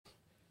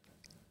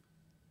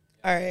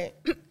All right.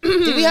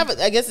 Do we have,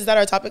 I guess, is that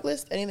our topic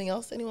list? Anything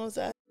else anyone wants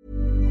to add?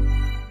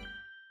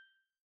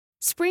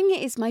 Spring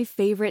is my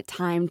favorite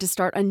time to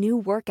start a new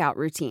workout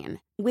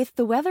routine. With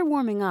the weather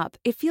warming up,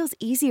 it feels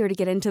easier to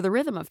get into the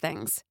rhythm of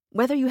things.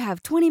 Whether you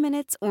have 20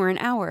 minutes or an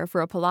hour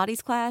for a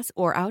Pilates class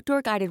or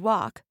outdoor guided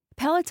walk,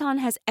 Peloton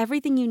has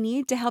everything you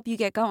need to help you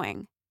get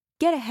going.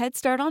 Get a head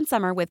start on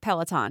summer with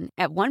Peloton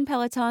at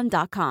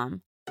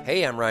onepeloton.com.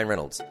 Hey, I'm Ryan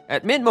Reynolds.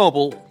 At Mint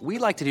Mobile, we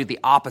like to do the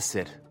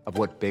opposite of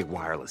what Big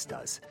Wireless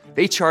does.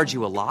 They charge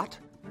you a lot,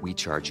 we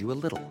charge you a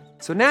little.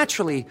 So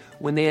naturally,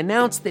 when they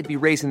announced they'd be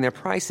raising their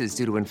prices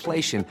due to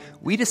inflation,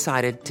 we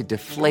decided to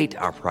deflate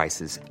our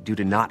prices due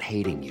to not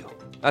hating you.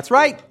 That's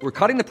right. We're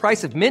cutting the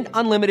price of Mint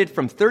Unlimited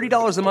from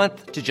 $30 a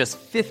month to just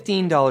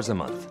 $15 a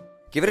month.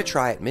 Give it a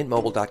try at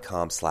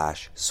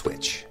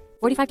mintmobile.com/switch.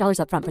 $45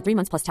 up front for 3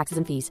 months plus taxes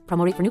and fees.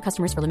 Promo rate for new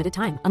customers for limited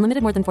time.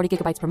 Unlimited more than 40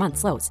 gigabytes per month.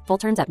 Slows full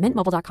terms at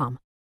mintmobile.com.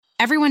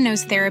 Everyone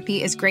knows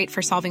therapy is great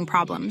for solving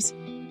problems.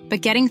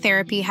 But getting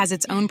therapy has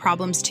its own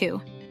problems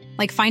too.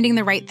 Like finding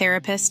the right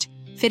therapist,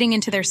 fitting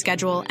into their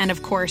schedule, and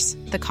of course,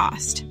 the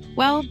cost.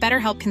 Well,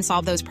 BetterHelp can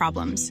solve those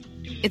problems.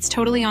 It's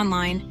totally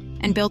online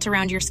and built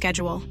around your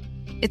schedule.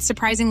 It's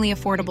surprisingly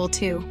affordable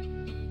too.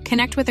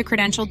 Connect with a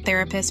credentialed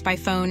therapist by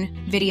phone,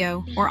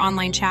 video, or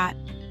online chat,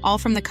 all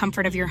from the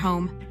comfort of your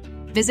home.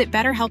 Visit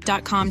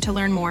BetterHelp.com to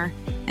learn more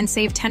and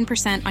save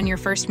 10% on your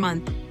first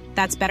month.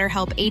 That's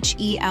BetterHelp,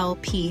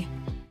 H-E-L-P.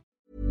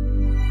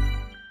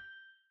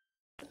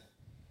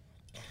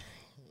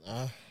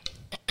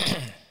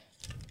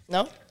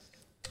 No?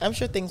 I'm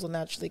sure things will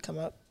naturally come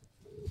up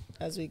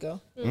as we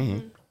go.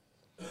 Mm-hmm.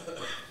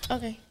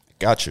 Okay.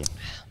 Got you.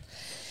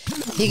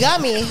 He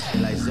got me.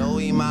 Like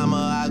Zoe,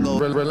 mama, I go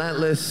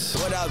Relentless.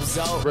 What up,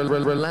 Zoe?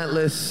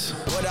 Relentless.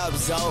 What up,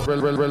 Zoe?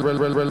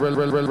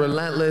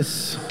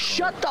 Relentless.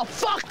 Shut the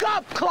fuck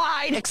up,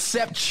 Clyde.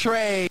 Except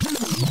Trey.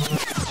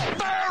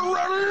 They're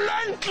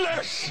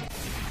relentless.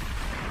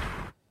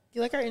 You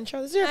like our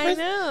intro? This is your I first,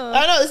 know.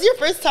 I know. This is your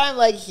first time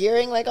like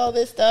hearing like all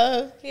this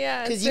stuff.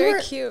 Yeah, it's you very were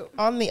cute.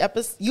 On the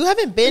episode, you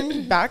haven't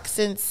been back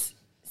since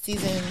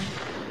season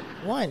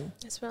 1.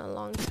 It's been a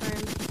long time.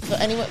 So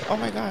anyone? Oh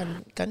my god!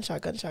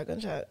 Gunshot! Oh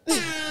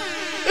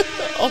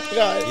my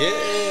god!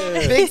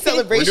 Yeah. Big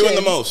celebration. We're doing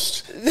the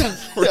most.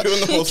 We're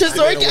doing the most.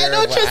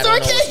 Tresor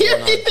can't hear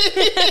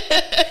anything.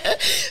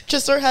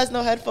 Tresor has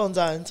no headphones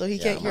on, so he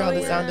can't hear all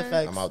the sound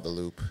effects. I'm out the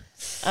loop.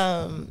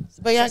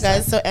 But yeah,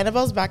 guys. So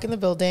Annabelle's back in the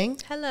building.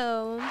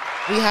 Hello.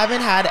 We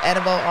haven't had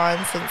Annabelle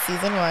on since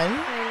season 1. I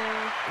know.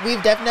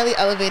 We've definitely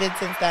elevated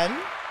since then.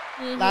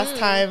 Last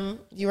time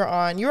you were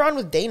on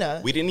with Dana.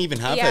 We didn't even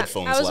have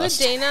headphones I was last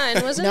with Dana,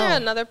 and wasn't No. there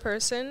another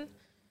person?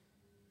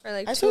 Or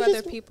like I 2 swear other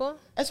just- people?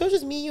 I swear it was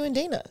just me, you, and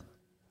Dana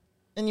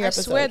in your I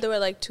episode. swear there were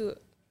like 2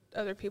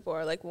 other people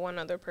or like 1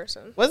 other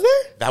person. Was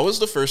there? That was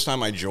the first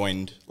time I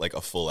joined like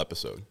a full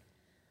episode.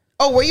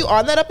 Oh, were you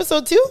on that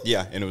episode too?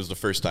 Yeah, and it was the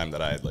first time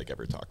that I had like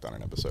ever talked on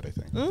an episode, I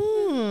think.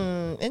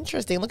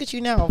 Interesting. Look at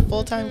you now,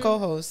 full-time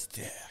co-host.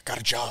 Yeah, got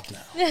a job now.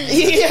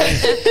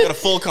 Yeah. Got a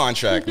full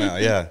contract now,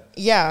 yeah.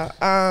 Yeah.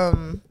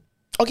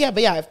 Okay,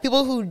 but yeah, if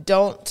people who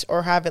don't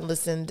or haven't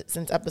listened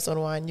since episode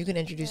 1, you can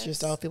introduce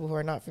yourself, people who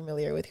are not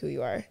familiar with who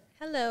you are.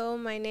 Hello,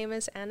 my name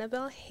is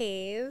Annabelle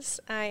Hayes.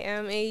 I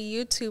am a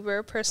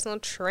YouTuber, personal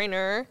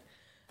trainer.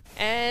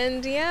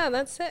 And yeah,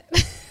 that's it.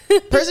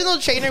 Personal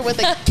trainer with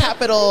a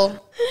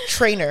capital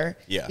trainer.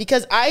 Yeah.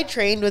 Because I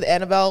trained with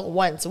Annabelle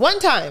one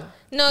time.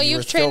 No,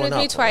 you've trained with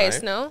me twice,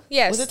 right? no?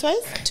 Yes. Was it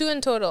twice? 2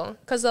 in total.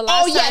 Because the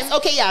last time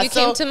Okay, yeah. you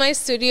came to my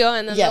studio,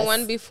 and then Yes. the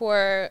one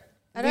before,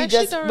 I We actually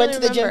just don't went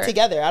really to the gym remember.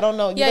 together. I don't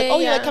know. You're Yeah,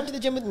 like, yeah, yeah, yeah. come to the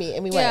gym with me.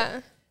 And we Yeah.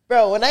 went.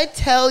 Bro, when I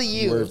tell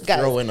you, We're guys,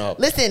 throwing up.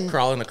 listen,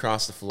 Crawling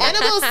across the floor.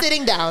 Annabelle's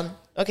sitting down,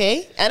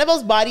 okay?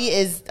 Annabelle's body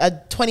is a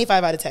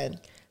 25 out of 10,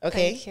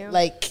 okay? Thank you.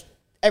 Like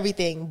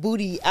everything,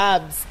 booty,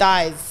 abs,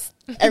 thighs,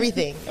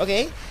 everything,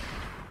 okay?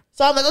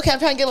 So I'm like, okay, I'm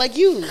trying to get like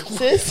you,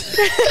 sis.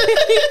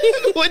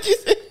 What'd you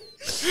say?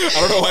 I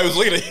don't know why I was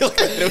looking at you like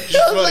that. It was just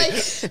I funny.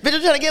 was like, bitch,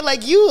 I'm trying to get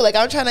like you. Like,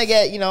 I'm trying to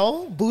get,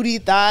 booty,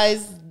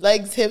 thighs,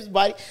 legs, hips,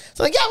 body.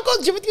 So like, yeah, I'm going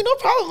to the gym with you, no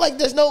problem. Like,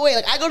 there's no way.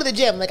 Like, I go to the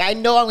gym. Like, I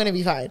know I'm going to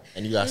be fine.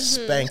 And you got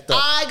spanked up.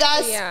 I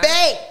got Yeah.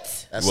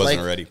 spanked. That's Wasn't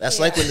like, ready. That's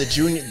like when the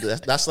junior.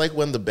 That's like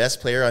when the best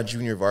player on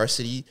junior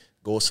varsity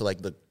goes to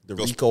like the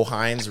Rico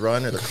Hines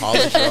run or the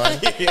college run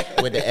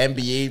with the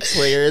NBA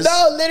players.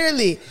 No,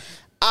 literally.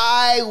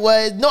 I'm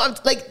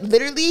like,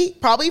 literally,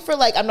 probably for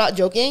like, I'm not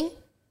joking,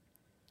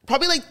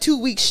 probably like 2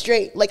 weeks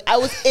straight. Like, I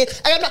was in,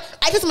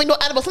 I guess I'm like, no,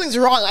 Annabelle, something's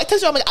wrong. I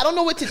text her, I'm like, I don't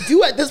know what to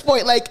do at this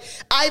point. Like,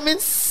 I'm in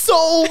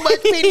so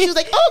much pain. And she was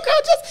like, oh, girl,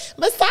 just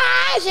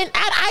massage and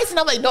add ice. And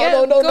I'm like,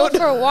 no. Go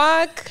for a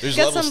walk. There's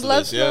get levels some to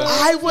blood this, yeah.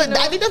 flow. I would.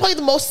 I think that's probably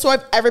the most sore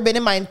I've ever been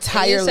in my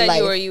entire You said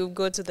life. you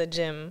go to the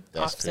gym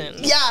That's often.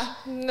 crazy. Yeah.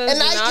 That's And not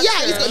I true.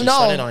 just go, She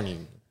spun it no. on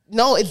you.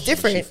 No, it's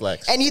different. she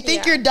flexed. And you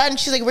think Yeah. you're done.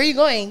 She's like, where are you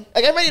going?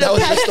 Like, I'm ready to That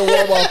was pass. just the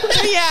warm up.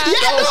 Yeah. Yeah,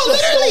 no, just the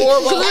literally.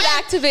 warm-up. Glute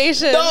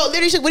activation. No,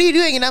 literally, she's like, what are you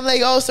doing? And I'm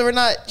like, oh, so we're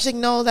not. She's like,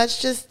 no,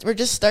 we're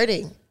just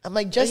starting. I'm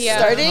like, just Yeah.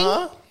 starting?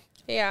 Huh?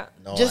 Yeah.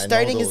 No, Just I know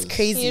starting is those.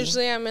 crazy.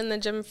 Usually I'm in the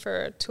gym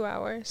for 2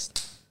 hours.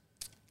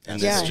 And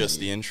Yeah. it's just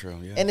the intro.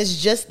 Yeah. And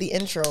it's just the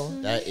intro.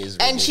 That is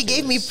And she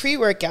gave me ridiculous.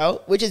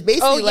 pre-workout, which is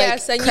basically Oh like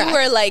yes, and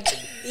crack.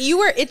 you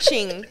were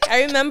itching.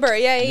 I remember.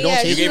 Yeah, You don't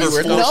yeah. take she gave her was-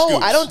 four No,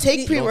 scoops. I don't take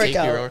You don't take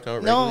pre-workout.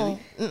 pre-workout No.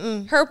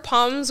 regularly? her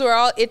palms were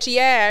all itchy.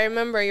 Yeah, I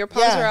remember. Your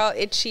palms Yeah. were all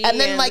itchy. And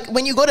then like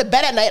when you go to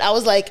bed at night, I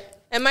was like,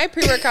 and my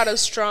pre-workout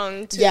is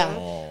strong too.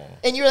 yeah.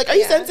 And you were like, are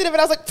you Yeah. sensitive? And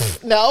I was like,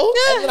 "Pfft, no.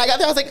 And then I got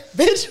there, I was like,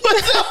 bitch,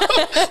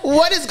 what's up?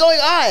 What is going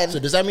on? So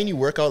does that mean you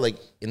work out like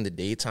in the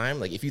daytime?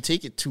 Like if you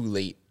take it too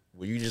late,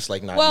 will you just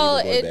like not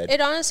Well, be able to go to bed?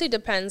 it honestly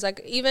depends.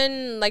 Like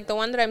even like the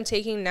one that I'm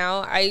taking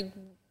now,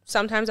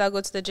 sometimes I'll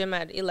go to the gym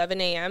at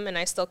 11 a.m. and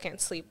I still can't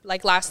sleep.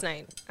 Like last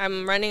night,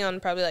 I'm running on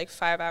probably like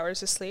 5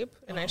 hours of sleep,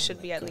 and I should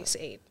be at least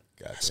 8.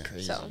 Gotcha.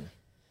 Crazy. So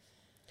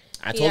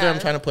I told her I'm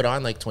Yeah. trying to put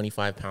on like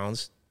 25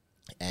 pounds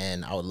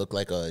and I would look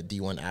like a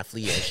D1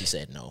 athlete, and she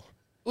said no.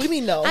 What do you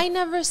mean no? I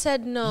never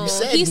said no. You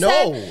said he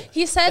no.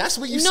 He said That's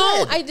what you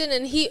no, said. I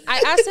didn't.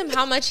 I asked him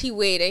how much he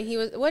weighed, and he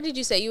was. What did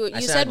you say? You said I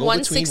said go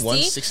between 160,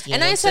 160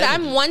 and and I said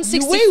I'm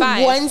 170. you weigh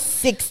 165.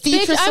 160,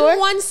 Bitch, Tresor? I'm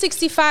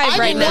 165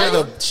 right Didn't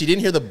hear now. she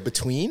didn't hear the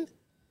between.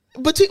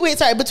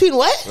 Between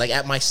what? Like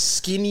at my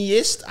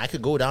skinniest, I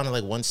could go down to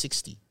like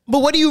 160. But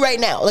what are you right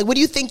now? Like, what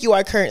do you think you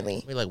are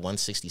currently? Maybe like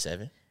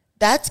 167.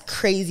 That's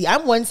crazy.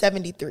 I'm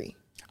 173.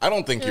 I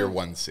don't think you're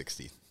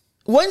 160.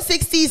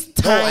 160's No,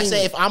 tiny. I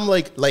say if I'm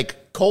like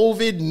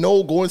COVID,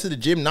 no going to the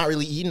gym, not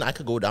really eating, I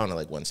could go down to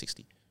like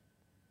 160.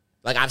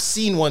 Like I've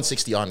seen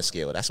 160 on the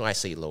scale. That's why I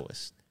say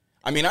lowest.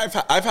 I mean, I've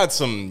had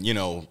some,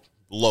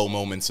 low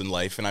moments in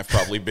life, and I've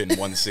probably been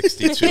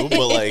 162,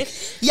 but like,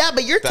 yeah,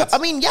 but you're.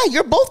 That's-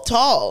 You're both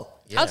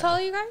tall. How tall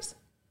are you guys?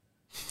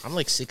 I'm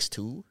like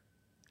 6'2".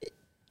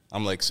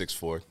 I'm like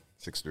 6'4",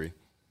 6'3".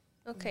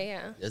 Okay,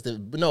 yeah.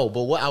 But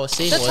what I was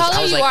saying The was, taller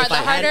I was you like, are, if the I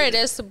had- harder it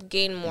is to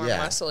gain more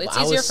muscle. but It's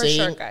I was easier for saying,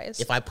 short guys.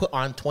 If I put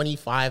on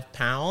 25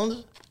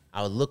 pounds,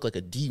 I would look like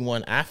a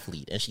D1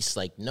 athlete. And she's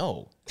like,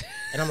 no.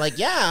 And I'm like,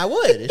 yeah, I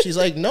would. And she's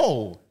like,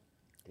 no.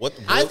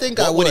 I think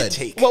I would. What would it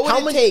take? What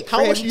would it take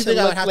How for much him do you to think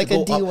I look would have like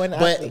to a go D1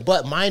 up? athlete?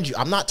 But mind you,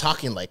 I'm not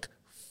talking like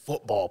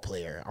football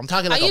player. I'm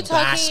talking like Are a you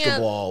talking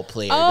basketball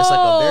player. Just like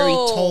a very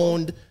Oh.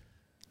 toned,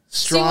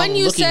 See, when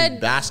you strong-looking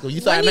said basketball.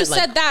 You thought I when you meant like,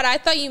 said that, I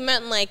thought you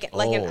meant like an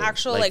Oh,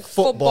 actual like like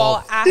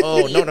football athlete.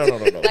 Oh,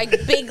 no. Like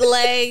big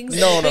legs,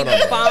 No, big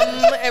no.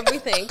 bum,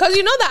 everything. Because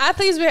you know the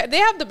athletes, they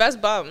have the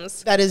best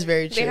bums. That is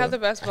very true. They have the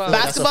best bums.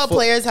 That's Basketball a foot-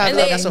 players have And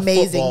they- that's a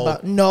amazing football-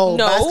 bums. No,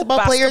 No, basketball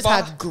players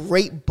basketball- have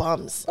great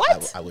bums.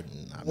 What? I wouldn't.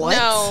 I'm What?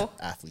 No. not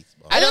athletes.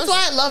 Bro. And that's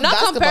why I love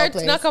basketball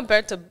players. Not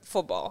compared to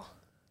football.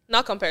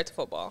 Not compared to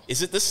football.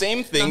 Is it the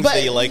same things But-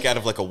 they like out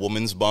of like a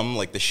woman's bum,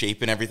 like the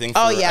shape and everything? For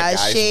Oh, yeah, a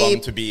guy's shape.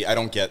 bum to be. I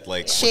don't get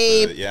like what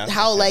Shape, the-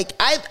 how okay. like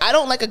I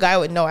don't like a guy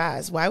with no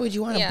ass. Why would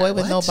you want a Yeah. boy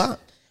with no What? bump?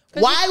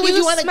 'Cause Why you would you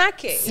would want to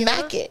smack it, you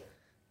Smack know? it.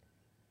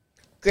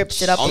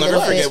 Gripped it up I'll a never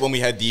little forget bit. when we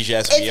had DJ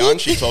If SB you- on.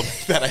 She told me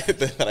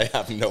that I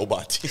have no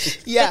body.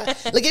 Yeah,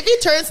 like if you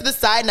turn to the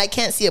side and I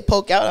can't see it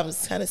poke out, I'm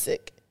just kind of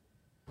sick.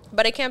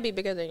 But it can't be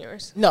bigger than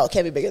yours. No, it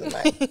can't be bigger than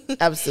mine.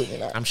 Absolutely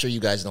not. I'm sure you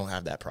guys don't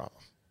have that problem.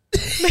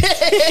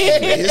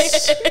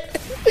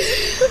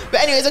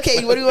 But anyways,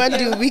 okay, what do we want to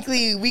do?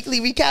 Weekly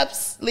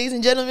recaps, ladies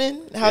and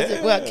gentlemen. How's it?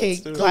 Yeah, Well, okay,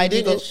 let's do it. Clyde,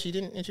 you go. She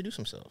didn't introduce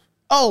himself.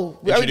 Oh,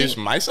 we already Introduce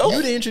did- myself.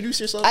 You didn't introduce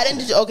yourself. I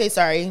didn't. Okay,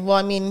 sorry. Well,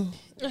 I mean,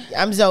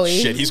 I'm Zoe.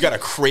 Shit, he's got a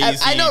crazy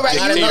I know, right?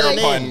 dictator another name.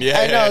 pun. Yeah,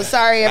 I know.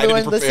 Sorry, I didn't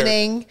everyone prepare.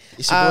 listening.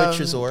 It's your boy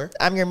Tresor.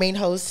 I'm your main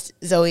host,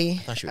 Zoe.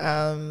 Thought you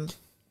were-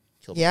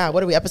 Yeah,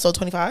 what are we? Episode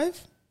 25?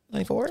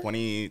 24?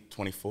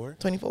 2024.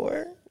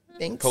 24?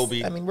 Thanks.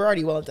 Kobe. I mean, we're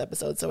already well into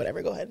episodes, so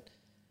whatever. Go ahead.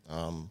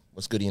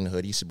 What's goody in the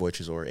hood? It's your boy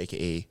Tresor,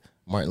 aka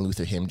Martin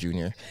Luther Him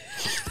Jr.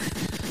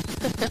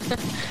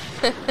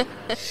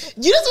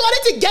 You just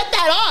wanted to get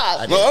that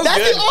off. Well, That's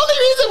good. the only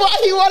reason why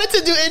he wanted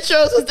to do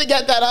intros was to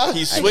get that off.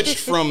 He switched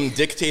from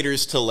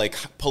dictators to like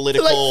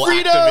political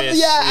freedom, activists,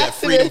 yeah,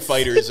 freedom activists.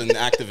 fighters and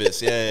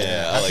activists.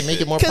 Yeah. I I like can make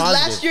it. it more Because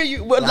positive.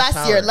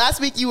 last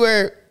last week you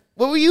were,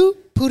 what were you?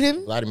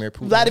 Putin? Vladimir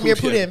Putin. Vladimir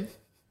Putin. Putin.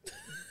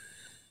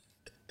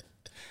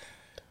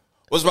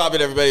 What's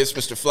poppin', everybody? It's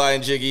Mr. Fly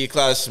and Jiggy,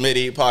 Klaus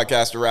Smitty,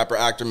 podcaster, rapper,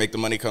 actor, make the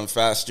money come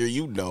faster.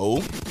 You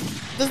know.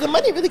 Does the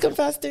money really come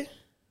faster?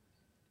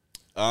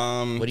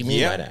 What do you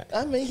mean by that?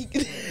 I mean, I'm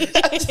just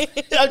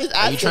asking.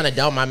 Are you trying to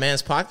doubt my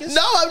man's pockets?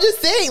 No, I'm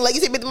just saying. Like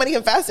you say, make the money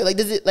come faster. Like,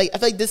 does it? Like, I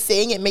feel like this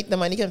saying it make the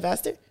money come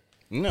faster.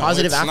 No,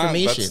 Positive it's not.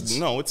 affirmations.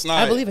 No, it's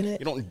not. I believe in it.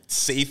 You don't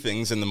say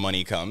things and the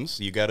money comes.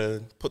 You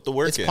gotta put the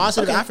work It's in.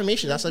 positive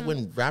affirmation. That's like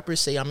when rappers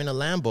say I'm in a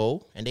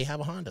Lambo and they have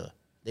a Honda.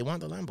 They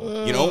want the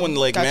Lambo. You know, when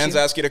like Got mans you.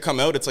 ask you to come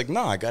out, it's like,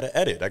 nah, I gotta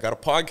edit. I got a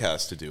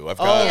podcast to do. I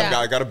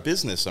got a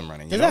business I'm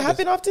running. Does that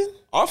happen often?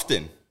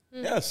 Often.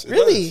 Yes. it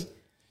Really? does.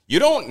 You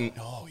don't.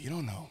 Oh, you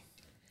don't know.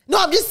 No,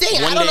 I'm just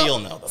saying. One I don't day know. you'll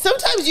know, though.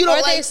 Sometimes you Or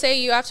don't they like. say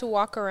you have to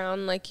walk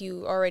around like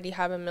you already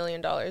have $1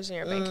 million in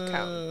your bank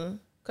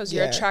account. Because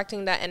you're yeah.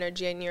 attracting that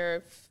energy and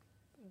you're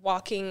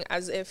walking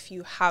as if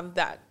you have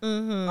that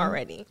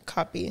already.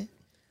 Copy.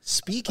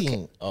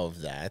 Speaking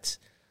of that,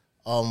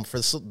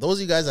 those of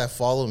you guys that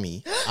follow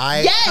me,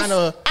 I Yes, kind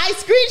of I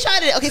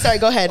screenshotted it. Okay, sorry.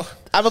 Go ahead.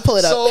 I'm gonna pull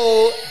it up.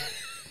 so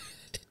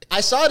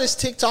I saw this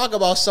TikTok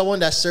about someone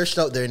that searched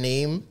out their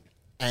name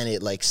and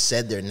it like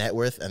said their net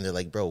worth, and they're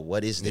like, bro,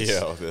 what is this?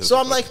 Yeah, so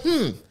I'm like,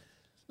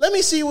 let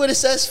me see what it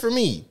says for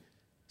me.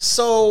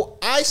 So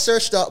I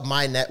searched up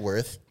my net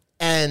worth,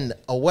 and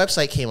a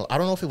website came up. I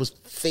don't know if it was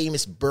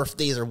Famous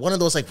Birthdays or one of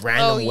those like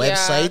random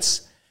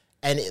websites.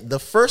 And the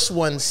first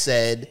one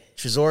said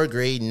Trezor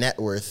Gray net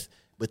worth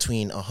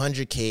between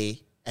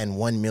 100K and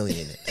 1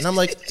 million. And I'm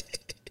like,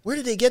 where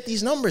did they get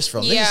these numbers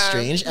from? This is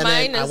strange. And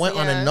then I went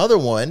on another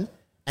one,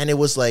 and it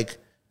was like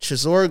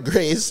Trezor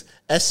Gray's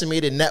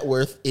estimated net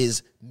worth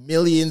is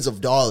millions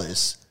of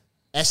dollars,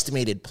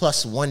 estimated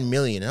plus 1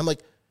 million. And I'm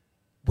like,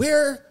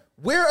 where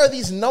are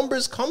these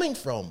numbers coming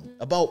from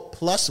about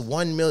plus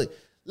 1 million?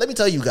 Let me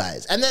tell you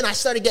guys. And then I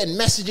started getting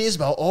messages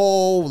about,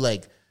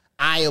 like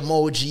eye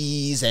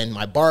emojis, and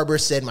my barber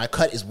said my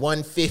cut is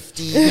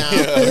 150 now.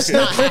 It's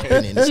not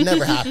happening. It's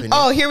never happening.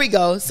 Oh, here we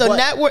go. So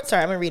net worth.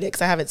 Sorry, I'm gonna read it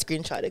because I haven't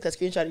screenshotted. Because I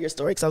screenshotted your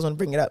story because I was gonna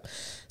bring it up.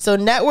 So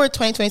net worth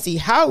 2020.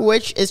 How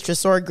rich is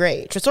Trezor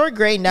Gray? Trezor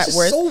Gray net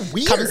worth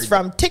comes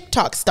from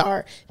TikTok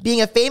star.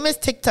 Being a famous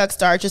TikTok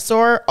star,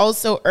 Trezor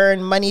also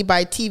earned money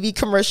by TV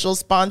commercial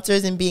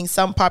sponsors and being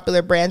some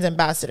popular brand's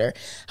ambassador.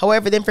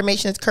 However, the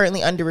information is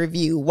currently under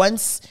review.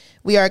 Once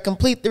we are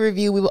complete the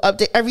review, we will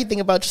update everything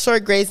about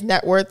Trezor Gray's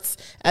net worths.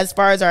 As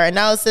far as our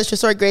analysis,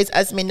 Trezor Gray's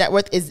estimated net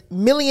worth is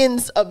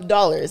millions of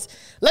dollars.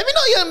 Let me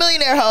know you're a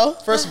millionaire, ho.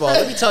 First of all,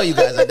 let me tell you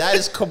guys that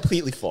is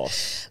completely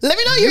false. Let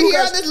me know you're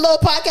here on this little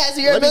podcast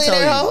and you're a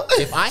millionaire, ho.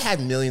 If I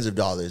had millions of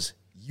dollars,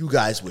 you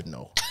guys would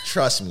know.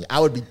 Trust me. I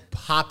would be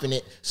popping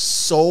it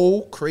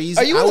so crazy.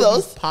 Are you one of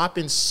those? Be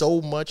popping so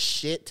much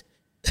shit.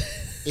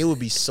 It would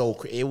be so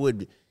crazy. It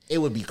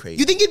would be crazy.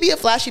 You think you'd be a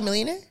flashy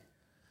millionaire?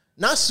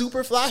 Not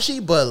super flashy,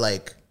 but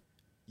like,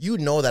 you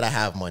know that I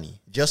have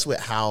money just with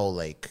how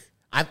like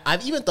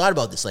I've even thought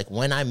about this. Like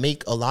when I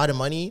make a lot of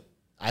money,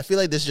 I feel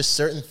like there's just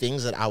certain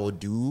things that I would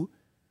do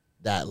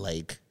that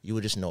like you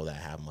would just know that I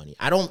have money.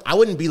 I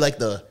wouldn't be like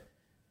the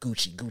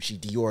Gucci,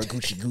 Dior,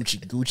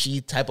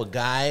 Gucci type of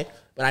guy,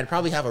 but I'd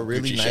probably have a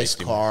really nice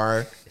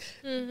car.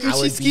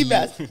 Gucci ski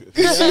mask.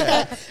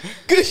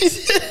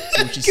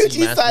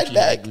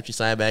 Gucci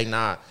side bag.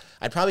 Nah.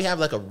 I'd probably have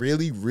like a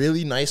really,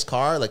 really nice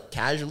car, like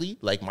casually.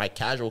 Like my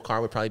casual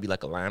car would probably be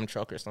like a lamb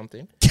truck or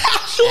something.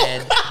 Casual?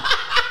 And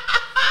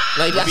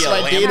like that's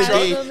my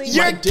day-to-day.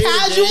 Your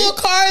casual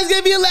car is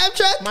going to be a lamb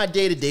truck? My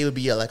day-to-day would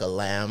be like a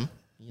lamb,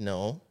 you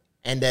know.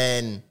 And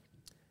then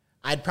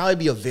I'd probably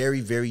be a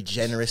very, very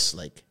generous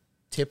like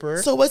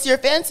tipper. So what's your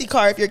fancy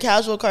car if your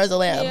casual car is a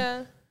lamb?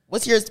 Yeah.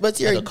 What's your like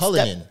a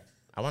Cullinan.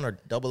 I want a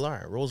double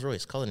R, Rolls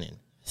Royce Cullinan.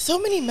 So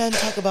many men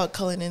talk about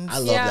Cullinans. I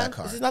love that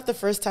car. This is not the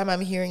first time I'm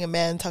hearing a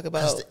man talk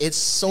about it's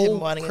so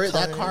wanting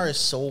that car is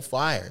so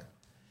fire.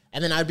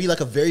 And then I'd be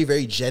like a very,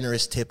 very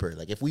generous tipper.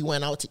 Like if we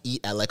went out to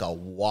eat at like a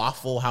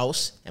Waffle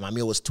House and my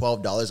meal was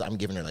 $12, I'm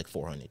giving her like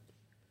 $400.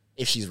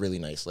 If she's really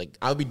nice. Like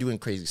I would be doing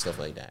crazy stuff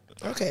like that.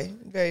 Okay,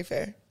 very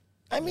fair.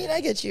 I mean,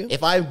 I get you.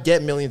 If I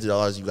get millions of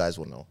dollars, you guys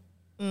will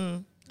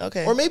know.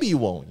 Okay. Or maybe you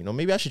won't. You know,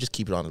 maybe I should just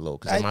keep it on the low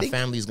because my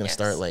family's going to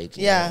start like.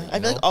 I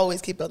feel like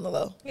always keep it on the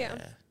low. Yeah.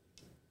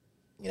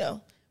 You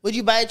know, would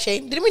you buy a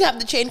chain? Didn't we have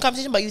the chain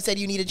conversation? But you said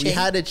you need a chain. We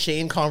had a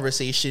chain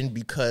conversation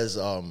because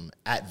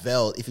at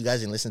Veld, if you guys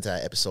didn't listen to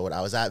that episode,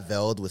 I was at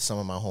Veld with some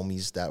of my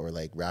homies that were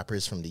like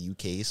rappers from the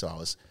UK. So I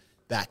was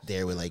back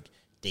there with like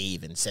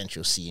Dave and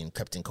Central C and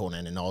Krypton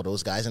Conan and all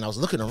those guys. And I was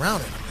looking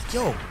around and I'm like,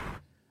 yo,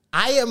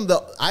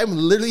 I'm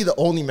literally the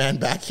only man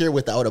back here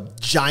without a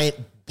giant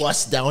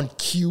bust down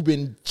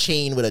Cuban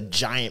chain with a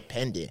giant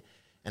pendant.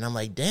 And I'm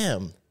like,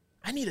 damn.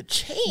 I need a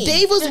chain.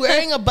 Dave was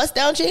wearing a bust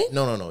down chain?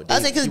 No. I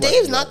was like, because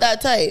Dave's not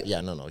that type. Yeah,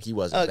 no. He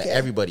wasn't. Okay.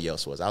 Everybody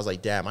else was. I was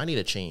like, damn, I need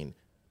a chain.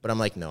 But I'm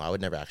like, no, I would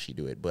never actually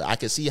do it. But I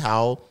could see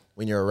how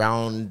when you're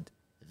around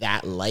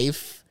that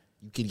life,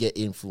 you could get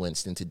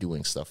influenced into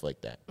doing stuff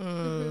like that.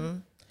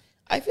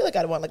 I feel like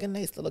I'd want like a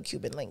nice little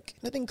Cuban link.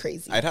 Nothing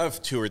crazy. I'd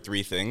have 2 or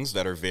 3 things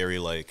that are very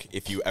like,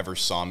 if you ever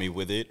saw me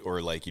with it,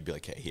 or like you'd be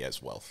like, hey, he has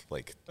wealth.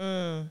 Like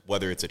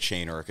whether it's a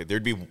chain or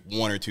there'd be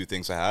 1 or 2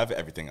 things I have.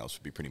 Everything else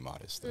would be pretty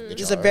modest.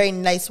 Just a very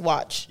nice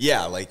watch.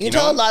 Yeah, like you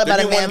tell a lot about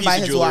a man by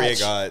his watch. I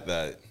got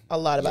that. A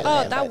lot about a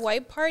man. That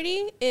white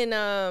party in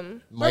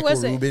where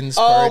was it? Rubin's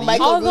party.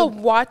 All the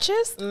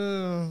watches.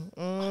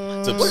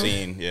 It's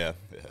obscene. Yeah.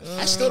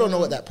 I still don't know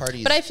what that party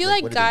is. But I feel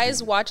like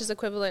guys' watch is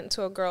equivalent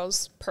to a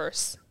girl's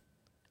purse.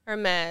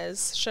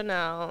 Hermes,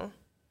 Chanel.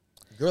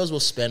 Girls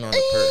will spend on a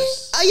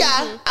purse.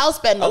 Yeah, I'll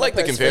spend on I like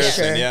the the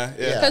comparison, sure. yeah.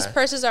 Because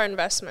purses are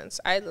investments.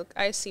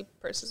 I see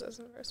purses as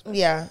investments.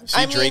 Yeah.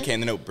 See Drake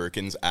handing out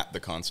Birkins at the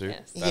concert.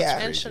 Yes.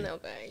 That's and Chanel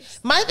bags.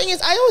 My thing is,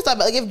 I always thought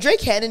about, like, if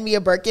Drake handed me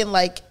a Birkin,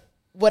 like,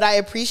 would I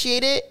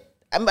appreciate it?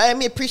 I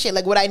mean, appreciate,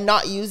 like, would I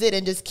not use it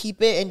and just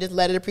keep it and just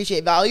let it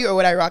appreciate value, or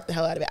would I rock the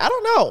hell out of it? I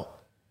don't know.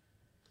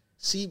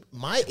 See,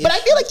 but I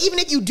feel like even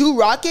if you do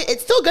rock it,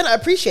 it's still gonna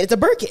appreciate. It's a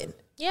Birkin.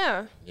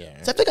 Yeah.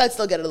 So I think I'd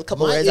still get a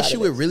couple. My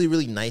issue with really,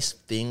 really nice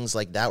things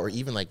like that, or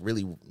even like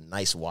really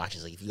nice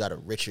watches, like if you got a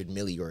Richard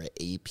Mille or an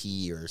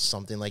AP or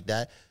something like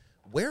that,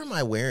 where am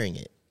I wearing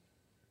it?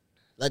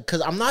 Like,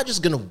 because I'm not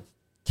just gonna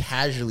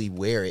casually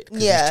wear it.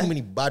 Because Yeah. there's too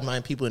many bad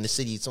mind people in the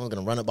city. Someone's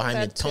going to run up behind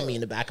me and tell me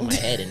in the back of my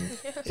head and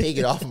take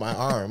it off my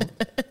arm.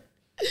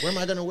 Where am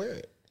I going to wear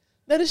it?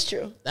 That is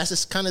true. That's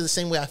just kind of the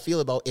same way I feel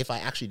about if I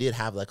actually did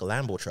have like a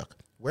Lambo truck.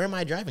 Where am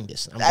I driving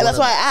this? That's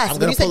why I asked.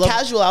 When you said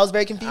casual, I was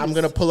very confused. I'm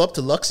going to pull up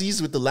to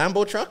Luxie's with the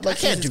Lambo truck? I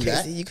can't do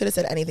that. You could have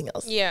said anything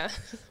else. Yeah.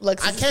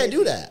 Luxie's I can't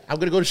do that. I'm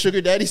going to go to Sugar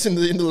Daddy's in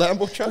the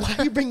Lambo truck. Why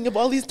are you bringing up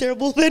all these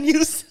terrible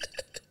venues?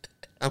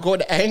 I'm going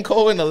to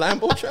Anco in the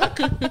Lambo truck.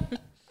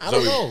 I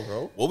don't know,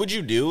 bro. What would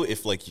you do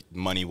if like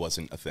money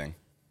wasn't a thing?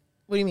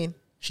 What do you mean?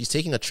 She's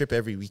taking a trip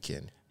every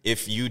weekend.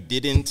 If you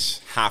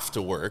didn't have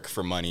to work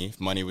for money,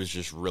 if money was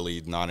just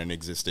really not an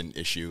existent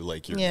issue,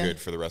 like you're good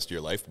for the rest of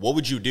your life, what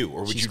would you do?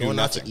 Or would you do going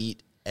nothing? out to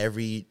eat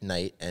every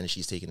night, and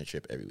she's taking a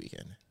trip every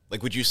weekend.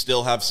 Like, would you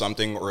still have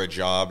something or a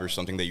job or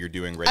something that you're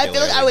doing regularly? I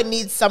feel like I would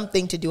need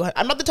something to do.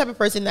 I'm not the type of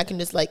person that can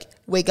just like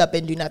wake up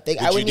and do nothing.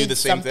 Would I would you do need the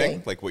same something.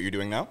 thing, like what you're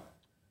doing now?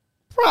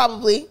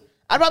 Probably.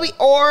 I'd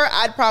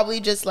probably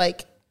just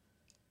like,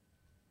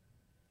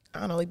 I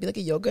don't know, like be like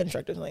a yoga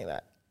instructor or something like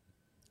that.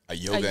 A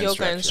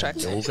yoga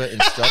instructor. Yoga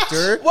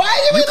instructor.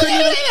 Why did we look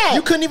at that?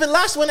 You couldn't even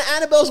last one of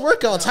Annabelle's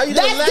workouts. How you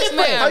gonna That's last?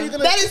 different. How you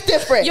gonna? That is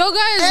different. Yoga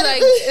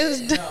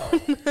is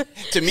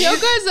To me,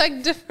 yoga is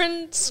like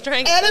different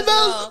strength.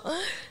 Annabelle's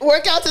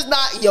workouts is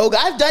not yoga.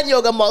 I've done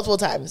yoga multiple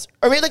times.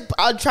 Or maybe like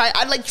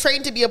I'd like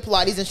train to be a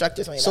Pilates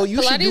instructor or something So like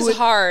you should do Pilates it.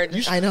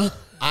 hard. I know.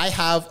 I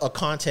have a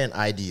content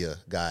idea,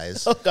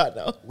 guys. Oh God,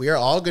 no. We are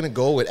all gonna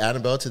go with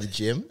Annabelle to the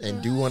gym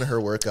and do one of her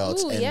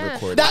workouts Ooh, and yeah.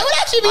 record That it. would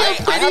actually be a I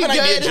pretty have an good.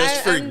 idea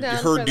just I'm for down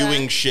her for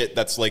doing that. shit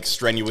that's like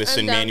strenuous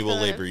and down manual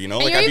for that. labor, you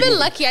know? And Like you're I'd be even moving-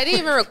 lucky. I didn't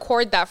even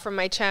record that from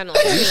my channel.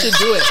 You should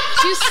do it.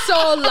 She's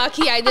so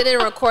lucky I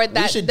didn't record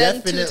that should them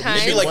definitely- 2 we times.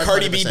 Maybe like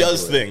Cardi B 100%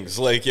 does do it. things,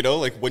 like, you know,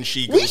 like when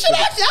she We goes should to the-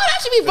 actually, that would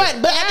actually be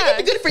fun. But I think Yeah.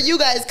 it'd be good for you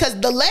guys because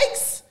the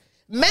legs,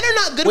 men are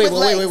not good Wait, with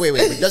legs.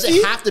 wait. Does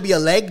it have to be a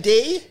leg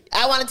day?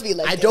 I want it to be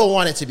leg I day. don't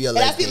want it to be a It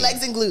leg has to be day.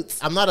 legs and glutes.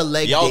 I'm not a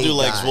leg Y'all day do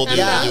legs, guy. we'll do- I'm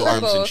we'll down do for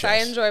arms and both. I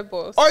chest. enjoy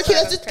both. Or so I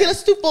let's don't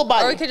just do full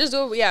body. Or we could just do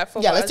full Yeah,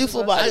 body. let's do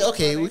full body.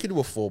 Okay, we could do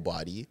a full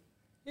body.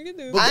 You can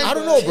do But I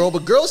don't know, bro.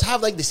 But girls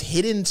have like this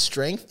hidden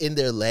strength in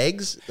their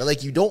legs. That,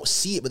 like you don't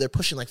see it, but they're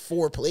pushing like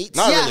 4 plates.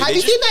 Not Yeah, really. have They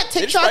you just- seen that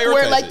they just TikTok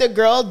where prioritize like it. the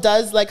girl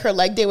does like her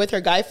leg day with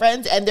her guy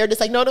friends and they're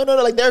just like, no,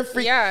 like they're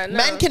free. Yeah, no.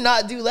 Men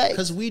cannot do legs.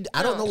 Because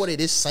I don't know what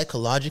it is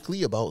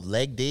psychologically about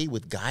leg day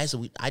with guys.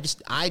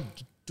 I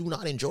do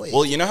not enjoy it.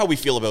 Well, you know how we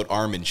feel about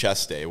arm and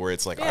chest day, where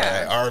it's like, Yeah. all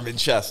right, arm and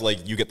chest,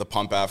 like you get the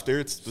pump after.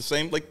 It's the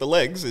same, like the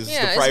legs is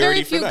Yeah, the it's priority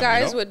very for few them.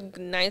 guys you know? with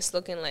nice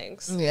looking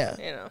legs. Yeah.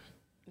 You know.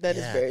 That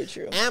is Yeah. very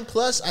true. And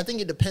plus, I think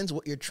it depends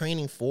what you're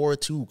training for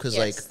too. Because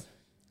like, Yes.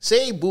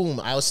 say boom,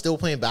 I was still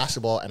playing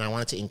basketball and I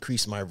wanted to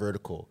increase my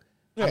vertical.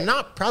 I'm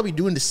not probably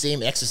doing the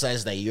same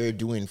exercise that you're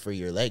doing for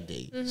your leg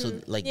day. So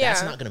like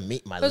that's not gonna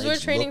make my legs Because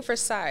we're training look, for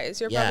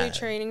size. You're Yeah. probably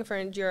training for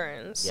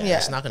endurance. yeah, Yeah.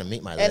 it's not gonna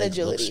make my And legs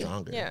agility. look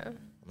stronger. Yeah.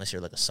 Unless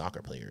you're like a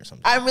soccer player or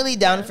something. I'm really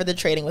down for the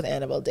training with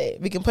Annabelle Day.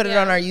 We can put it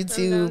Yeah, on our I'm down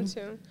YouTube.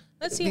 too.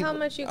 Let's see how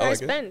much you I like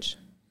guys it. bench.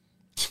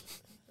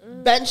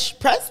 Bench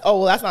press? Oh,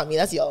 well, that's not me.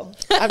 That's y'all.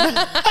 I'm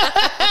not-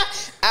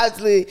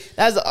 Absolutely.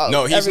 That's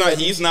No, he's not.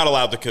 everybody. He's not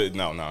allowed to.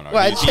 No.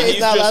 Why, Trey's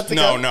not allowed to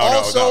no,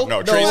 go?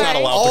 no. Trey's not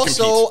allowed to compete.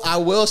 Also, I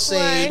will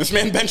say, Why? This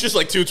man benches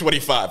like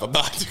 225. I'm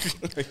not.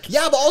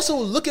 yeah, but also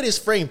look at his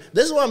frame.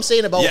 This is what I'm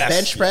saying about Yes,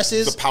 bench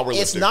presses. he's a power It's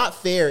lifter. not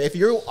fair. If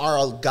you are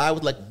a guy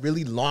with like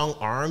really long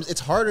arms,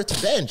 it's harder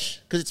to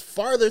bench because it's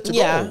farther to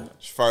Yeah. go.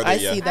 It's farther, I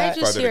yeah. see that. I just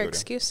Farther to hear go down.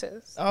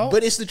 excuses. Oh,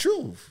 But it's the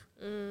truth.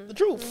 the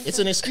truth. It's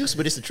an excuse,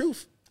 but it's the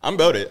truth. I'm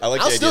about it. I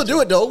like. I'll the still idea do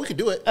too. it though. We could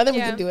do it. I think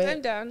we Yeah, can do I'm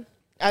it. down.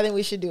 I think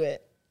we should do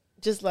it.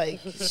 Just like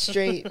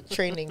straight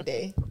training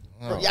day.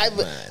 Oh,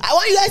 I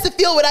want you guys to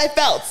feel what I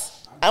felt.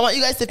 I want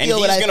you guys to And feel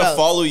he's what I gonna felt.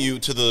 follow you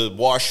to the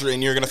washer,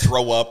 and you're gonna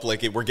throw up.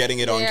 Like we're getting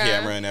it on Yeah.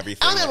 camera and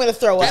everything. I'm not gonna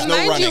throw up. There's And no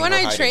mind running you, when or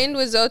I hiding. trained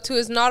with Zotu,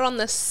 is not on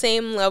the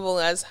same level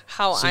as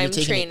how So you're I'm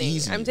taking it training.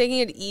 easy. I'm taking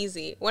it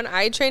easy. When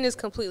I train is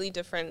completely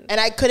different. And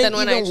I couldn't than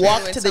when I even train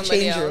walk with to the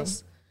somebody change room.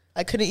 else.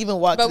 I couldn't even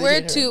walk But to the we're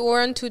change room.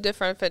 we're on 2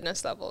 different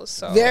fitness levels.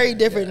 So Very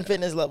different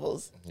fitness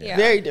levels. Yeah.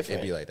 Very It'd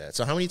different. be like that.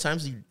 So how many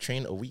times do you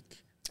train a week?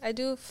 I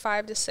do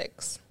 5 to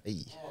 6.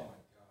 Hey.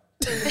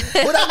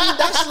 But I mean,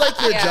 that's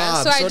like your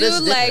job. So I do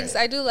that's legs. different.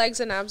 I do legs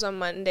and abs on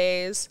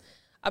Mondays.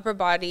 Upper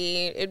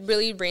body. It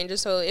really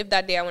ranges. So if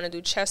that day I want to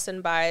do chest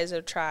and bis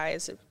or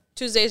tries,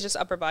 Tuesday is just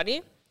upper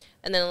body,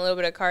 and then a little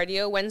bit of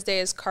cardio. Wednesday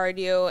is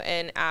cardio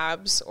and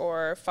abs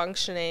or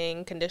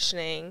functioning,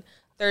 conditioning.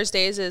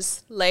 Thursdays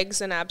is legs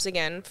and abs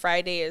again.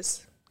 Friday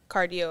is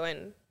cardio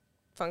and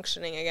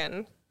functioning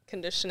again,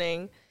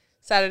 conditioning.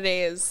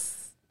 Saturday is.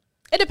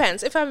 It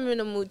depends if I'm in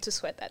a mood to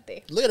sweat that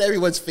day. Look at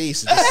everyone's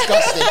face. It's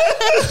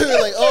disgusting.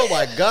 We're like, oh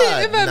my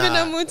God. If I'm in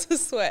nah. a mood to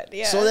sweat,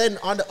 yeah. So then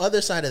on the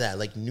other side of that,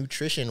 like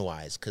nutrition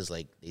wise, because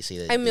like they say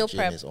that I the meal gym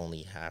prep. is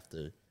only have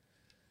to,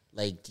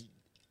 like,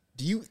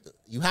 do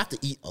you have to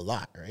eat a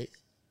lot, right?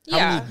 How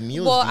Yeah. many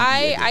meals Well, do you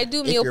eat a day I do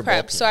if meal you're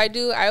prep. bulking? So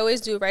I always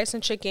do rice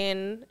and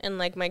chicken and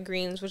like my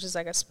greens, which is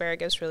like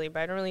asparagus really, but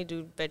I don't really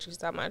do veggies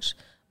that much.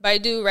 But I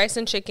do rice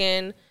and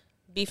chicken,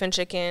 beef and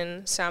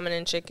chicken, salmon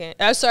and chicken.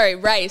 Oh, sorry,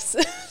 rice.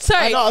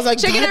 Sorry, I know, I was like,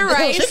 chicken and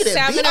rice, chicken and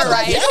salmon beef. and I was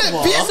like, rice. yeah,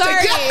 well.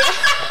 Sorry.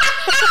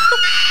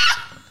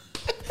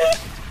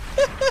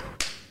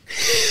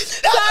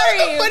 Sorry.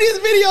 The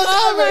funniest videos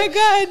Oh ever. my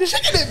god.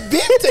 Chicken and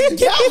beef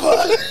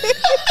together.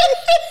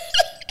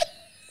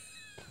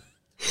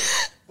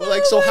 But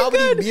like, so how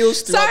many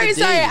meals throughout Sorry, the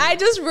day? sorry. I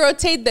just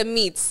rotate the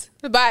meats,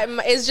 but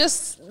it's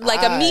just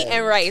like a meat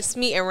and rice,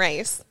 You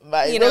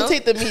know?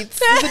 Rotate the meats.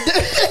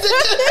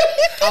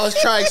 I was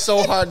trying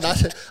so hard not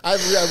to.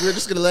 We're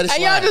just gonna let it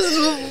And slide. y'all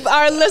just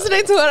are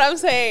listening to what I'm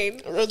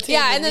saying. Rotate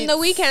Yeah, the and then the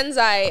meats. weekends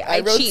I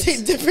rotate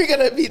cheat. different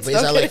kind of meats. Wait,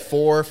 is that okay. like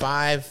 4 or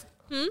 5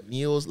 Hmm?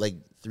 meals? Like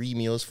 3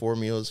 meals, 4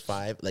 meals,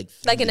 5? Like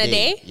Like in a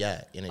day?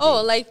 Yeah, in a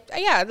Oh, day.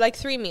 like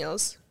 3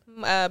 meals.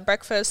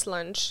 Breakfast,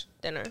 lunch,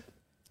 dinner.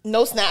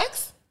 No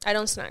snacks? I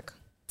don't snack.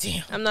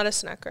 Damn. I'm not a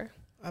snacker.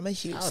 I'm a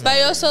huge But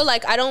I also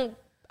like I don't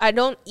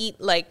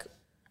eat like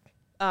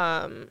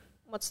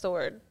what's the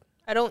word?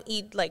 I don't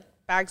eat like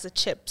bags of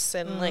chips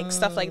and like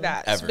stuff like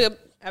that.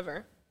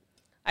 Ever.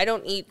 I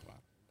don't eat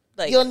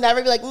like You'll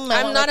never be like,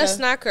 I'm not a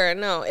snacker.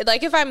 No.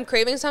 Like if I'm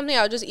craving something,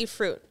 I'll just eat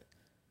fruit.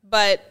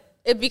 But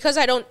because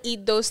I don't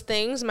eat those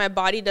things, my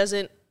body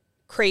doesn't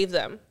crave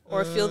them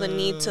or feel the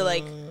need to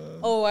like,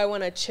 oh, I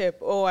want a chip.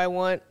 Oh, I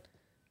want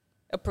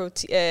a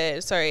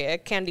a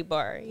candy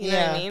bar. You know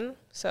what I mean?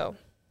 So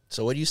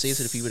what do you say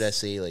to the people that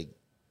say like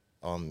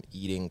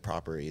eating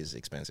proper is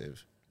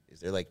expensive? Is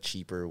there like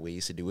cheaper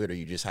ways to do it, or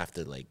you just have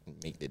to like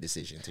make the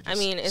decision to just I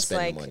mean, it's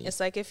spend like money? it's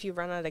like if you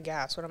run out of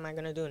gas, what am I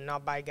gonna do?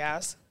 Not buy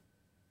gas?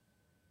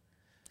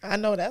 I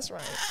know that's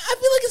right. I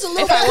feel like it's a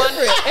little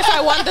If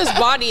I want this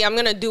body, I'm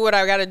gonna do what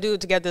I gotta do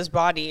to get this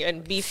body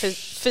and be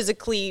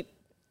physically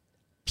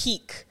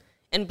peak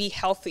and be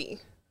healthy.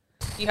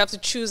 You have to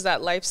choose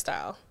that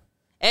lifestyle.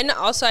 And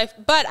also, I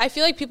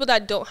feel like people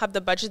that don't have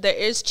the budget, there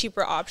is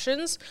cheaper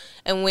options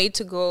and way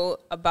to go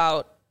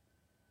about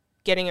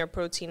getting your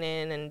protein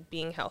in and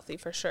being healthy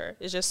for sure.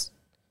 It's just,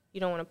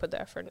 you don't want to put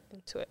the effort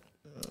into it.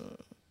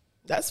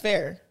 That's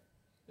fair.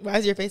 Why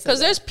is your face? Because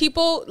there's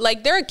people,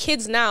 like there are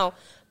kids now,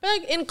 but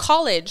like in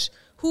college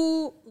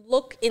who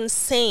look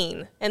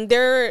insane and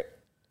they're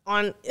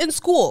in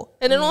school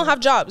and they don't have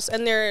jobs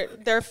and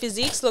their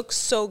physiques look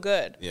so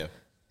good. Yeah.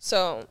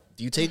 So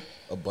do you take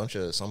a bunch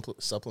of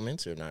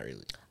supplements or not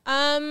really?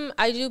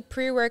 I do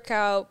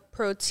pre-workout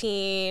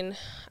protein.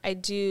 I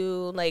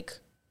do like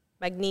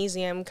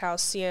magnesium,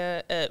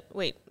 calcium. Fuck,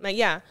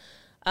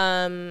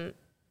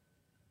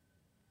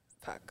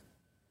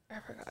 I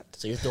forgot.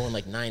 So you're throwing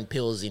like 9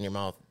 pills in your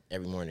mouth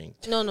every morning?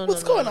 No.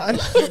 What's going on?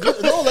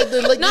 No,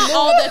 like Not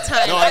all the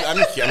time. No,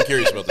 I'm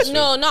curious about this.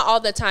 No, not all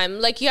the time.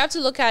 Like you have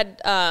to look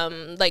at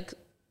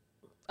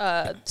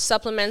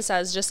supplements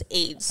as just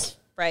aids,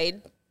 right?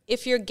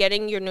 If you're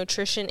getting your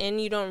nutrition in,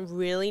 you don't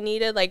really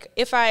need it. Like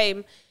if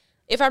I'm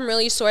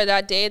really sore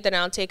that day, then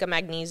I'll take a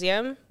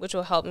magnesium, which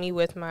will help me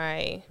with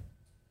my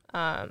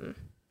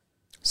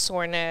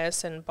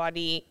soreness and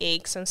body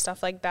aches and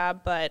stuff like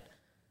that. But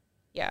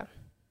yeah,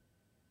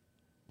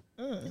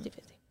 50-50.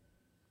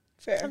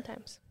 Fair.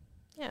 Sometimes,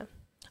 yeah.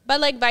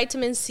 But like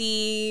vitamin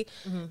C,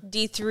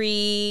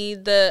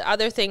 D3, the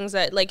other things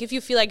that like if you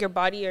feel like your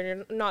body or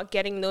you're not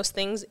getting those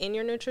things in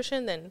your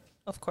nutrition, then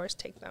of course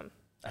take them.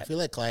 I feel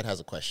like Clyde has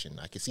a question.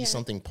 I can see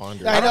something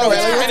pondering. I know, right?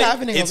 Like, what's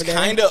happening It's over there?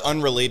 kind of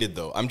unrelated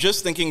though. I'm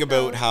just thinking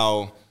about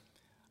how,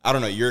 I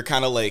don't know, you're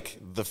kind of like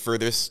the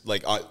furthest,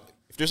 like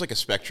if there's like a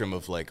spectrum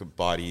of like a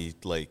body,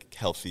 like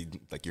healthy,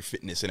 like your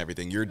fitness and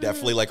everything, you're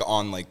definitely like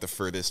on like the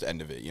furthest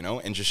end of it, you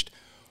know? And just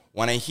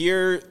when I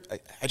hear,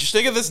 I just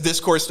think of this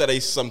discourse that I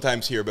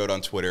sometimes hear about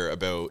on Twitter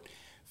about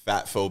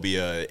fat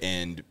phobia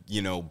and,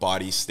 you know,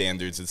 body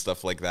standards and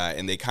stuff like that.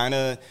 And they kind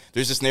of,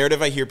 there's this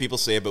narrative I hear people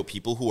say about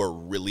people who are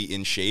really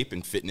in shape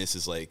and fitness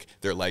is like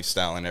their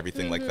lifestyle and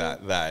everything like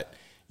that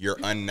you're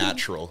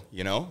unnatural,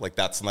 you know? Like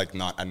that's like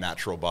not a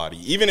natural body.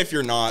 Even if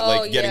you're not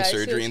like getting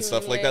surgery and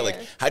stuff like that. Like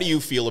how do you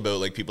feel about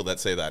like people that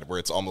say that where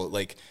it's almost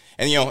like,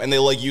 and you know, and they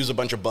like use a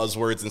bunch of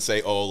buzzwords and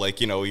say, oh,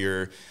 like, you know,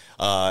 you're,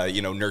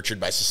 you know, nurtured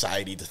by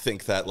society to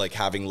think that like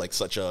having like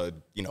such a,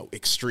 you know,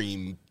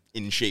 extreme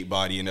in shape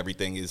body and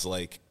everything is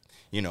like,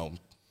 you know,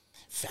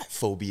 fat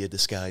phobia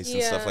disguised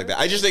and stuff like that.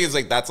 I just think it's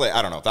like, that's like,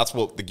 I don't know. That's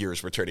what the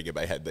gears were turning in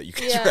my head that you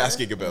guys were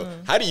asking about.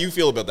 How do you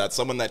feel about that?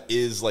 Someone that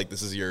is like,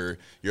 this is your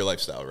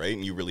lifestyle, right?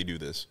 And you really do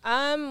this.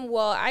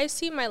 Well, I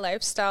see my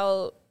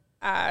lifestyle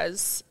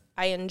as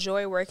I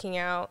enjoy working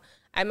out.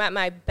 I'm at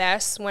my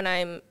best when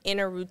I'm in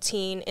a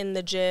routine in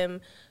the gym,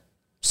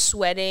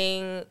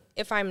 sweating.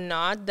 If I'm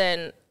not,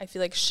 then I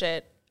feel like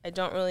shit. I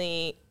don't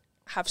really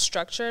have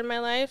structure in my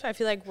life. I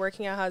feel like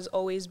working out has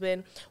always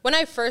been, when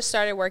I first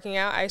started working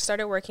out, I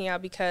started working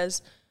out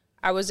because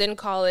I was in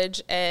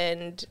college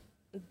and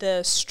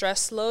the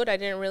stress load, I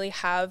didn't really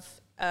have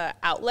an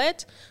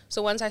outlet.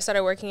 So once I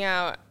started working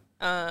out,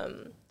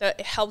 that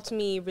helped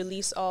me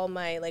release all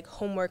my like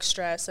homework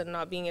stress and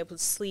not being able to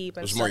sleep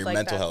and It was stuff more your like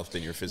mental that. health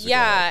than your physical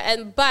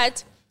health.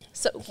 But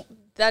so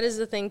that is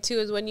the thing too,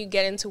 is when you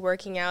get into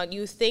working out,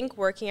 you think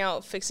working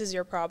out fixes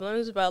your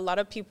problems, but a lot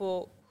of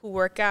people who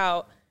work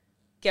out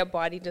get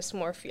body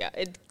dysmorphia.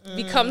 It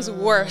becomes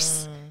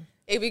worse.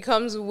 It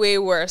becomes way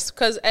worse.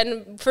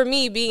 And for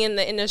me, being in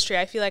the industry,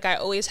 I feel like I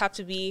always have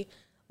to be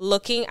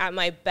looking at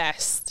my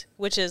best,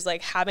 which is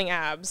like having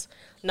abs,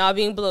 not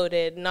being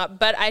bloated,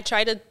 but I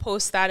try to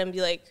post that and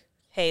be like,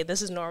 hey,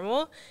 this is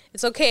normal.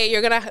 It's okay.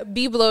 You're going to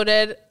be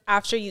bloated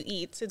after you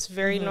eat. It's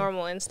very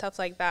normal and stuff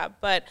like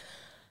that. But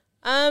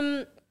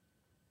I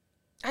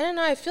don't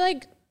know. I feel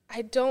like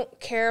I don't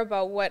care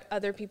about what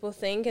other people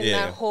think. And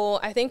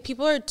I think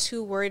people are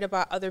too worried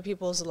about other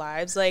people's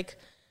lives. Like,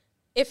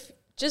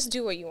 just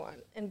do what you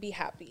want and be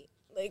happy.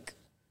 Like,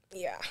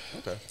 yeah.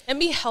 Okay. And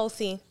be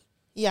healthy.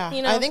 Yeah.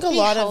 You know, I think a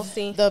lot of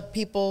the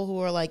people who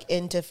are like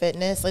into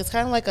fitness, like it's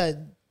kind of like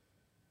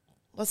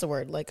what's the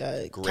word? Like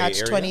a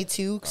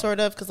catch-22 sort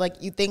of. Because like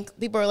you think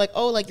people are like,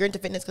 oh, like you're into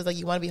fitness because like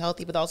you want to be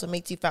healthy, but it also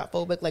makes you fat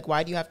phobic. Like,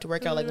 why do you have to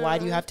work out? Like, why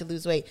do you have to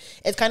lose weight?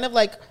 It's kind of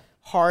like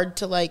hard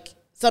to like,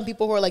 some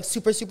people who are like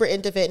super, super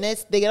into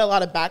fitness, they get a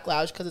lot of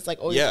backlash because it's like,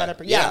 oh, you're trying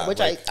to, which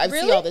like, I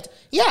see all the time.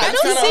 Yeah, I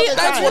don't see it.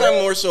 That's what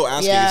I'm more so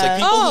asking. It's like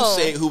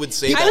people who would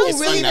say that it's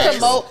really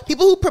unnatural.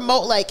 People who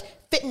promote like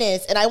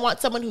fitness, and I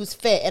want someone who's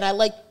fit, and I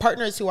like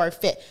partners who are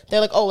fit.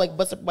 They're like, oh, like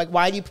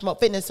why do you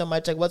promote fitness so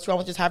much? Like, what's wrong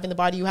with just having the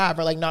body you have,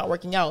 or like not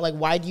working out? Like,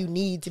 why do you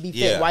need to be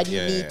fit? Why do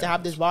you need to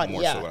have this body?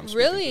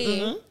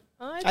 Really?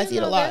 Oh, I see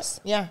it a lot.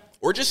 Yeah.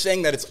 Or just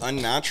saying that it's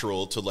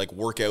unnatural to like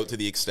work out to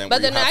the extent.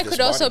 But where then you have I this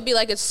could also body. be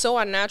like, it's so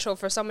unnatural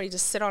for somebody to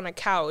sit on a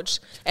couch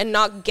and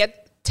not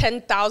get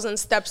 10,000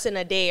 steps in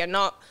a day and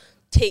not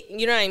take,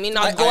 you know what I mean?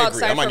 Not go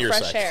outside for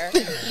fresh air. You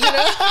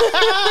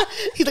know?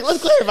 He's like,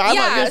 let's clarify. I'm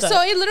on your side.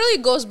 So it literally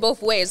goes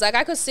both ways. Like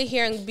I could sit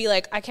here and be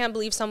like, I can't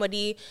believe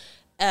somebody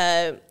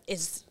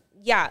it's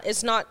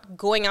not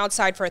going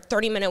outside for a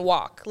 30-minute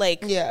walk,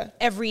 like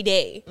every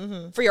day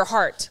for your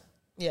heart.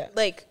 Yeah.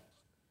 Like.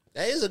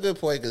 That is a good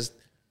point, because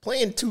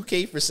playing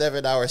 2K for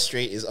 7 hours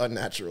straight is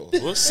unnatural.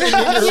 Sitting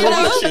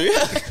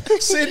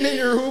in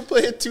your room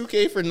playing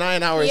 2K for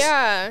 9 hours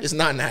is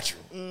not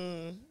natural.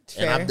 And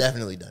I've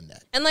definitely done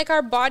that. And like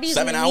our bodies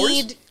 7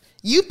 hours?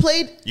 You've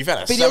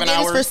had video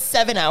games for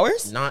 7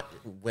 hours? Not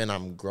when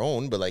I'm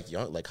grown, but like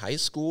young, like high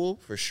school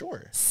for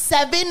sure.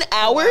 7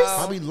 hours? Wow.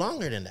 Probably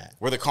longer than that.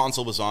 Where the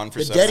console was on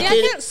for 7 hours.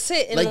 I can't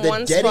sit in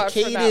one spot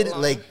for that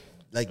long.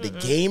 Like the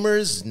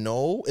gamers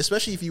know,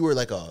 especially if you were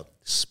like a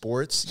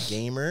sports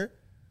gamer.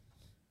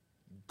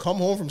 Come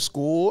home from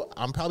school,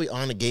 I'm probably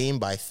on a game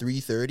by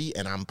 3:30,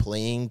 and I'm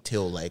playing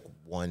till like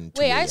 1,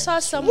 2 Wait, I saw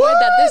somewhere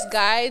that this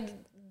guy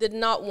did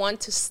not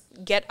want to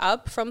get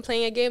up from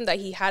playing a game, that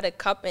he had a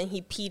cup and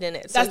he peed in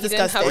it. So that's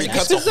disgusting. Or he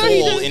cuts a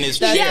hole in his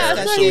chair.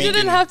 Yeah, so he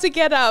didn't have to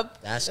get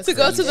up to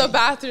go to the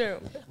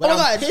bathroom. But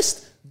I'm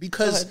pissed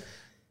because,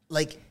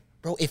 like,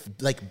 bro, if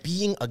like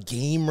being a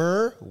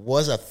gamer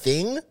was a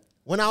thing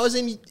when I was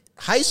in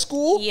high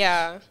school,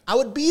 I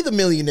would be the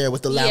millionaire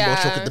with the Lambo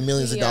truck with the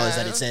millions of dollars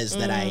that it says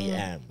that I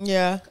am.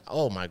 Yeah.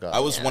 Oh my god. I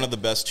was one of the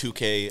best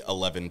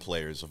 2K11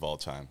 players of all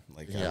time.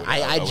 Like,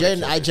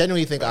 I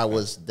genuinely think I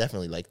was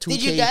definitely like 2K10.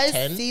 Did you guys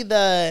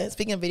see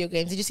speaking of video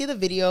games, did you see the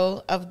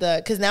video of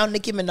because now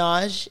Nicki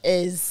Minaj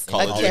is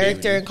a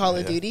character in Call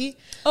of Duty?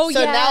 Oh,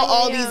 so now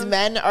all these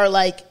men are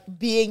like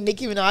being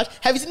Nicki Minaj.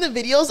 Have you seen the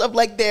videos of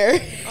like their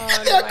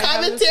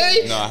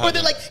commentary where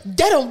they're like,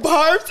 get him,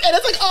 Barbs? And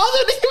it's like all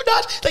the Nicki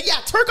Minaj, like,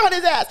 twerk on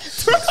his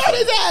ass. Twerk on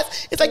his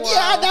ass. It's like,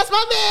 that's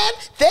my man.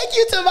 Thank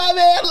you to my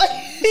man. Like,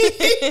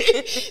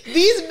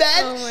 these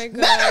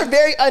men are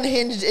very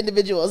unhinged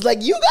individuals.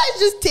 Like, you guys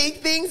just take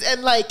things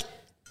and like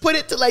put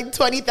it to like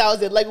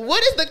 20,000. Like,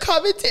 what is the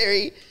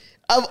commentary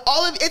of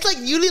all of it's like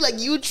usually like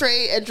you,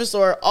 Trey, and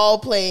Tresor all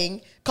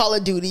playing Call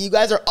of Duty. You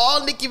guys are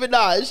all Nicki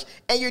Minaj,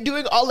 and you're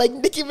doing all like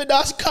Nicki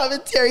Minaj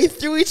commentary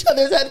through each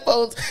other's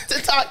headphones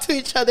to talk to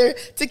each other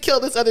to kill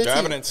this other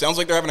team. Sounds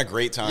like they're having a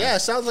great time. Yeah,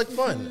 it sounds like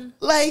fun.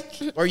 Like,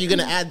 or are you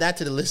gonna add that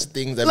to the list of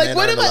things that like, men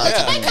what aren't am I? allowed Like,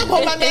 to if I do? come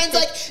home, my man's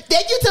like,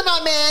 thank you to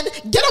my man,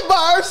 get a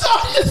Barbs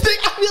on this thing.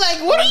 I'll be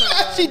like, what are you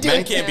actually doing?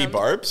 Men can't be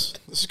Barbs.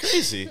 This is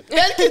crazy.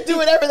 Men can do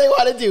whatever they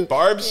want to do.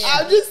 Barbs.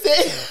 I'm just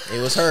saying.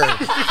 It was her.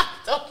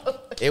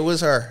 It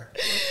was her.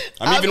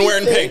 I'm even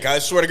wearing pink. I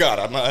swear to God,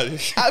 I'm not.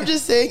 I'm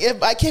just saying,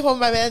 if I came home,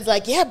 my man's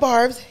like, yeah,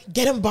 Barbs,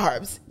 get him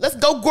Barbs. Let's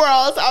go,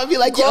 girls. I would be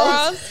like,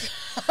 girls.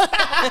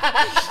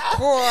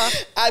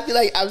 I'd be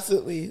like,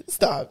 absolutely,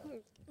 stop.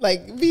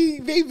 Like,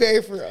 be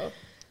very for real.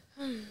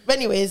 But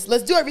anyways,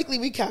 let's do our weekly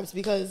recaps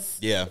because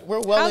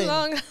we're well in. How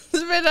long has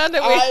it been on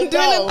that way?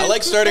 I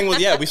like starting with,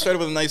 we started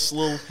with a nice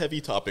little heavy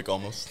topic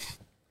almost.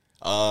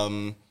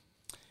 My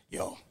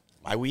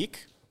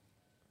week.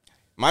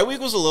 My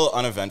week was a little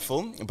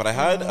uneventful, but I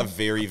had a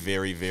very,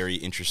 very, very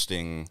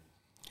interesting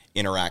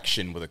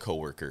interaction with a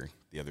coworker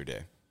the other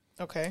day.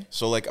 Okay.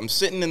 So, like, I'm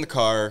sitting in the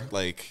car,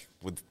 like,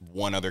 with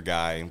one other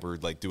guy, and we're,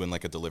 like, doing,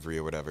 like, a delivery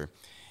or whatever.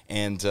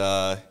 And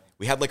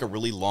we had, like, a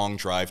really long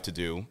drive to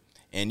do.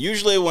 And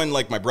usually when,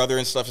 like, my brother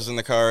and stuff is in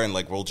the car and,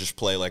 like, we'll just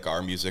play, like,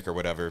 our music or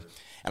whatever.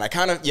 And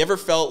you ever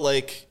felt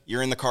like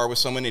you're in the car with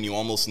someone and you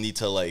almost need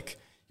to, like,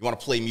 you want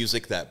to play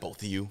music that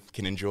both of you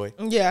can enjoy?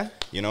 Yeah.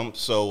 You know?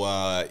 So,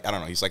 I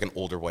don't know. He's like an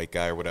older white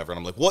guy or whatever. And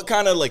I'm like, what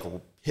kind of, like,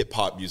 hip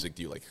hop music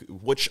do you like?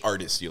 Which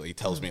artists do you like? He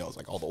tells me, I was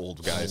like, all the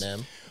old guys.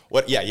 Eminem.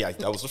 What? Yeah,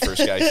 that was the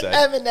first guy I said.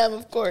 Eminem,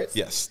 of course.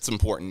 Yes, it's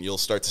important. You'll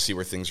start to see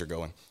where things are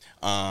going.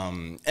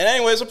 And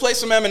anyways, I play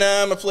some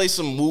Eminem, I play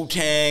some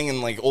Wu-Tang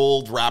and like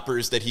old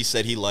rappers that he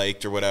said he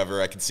liked or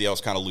whatever. I could see I was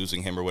kind of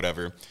losing him or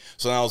whatever.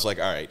 So then I was like,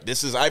 all right,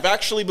 I've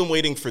actually been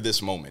waiting for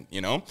this moment,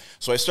 you know?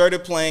 So I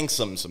started playing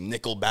some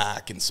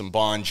Nickelback and some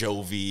Bon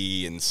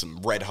Jovi and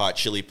some Red Hot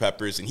Chili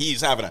Peppers, and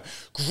he's having a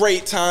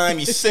great time.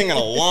 He's singing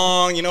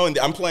along, you know, and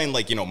I'm playing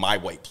like, you know, my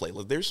white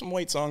playlist. There's some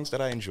white songs that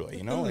I enjoy,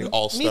 you know, like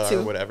All Star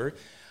or whatever.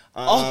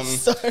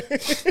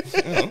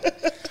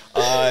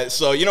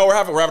 So you know, we're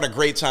having a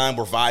great time.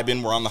 We're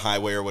vibing. We're on the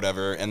highway or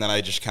whatever. And then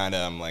I just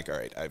I'm like, all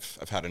right,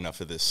 I've had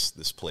enough of this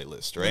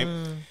playlist, right?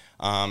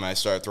 I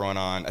started throwing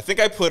on. I think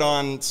I put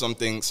on some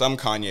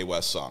Kanye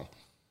West song.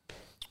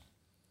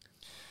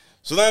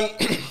 So then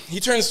he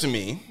turns to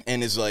me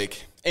and is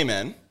like, "Hey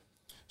man,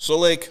 so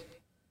like,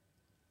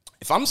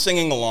 if I'm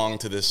singing along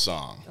to this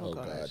song, oh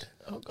god."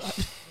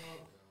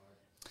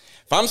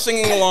 If I'm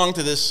singing along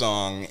to this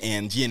song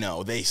and, you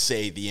know, they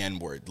say the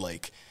N-word,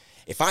 like,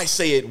 if I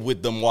say it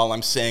with them while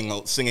I'm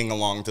singing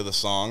along to the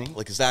song,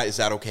 like, is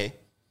that okay?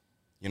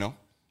 You know?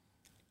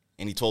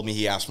 And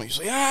he asked me, he's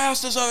like, yeah, I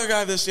asked this other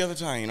guy this the other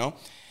time, you know?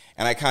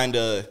 And I kind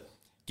of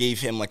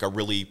gave him, like, I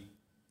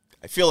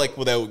feel like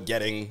without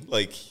getting,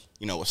 like,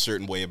 you know, a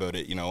certain way about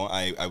it, you know,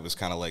 I was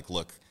kind of like,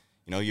 look,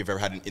 you know, you've ever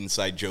had an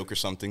inside joke or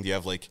something? Do you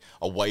have, like,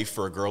 a wife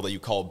or a girl that you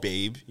call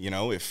babe, you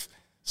know, if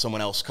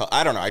someone else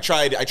I don't know. I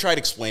tried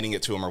explaining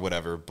it to him or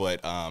whatever, but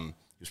he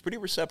was pretty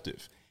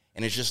receptive.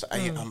 And it's just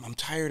I'm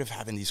tired of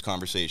having these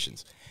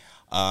conversations.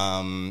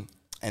 And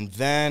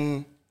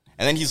then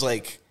he's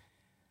like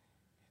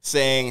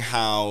saying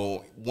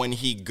how when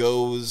he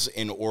goes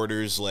and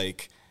orders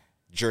like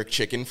jerk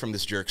chicken from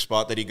this jerk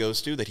spot that he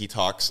goes to, that he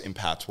talks in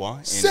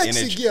patois.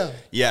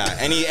 Yeah,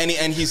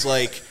 and he's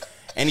like.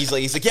 And he's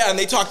like, yeah, and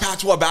they talk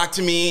patois back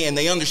to me, and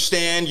they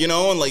understand, you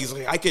know, and like, he's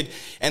like, I could,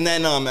 and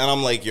then, and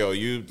I'm like, yo,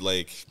 you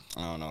like,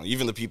 I don't know,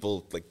 even the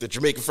people, like the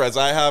Jamaican friends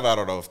I have, I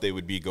don't know if they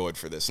would be going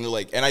for this. And they're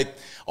like, and I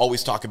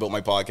always talk about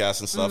my podcast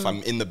and stuff.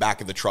 I'm in the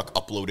back of the truck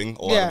uploading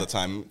a lot of the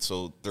time,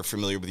 so they're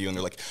familiar with you, and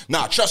they're like,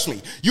 nah, trust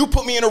me, you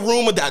put me in a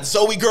room with that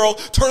Zoe girl,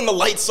 turn the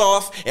lights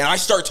off, and I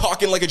start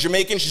talking like a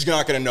Jamaican, she's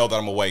not going to know that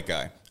I'm a white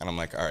guy. And I'm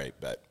like, all right,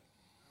 bet.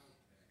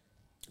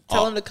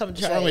 Tell him to come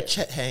try it. What's wrong with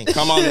Chet Hanks?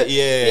 Come on,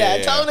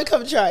 tell him to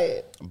come try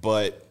it.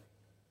 But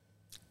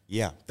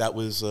yeah, that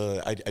was.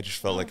 I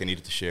just felt like I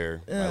needed to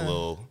share my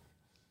little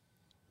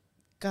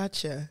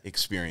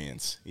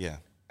experience. Yeah.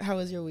 How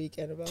was your week,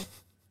 Annabelle?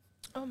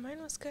 Oh, mine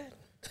was good.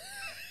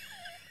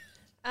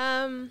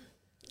 Yeah.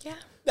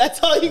 That's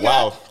all you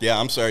got. Wow. Yeah,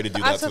 I'm sorry to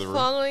do that to the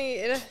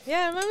room.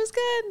 Yeah, mine was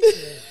good.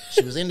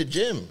 She was in the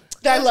gym.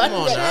 That's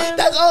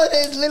all it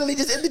is. Literally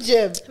just in the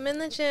gym. I'm in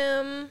the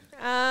gym.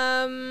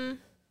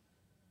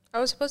 I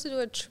was supposed to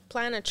do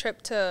plan a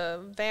trip to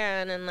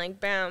Van and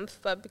like Banff,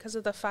 but because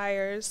of the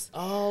fires,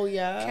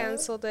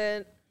 canceled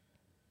it.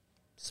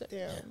 So,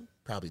 damn.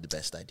 Probably the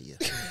best idea.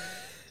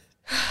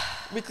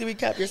 Weekly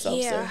recap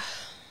yourself, sir.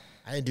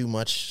 I didn't do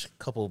much.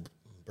 Couple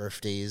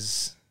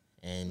birthdays,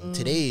 and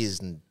today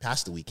is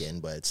past the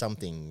weekend, but it's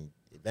something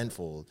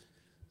eventful.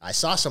 I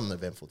saw something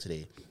eventful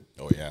today.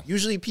 Oh yeah.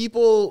 Usually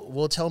people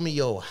will tell me,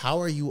 "Yo, how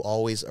are you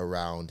always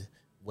around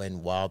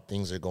when wild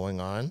things are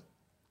going on?"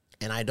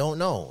 And I don't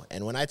know.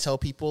 And when I tell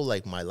people,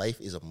 like, my life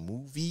is a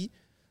movie,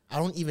 I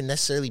don't even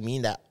necessarily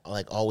mean that,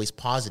 like, always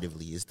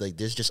positively. It's like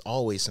there's just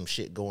always some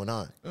shit going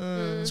on.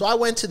 So I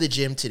went to the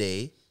gym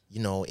today,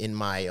 you know, in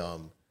my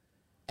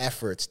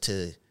efforts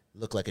to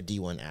look like a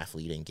D1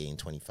 athlete and gain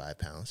 25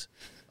 pounds,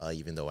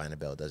 even though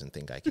Annabelle doesn't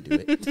think I could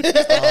do it.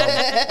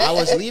 I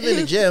was leaving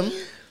the gym,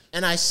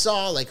 and I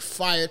saw, like,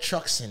 fire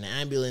trucks and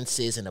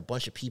ambulances and a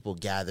bunch of people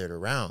gathered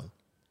around.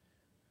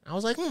 I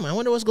was like, I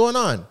wonder what's going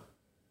on.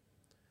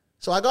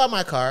 So I got in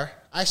my car,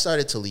 I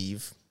started to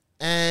leave,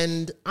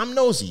 and I'm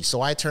nosy.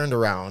 So I turned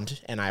around,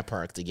 and I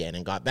parked again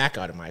and got back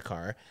out of my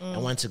car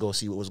and went to go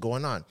see what was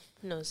going on.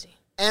 Nosy.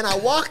 And I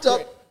walked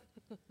up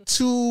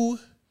to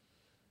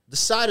the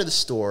side of the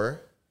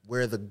store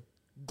where the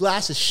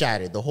glass is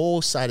shattered. The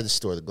whole side of the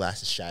store, the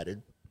glass is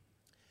shattered.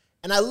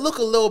 And I look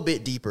a little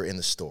bit deeper in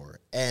the store,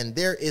 and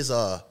there is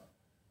a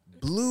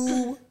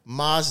blue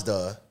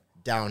Mazda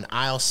down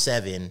aisle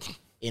 7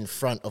 in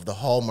front of the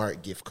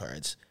Hallmark gift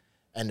cards.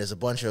 And there's a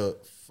bunch of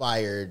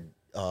fired,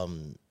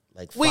 Wait,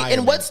 firemen.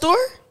 in what store?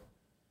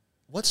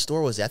 What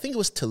store was it? I think it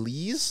was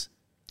Talese.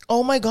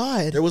 Oh, my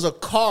God. There was a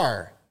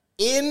car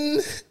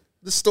in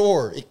the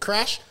store. It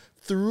crashed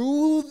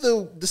through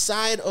the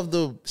side of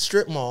the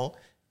strip mall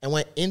and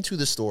went into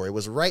the store. It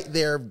was right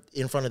there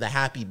in front of the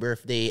happy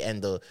birthday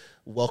and the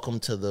welcome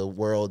to the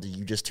world,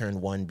 you just turned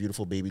 1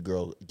 beautiful baby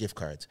girl gift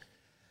cards.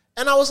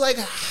 And I was like,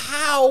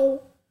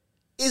 how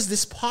is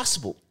this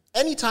possible?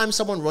 Anytime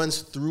someone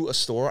runs through a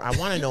store, I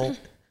want to know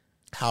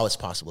how it's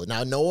possible.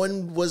 Now, no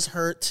one was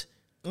hurt.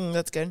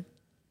 That's good.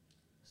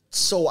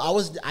 So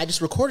I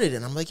just recorded it,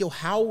 and I'm like, yo,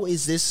 how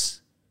is this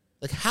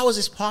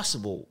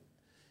possible?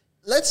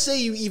 Let's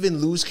say you even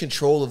lose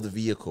control of the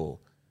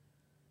vehicle.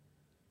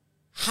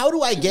 how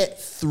do I get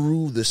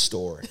through the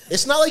store?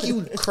 It's not like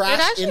you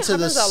crash into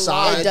the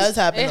side. It does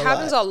happen. It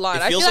happens a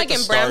lot. I feel like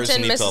in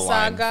Brampton,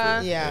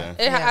 Mississauga,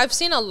 I've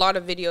seen a lot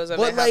of videos of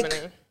it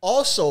happening.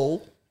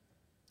 Also,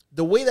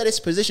 the way that it's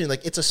positioned,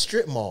 like it's a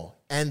strip mall,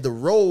 and the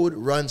road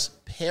runs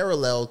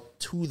parallel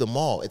to the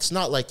mall. It's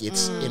not like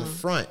it's in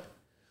front.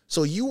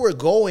 So you were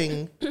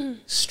going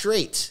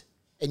straight,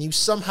 and you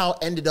somehow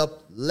ended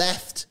up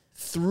left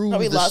through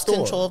probably the lost store.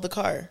 control of the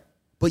car.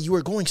 But you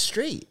were going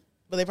straight.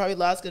 But they probably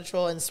lost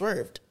control and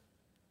swerved.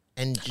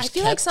 And just I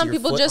feel like kept some your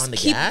people foot just on the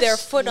keep gas? their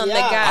foot on the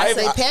gas.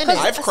 They panic.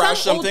 I've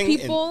crashed some old something.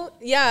 people,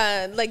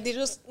 like they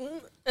just,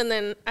 and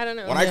then I don't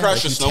know. When I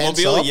crashed a Like you tense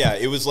snowmobile, up?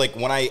 it was like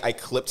when I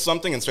clipped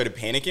something and started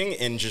panicking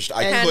and just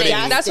I Panic.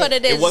 couldn't. That's what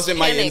it is. It wasn't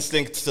my Panic.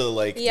 instinct to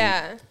like.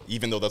 Yeah.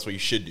 Even though that's what you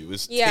should do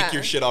is Yeah. take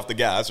your shit off the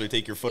gas or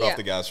take your foot Yeah. off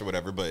the gas or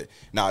whatever. But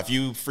if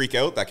you freak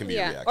out, that can be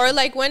a reaction. Or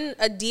like when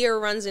a deer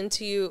runs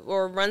into you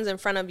or runs in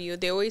front of you,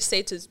 they always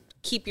say to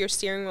keep your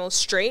steering wheel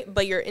straight,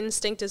 but your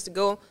instinct is to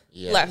go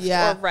left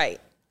or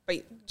right.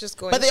 But just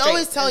going. But they straight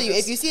always tell you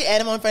if you see an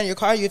animal in front of your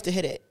car, you have to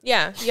hit it.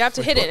 Yeah, you have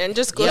to hit it and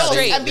just go Yeah,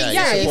 straight. I'm being you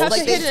serious. have Like,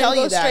 to they hit it tell and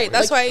go you that. straight.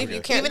 That's Like, why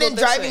you can't. Even go in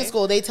this driving way.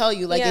 school, they tell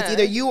you like it's Yeah.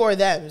 either you or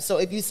them. So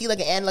if you see like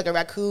an animal, like a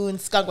raccoon,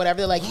 skunk, whatever,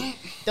 they're like if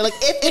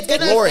it's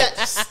gonna Floor it.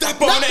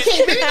 Step on it.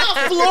 Okay, maybe not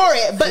floor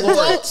it, but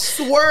don't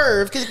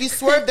swerve because if you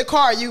swerve the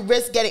car, you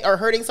risk getting or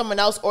hurting someone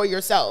else or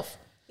yourself.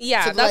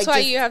 Yeah, So, that's like, why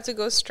just- you have to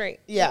go straight.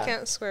 Yeah. You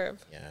can't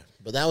swerve. Yeah,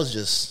 but that was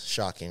just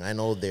shocking. I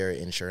know their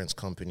insurance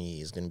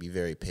company is going to be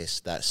very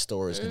pissed. That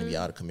store is going to be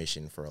out of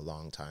commission for a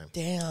long time.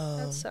 Damn,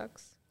 That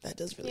sucks. that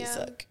does really Yeah.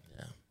 suck.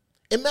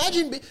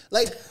 Imagine,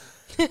 I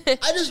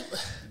just,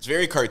 It's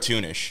very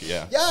cartoonish.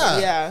 Yeah.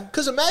 Yeah.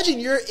 Because imagine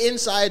you're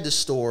inside the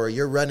store,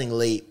 you're running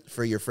late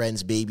for your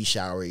friend's baby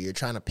shower, you're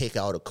trying to pick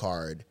out a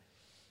card,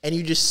 and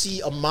you just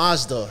see a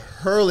Mazda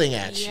hurling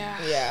at you.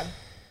 Yeah,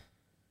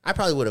 I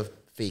probably would have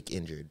fake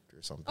injured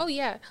or something. Oh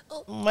yeah.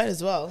 Oh, might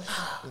as well.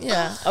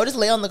 Yeah, I would just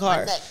lay on the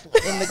car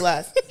in the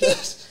glass.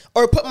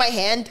 Or put my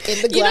hand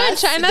in the glass. you know in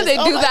China Just- they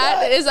oh do my that.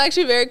 God. It's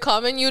actually very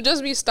common. You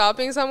just be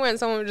stopping somewhere and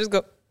someone would just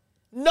go.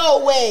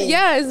 No way.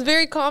 Yeah, it's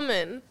very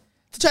common.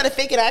 To try to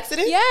fake an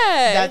accident? Yeah.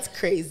 That's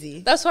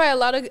crazy. That's why a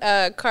lot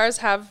of cars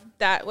have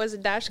that. Was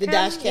it dash cam? The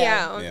dash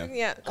cam.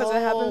 Yeah, because it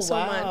happens so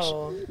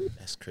much.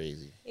 That's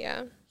crazy.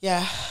 Yeah.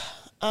 Yeah.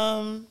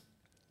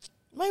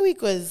 My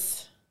week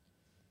was,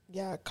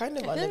 kind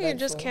of I think I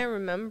just uneventful. can't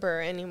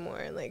remember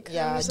anymore. Like, I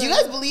Yeah. was Do you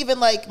like- guys believe in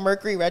like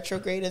Mercury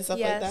retrograde and stuff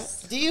Yes.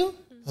 like that? Do you?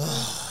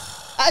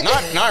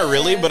 Not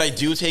really, but I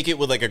do take it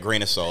with like a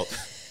grain of salt.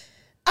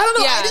 I don't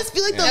know. Yeah. I just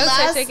feel like the I would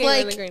say last take it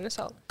with a like grain of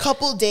salt.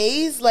 couple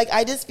days, like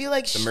I just feel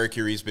like The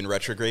Mercury's been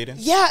retrograding.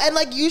 yeah, and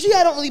like usually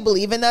I don't really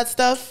believe in that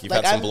stuff. You've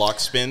like had some I'm- block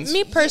spins.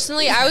 Me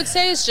personally, I would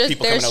say it's just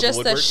People coming there's out the just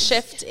a woodwork.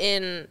 shift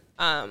in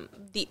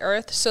the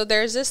earth. So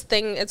there's this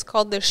thing. It's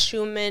called the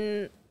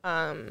Schumann.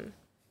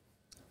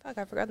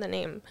 I forgot the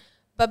name,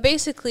 but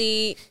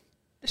basically.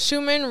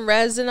 Schumann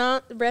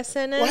resonance Why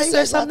are you or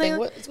guys something. laughing?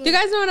 What- Do you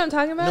guys know what I'm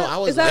talking about? No, I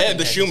was Is that Yeah,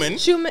 the Schumann.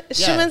 Schumann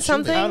Schumann.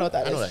 something? I don't know what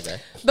that I is. know that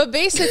guy. But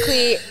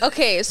basically,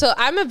 okay, so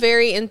I'm a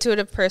very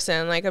intuitive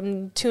person. Like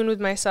I'm tuned with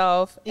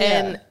myself,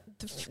 Yeah.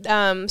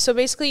 and so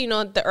basically, you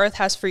know, the Earth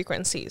has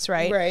frequencies,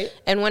 right? Right.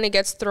 And when it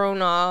gets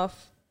thrown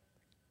off,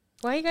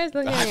 why are you guys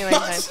looking at me like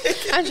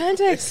that? I'm trying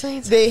to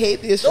explain. They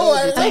hate the No,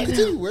 astrology. I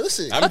continue. We're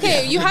listening.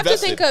 Okay, you have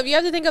invested.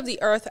 to think of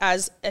the Earth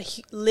as a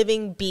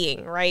living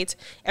being, right?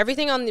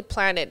 Everything on the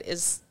planet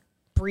is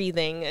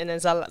breathing and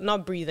is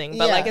not breathing,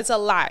 but Yeah. like it's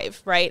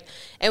alive, right?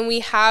 And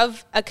we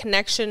have a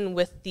connection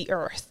with the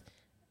Earth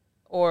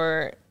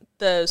or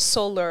the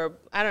solar,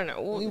 I don't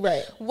know,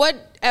 Right.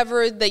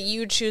 whatever that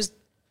you choose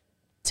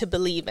to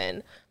believe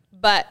in.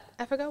 But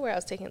I forgot where I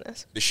was taking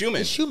this. The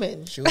Schumann.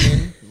 Schumann.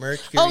 Schumann,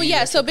 Mercury. Oh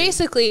yeah, so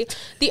basically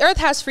the Earth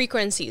has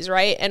frequencies,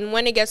 right? And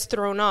when it gets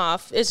thrown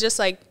off, it's just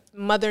like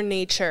Mother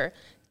Nature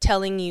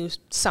telling you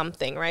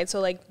something, right? So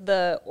like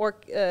the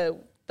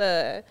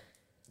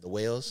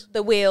whales.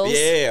 whales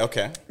Yeah,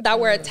 okay. that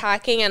were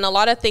attacking, and a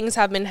lot of things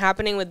have been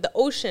happening with the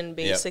ocean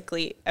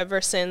basically ever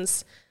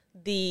since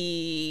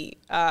the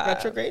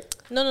Retrograde?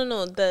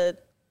 no the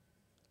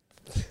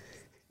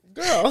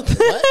Girl. What?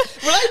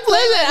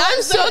 listen,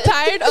 I'm so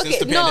tired. Since Okay,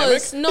 the no,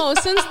 pandemic?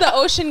 since the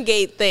Ocean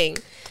Gate thing.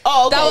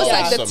 Oh, okay. That was yeah.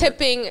 like the Summer.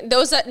 tipping. There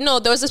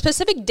was a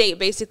specific date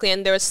basically,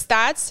 and there was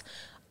stats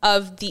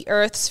of the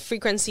Earth's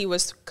frequency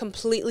was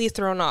completely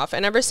thrown off,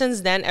 and ever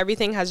since then,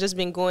 everything has just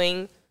been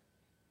going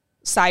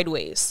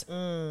sideways,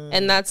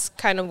 and that's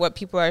kind of what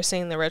people are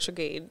saying. The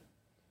retrograde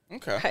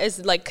Okay.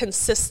 is like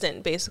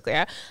consistent, basically.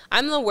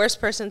 I'm the worst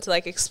person to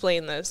like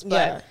explain this,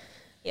 but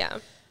yeah,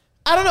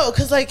 I don't know,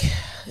 because like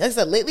I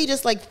said, lately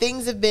just like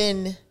things have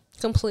been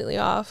completely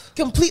off.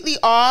 completely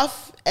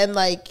off, and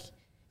like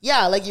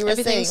like you were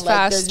Everything's saying,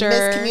 like faster.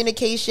 there's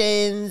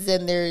miscommunications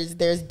and there's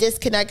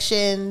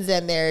disconnections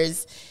and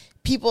there's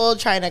people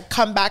trying to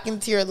come back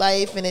into your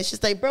life, and it's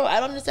just like, bro, I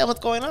don't understand what's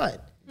going on.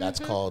 That's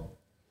called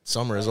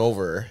summer is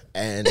over,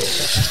 and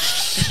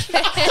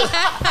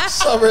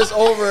summer is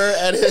over,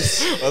 and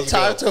it's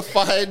time to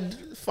find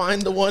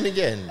find the one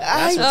again.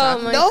 I That's what's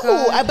happening.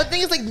 know. But the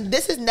thing is, like,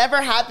 this has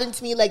never happened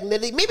to me, like,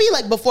 literally, maybe,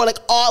 like, before, like,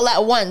 all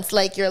at once.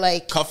 Like, you're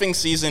like... Cuffing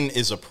season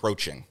is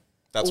approaching.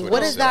 That's what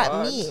What it does is.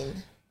 that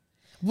mean?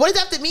 What does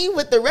that have to mean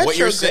with the retrograde? What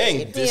you're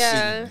saying, this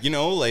is, you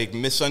know, like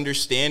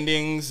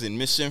misunderstandings and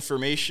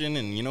misinformation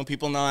and, you know,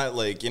 people not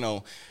like, you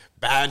know,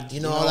 bad. You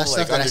know, all that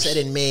stuff that I said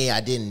in May,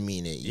 I didn't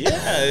mean it.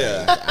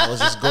 Yeah. I was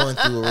just going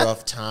through a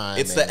rough time.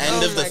 It's the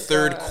end of the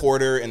third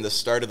quarter and the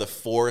start of the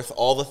fourth.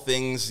 All the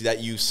things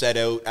that you set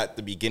out at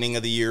the beginning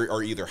of the year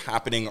are either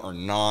happening or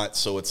not.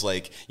 So it's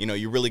like, you know,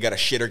 you really got to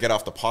shit or get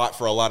off the pot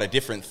for a lot of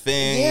different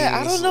things. Yeah,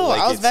 I don't know.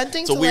 Like, I was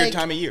venting to, it's a weird like,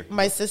 time of year.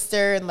 my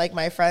sister and, like,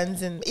 my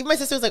friends. And even my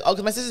sister was like, oh,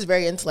 because my sister's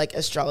very into, like,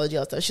 astrology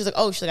and stuff. She's like,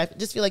 oh, she's like, I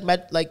just feel like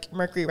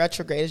Mercury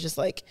retrograde is just,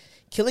 like,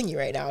 killing you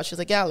right now. She's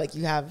like, yeah, like,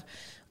 you have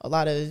a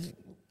lot of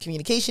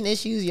communication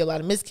issues, you have a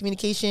lot of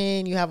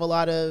miscommunication, you have a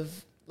lot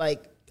of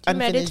like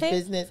unfinished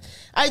business.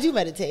 I do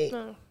meditate.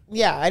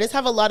 Yeah, I just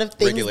have a lot of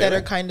things that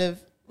are kind of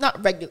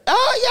not regular.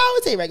 Oh yeah, I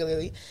would say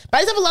regularly, but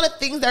I just have a lot of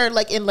things that are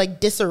like in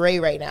like disarray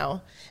right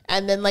now.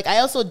 And then like I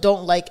also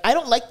don't like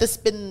the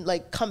spin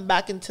like come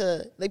back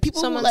into like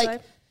people Someone's who like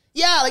life?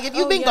 Yeah, like if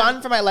you've been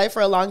gone from my life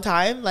for a long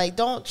time, like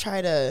don't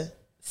try to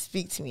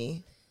speak to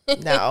me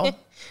now.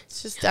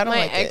 It's just I don't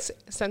like it. My ex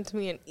sent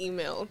me an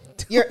email.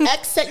 Your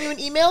ex sent you an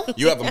email?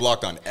 You have him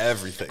blocked on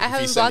everything. I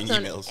have him blocked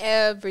on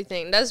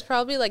everything. That's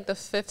probably like the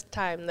 5th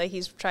time that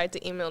he's tried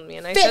to email me,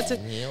 and I said to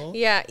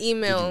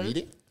email. Did you read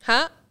it?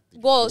 Huh?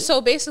 Well, so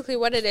basically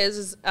what it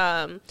is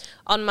on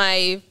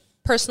my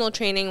personal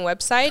training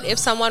website, if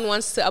someone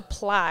wants to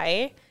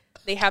apply,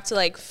 they have to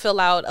like fill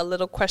out a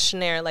little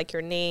questionnaire, like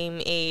your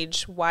name,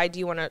 age, why do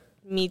you want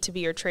me to be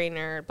your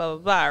trainer, blah,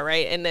 blah, blah,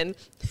 right? And then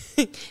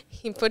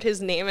he put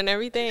his name and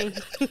everything.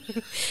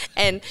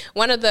 And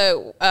one of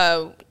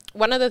the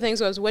things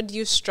was, what do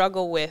you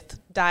struggle with,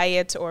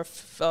 diet or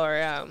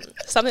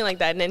something like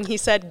that? And then he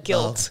said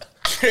guilt.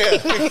 He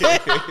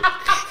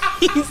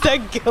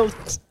said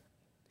guilt.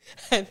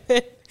 And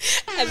then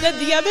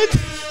the other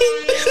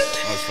thing.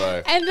 That's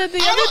fine. And then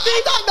the other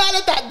thing. I'm not mad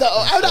at that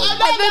though. I'm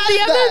not and then the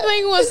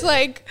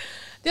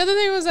other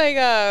thing was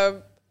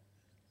like,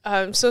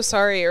 I'm so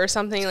sorry or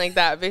something like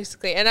that,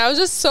 basically. And I was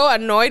just so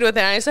annoyed with it.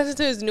 And I sent it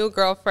to his new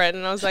girlfriend,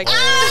 and I was like, snitching.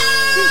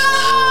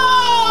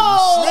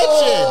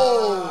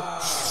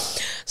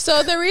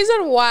 So the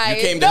reason why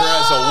you came to her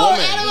as a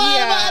woman.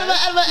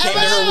 Came to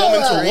her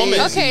woman to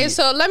woman. Okay,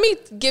 so let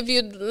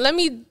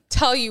me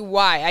tell you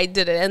why I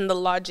did it and the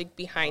logic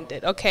behind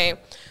it. Okay,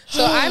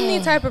 so I'm the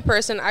type of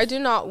person, I do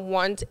not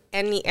want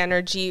any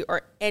energy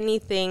or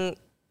anything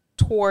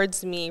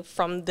towards me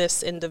from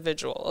this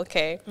individual.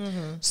 Okay,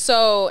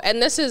 so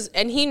and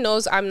he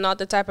knows I'm not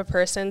the type of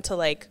person to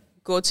like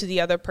go to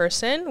the other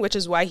person, which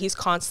is why he's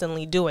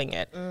constantly doing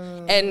it.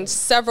 And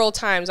several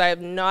times I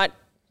have not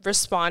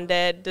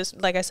responded. This,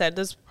 like I said,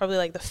 this is probably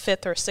like the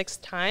 5th or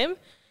 6th time.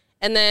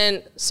 And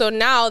then so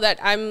now that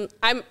I'm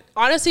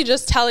honestly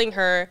just telling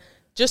her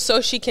just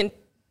so she can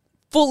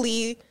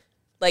fully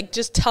like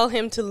just tell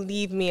him to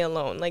leave me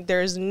alone. Like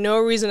there's no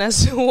reason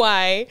as to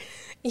why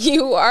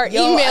you are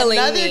emailing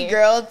another me.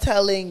 Girl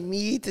telling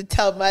me to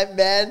tell my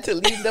man to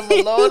leave them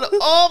alone.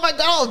 Oh my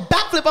God, I'll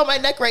backflip on my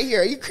neck right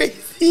here. Are you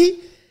crazy?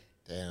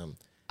 Damn.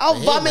 I'll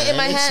vomit in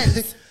my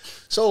hands.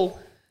 So,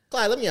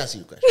 Clyde, let me ask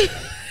you a question.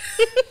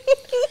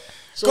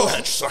 Go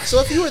ahead. Sorry. So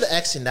if you were the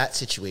ex in that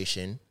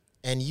situation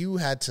and you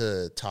had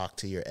to talk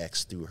to your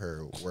ex through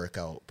her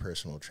workout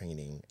personal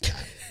training,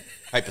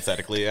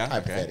 Hypothetically, yeah.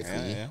 Hypothetically.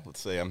 Okay. Yeah.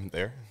 Let's say I'm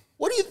there.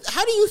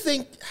 How do you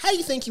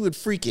think you would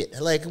freak it?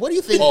 Like, what do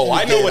you think? Oh,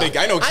 I know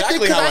I know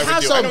exactly how I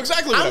would do. I know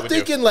exactly what I would do.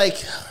 I'm thinking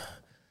like,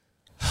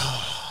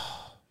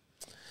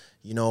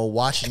 you know,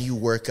 watching you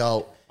work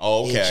out.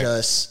 Oh, okay. It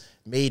just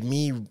made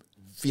me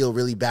feel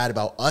really bad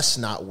about us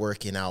not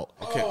working out.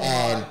 Okay.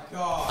 And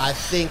I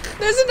think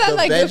Isn't that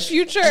like the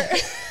future?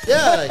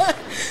 Yeah.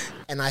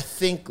 And I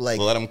think like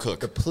We'll let 'em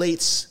cook. The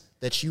plates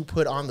that you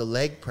put on the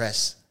leg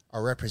press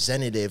are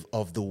representative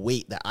of the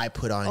weight that I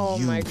put on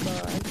you my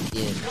God.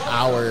 in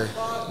our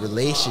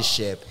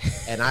relationship.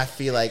 And I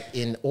feel like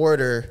in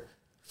order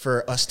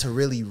for us to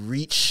really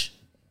reach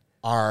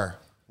our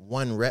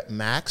 1 rep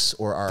max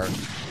or our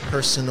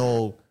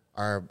personal,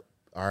 our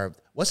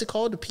what's it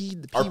called?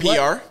 Our what?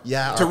 PR?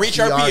 Yeah. To reach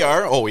our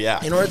PR? Oh,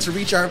 yeah. In order to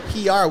reach our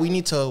PR, we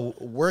need to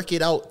work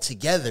it out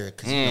together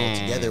because you know,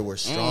 together we're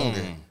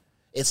stronger.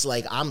 It's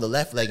like I'm the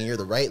left leg and you're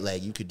the right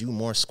leg. You could do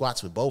more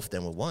squats with both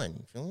than with one.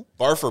 You feel me?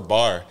 Bar for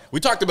bar. We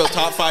talked about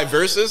top 5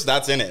 verses.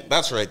 That's in it.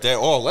 That's right there.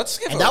 Oh, let's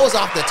get that was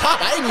off the top.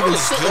 I didn't even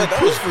sit and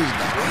proofread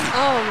that.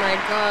 Oh my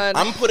God.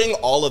 I'm putting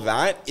all of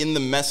that in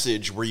the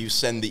message where you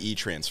send the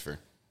e-transfer.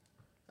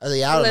 I don't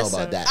know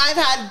about that. I've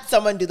had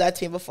someone do that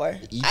to me before.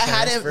 I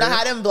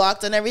had him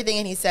blocked on everything,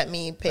 and he sent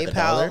me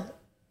PayPal.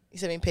 He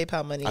sent me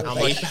PayPal money. How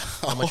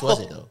much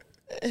was it though?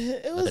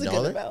 It was a $1?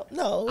 good amount.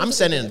 No, I'm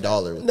sending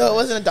 $1. No, it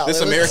wasn't $1.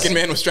 This American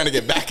man was trying to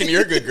get back in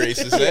your good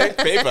graces, eh?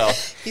 PayPal.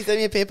 He sent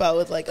me a PayPal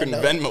with like Couldn't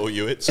a note. Venmo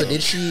you it. So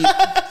did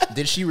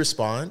she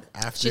respond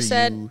after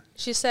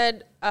She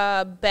said,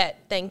 bet,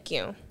 thank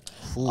you.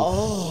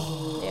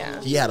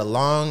 Yeah. He had a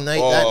long night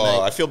that night.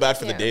 I feel bad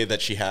for the day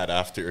that she had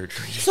after.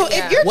 So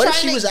if you're What if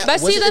trying she was at-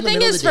 But was see, it the in the thing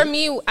middle is, of the for day?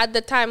 me, at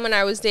the time when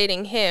I was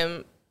dating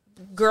him,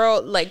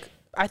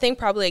 I think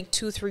probably like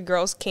 2-3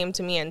 girls came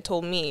to me and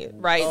told me,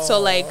 right? So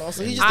like,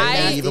 so he just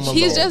didn't leave him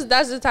he's alone. just,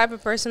 that's the type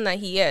of person that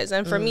he is.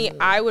 And for me,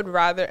 I would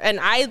rather, and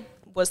I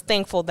was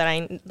thankful that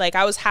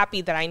I was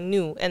happy that I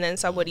knew, and then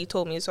somebody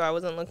told me, so I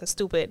wasn't looking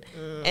stupid.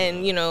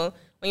 And you know,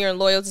 when you're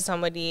loyal to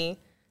somebody,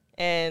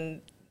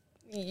 and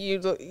so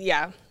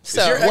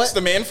Is your ex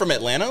the man from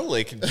Atlanta?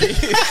 Like, we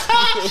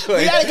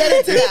gotta get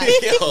into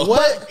that.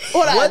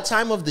 What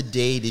time of the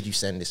day did you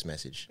send this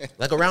message?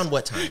 Like around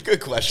what time?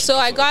 Good question. So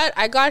I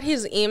got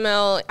his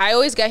email. I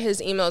always get his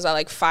emails at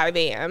like 5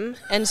 a.m.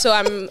 And so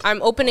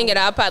I'm opening it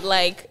up at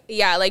like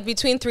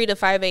between 3 to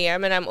 5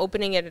 a.m. and I'm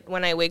opening it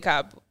when I wake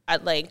up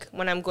at like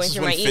when I'm going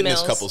through my emails.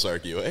 Fitness couples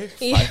argue, eh?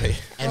 5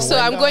 a.m. So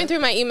I'm going through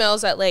my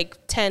emails at like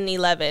 10,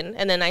 11,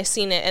 and then I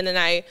seen it, and then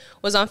I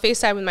was on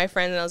FaceTime with my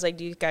friend, and I was like,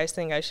 "Do you guys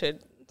think I should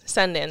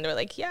send it?" And they're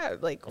like, "Yeah."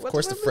 Like, Of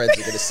course, the Freds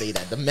are gonna say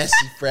that. The messy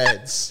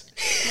Freds.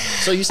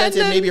 So you sent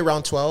it maybe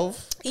around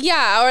 12.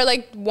 Yeah, or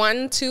like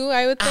 1, 2,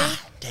 I would think.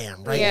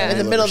 Damn, right Yeah. In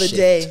the middle of the her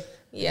day. shift.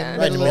 Yeah.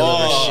 Right in the middle of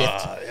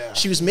her shift.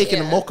 She was making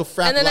a mocha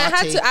frap And then I had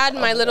latte. to add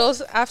my little,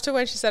 after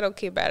when she said,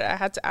 okay, bet, I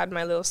had to add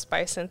my little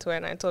spice into it.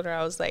 And I told her,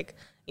 I was like,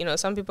 you know,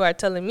 some people are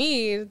telling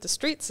me the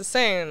streets are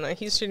saying that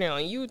he's cheating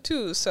on you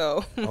too.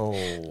 So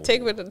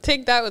take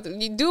that with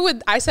you. Do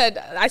with, I said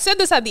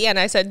this at the end.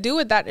 I said, do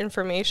with that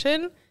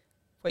information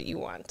what you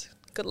want.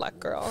 Good luck,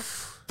 girl.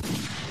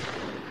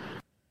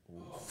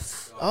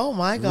 Oh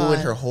my God.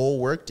 Ruined her whole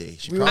workday.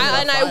 She probably got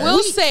And fired.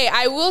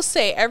 I will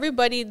say,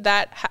 everybody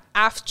that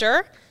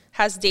after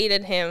has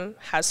dated him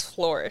has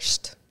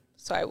flourished.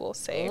 So I will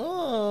say,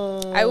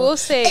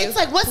 It's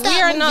like, what's that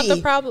we are movie? not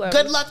the problem.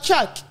 Good Luck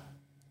Chuck.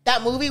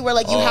 That movie where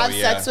like you have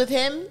sex with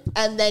him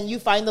and then you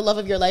find the love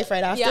of your life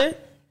right after. Yeah.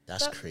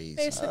 That's crazy.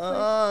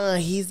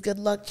 Basically. He's Good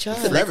Luck Chuck.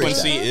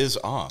 Frequency is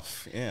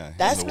off. Yeah.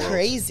 That's in the world.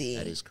 crazy.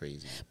 That is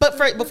crazy. But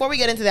before we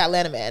get into the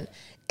Atlanta man,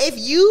 if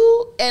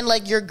you and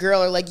like your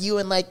girl or like you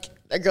and like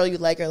a girl you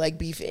like are like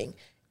beefing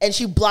and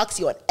she blocks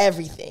you on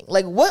everything,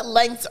 like what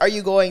lengths are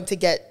you going to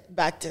get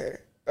back to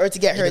her or to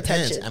get her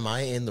Depends. attention? Am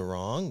I in the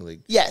wrong? Like,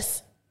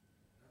 Yes.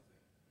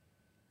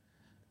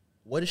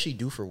 what does she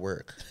do for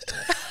work?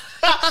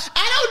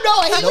 I don't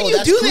know. I hate when you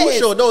that's do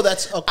crucial. this. No,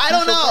 that's a I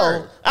don't crucial know.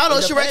 part. I don't know.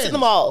 It She works in depends. the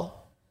mall.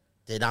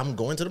 Then I'm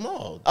going to the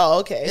mall. Oh,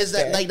 okay. Is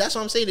that Fair. like that's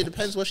what I'm saying? It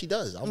depends what she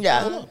does. I'm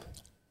Yeah. pulling up.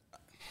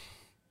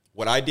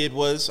 What I did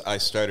was I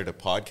started a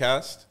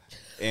podcast,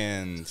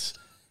 and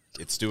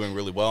it's doing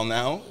really well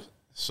now.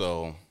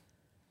 So,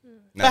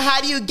 But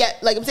how do you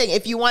get, like I'm saying,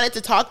 if you wanted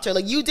to talk to her,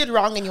 like you did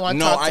wrong and you want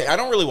to no, talk to her. I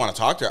don't really want to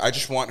talk to her. I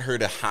just want her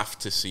to have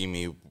to see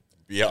me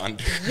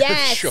beyond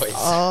Yes. her choice.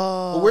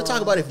 But we're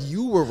talking about if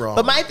you were wrong.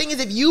 But my thing is,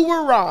 if you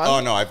were wrong, Oh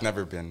no, I've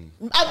never been.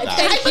 Thank you.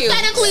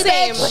 hypothetically,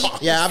 Same.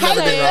 bitch. yeah, I've never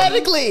been wrong.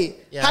 Hypothetically,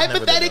 Yeah, I've never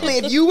been hypothetically,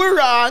 wrong. if you were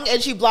wrong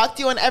and she blocked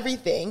you on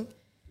everything,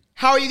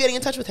 how are you getting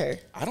in touch with her?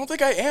 I don't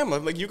think I am.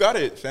 I'm like, you got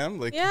it, fam.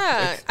 Like,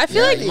 Yeah, I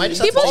feel like you might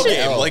just have people to should take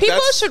it out. Like, people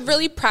that's- should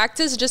really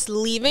practice just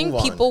leaving Move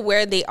on. people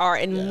where they are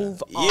and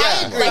move on.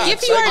 Yeah, Like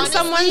if you are in Honestly,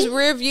 someone's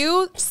rear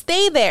view,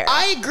 stay there.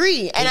 I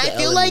agree, and Take I the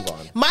feel L like and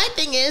move on. my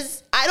thing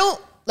is, I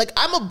don't like.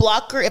 I'm a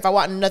blocker if I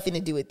want nothing to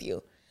do with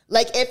you.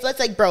 Like if let's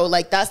like, bro,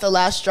 like that's the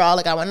last straw.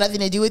 Like I want nothing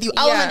to do with you.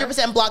 I'll Yeah.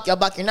 100% block you. I'll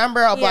block your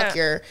number. I'll block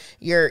Yeah.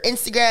 your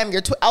Instagram.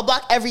 I'll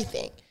block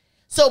everything.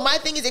 So my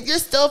thing is, if you're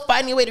still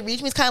finding a way to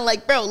reach me, it's kind of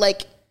like, bro,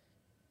 like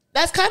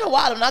that's kind of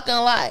wild. I'm not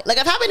gonna lie. Like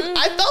I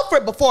felt for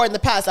it before in the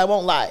past. I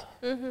won't lie.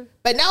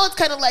 But now it's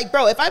kind of like,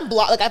 bro, if I'm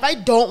blocked, like if I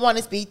don't want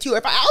to speak to you,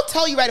 or I'll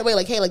tell you right away,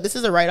 like, hey, like this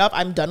is a write off.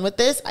 I'm done with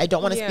this. I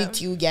don't want to Yeah. speak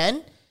to you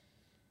again.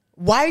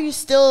 Why are you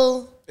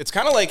still? it's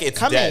kind of like it's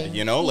Coming. dead,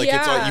 you know? Like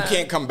it's Yeah. you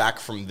can't come back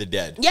from the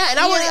dead. Yeah, and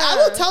I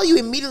will tell you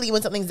immediately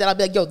when something's dead. I'll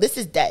be like, yo, this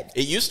is dead.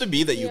 It used to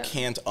be that you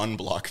can't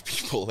unblock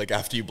people. Like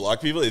after you block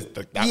people,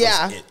 that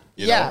Yeah. was it.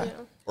 You Yeah. know?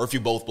 Or if you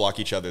both block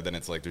each other, then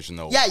it's like there's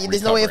no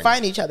There's no way to recovering.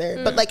 find each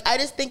other. But like, I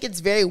just think it's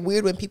very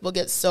weird when people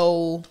get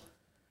so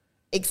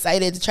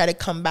excited to try to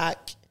come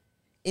back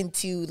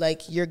into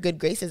like your good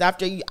graces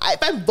after you.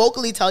 If I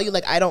vocally tell you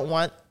like I don't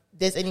want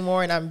this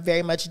anymore and I'm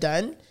very much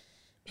done,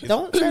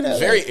 don't try to. It's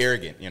very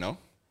arrogant, you know?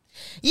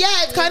 Yeah,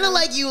 it's kind of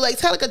like you like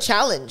it's kind of like a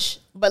challenge,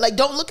 but like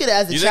don't look at it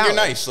as a You challenge. think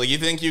you're nice. Like you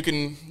think you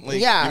can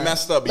like Yeah, you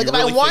messed up. Like You if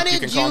really I wanted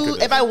think you can conquer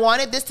this. if I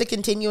wanted this to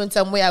continue in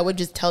some way, I would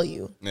just tell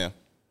you. Yeah.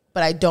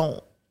 But I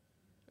don't.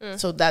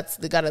 So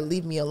they gotta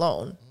leave me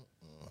alone.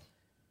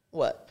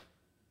 What?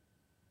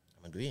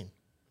 I'm agreeing.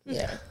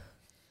 Yeah.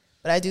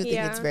 But I do think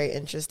Yeah. it's very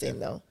interesting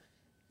though.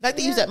 The fact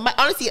that you said,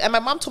 honestly, and my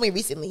mom told me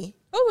recently,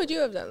 What would you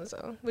have done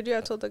so? Would you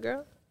have told the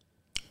girl?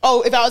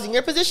 oh, if I was in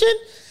your position,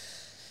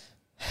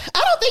 I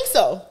don't think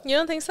so. You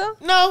don't think so?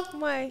 No,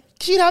 Why?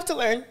 she'd have to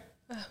learn.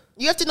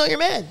 You have to know your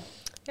man.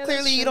 Yeah,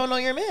 Clearly, that's you true. don't know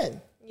your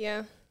man.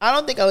 Yeah. I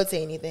don't think I would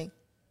say anything.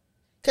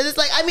 Because it's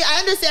like, I mean, I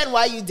understand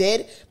why you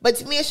did, but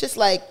to me, it's just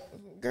like,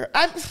 girl,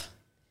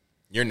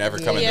 You're never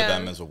coming Yeah. to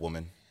them as a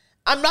woman.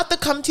 I'm not the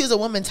come to as a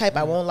woman type.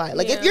 I won't lie.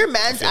 Like if your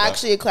man's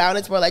actually a clown,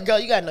 it's more like, girl,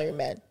 you gotta know your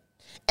man.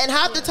 And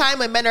half the time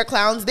when men are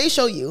clowns, they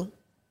show you,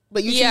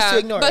 but you choose to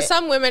ignore it. But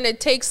some women, it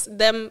takes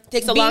them a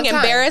long being time.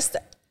 embarrassed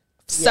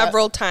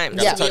several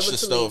times. You have to touch the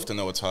stove to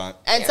know it's hot.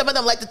 And some of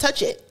them like to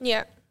touch it.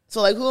 Yeah.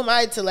 So like, who am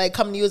I to like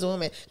come to you as a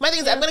woman? My thing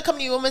is, I'm gonna come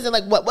to you, woman, and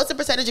like, what's the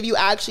percentage of you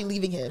actually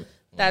leaving him?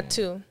 That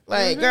too.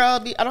 Like, girl,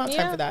 I don't have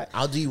time for that.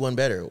 I'll do you one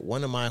better.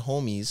 One of my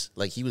homies,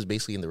 like he was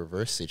basically in the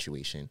reverse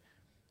situation.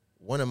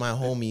 One of my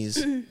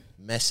homies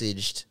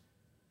messaged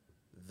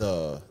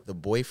the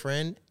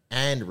boyfriend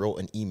and wrote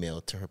an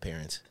email to her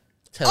parents.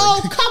 Come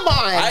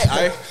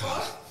on.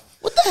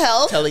 What the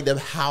hell? Telling them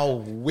how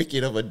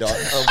wicked of a daughter,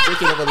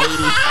 wicked of a lady.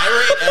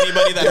 I rate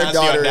anybody that has the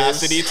daughter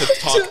audacity to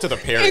talk to the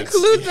parents.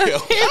 Include the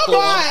Come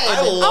on.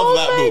 I love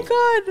that move.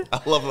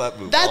 God. I love that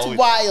move. That's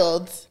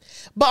wild.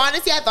 But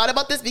honestly, I thought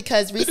about this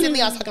because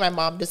recently I was talking to my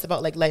mom just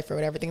about like life or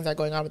whatever things are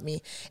going on with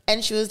me.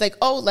 And she was like,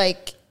 oh,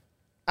 like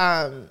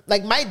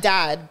my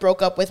dad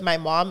broke up with my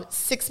mom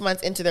 6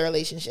 months into their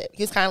relationship.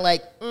 He was kind of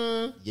like,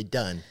 You're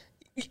done.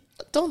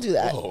 Don't do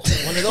that. One of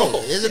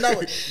those. Isn't that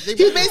what He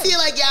was basically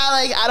like, yeah,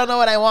 like, I don't know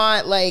what I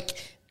want.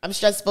 Like, I'm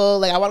stressful.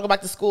 Like, I want to go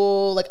back to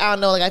school. Like, I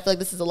don't know. Like, I feel like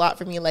this is a lot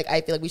for me. Like,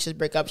 I feel like we should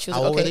break up. She was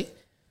How like, old were okay. they?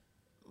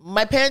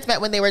 My parents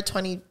met when they were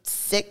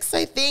 26,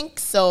 I think.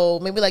 So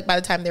maybe like by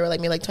the time they were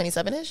like maybe like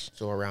 27-ish.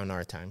 So around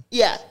our time.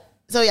 Yeah.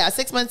 So yeah,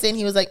 6 months in,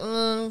 he was like,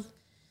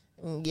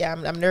 yeah,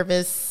 I'm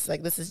nervous.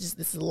 Like, this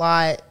is a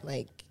lot.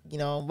 Like, you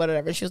know,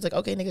 whatever. She was like,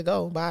 okay, nigga,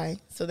 go, bye.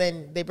 So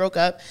then they broke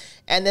up.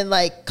 And then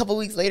like a couple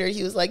weeks later,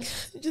 he was like,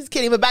 just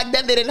kidding. But back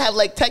then they didn't have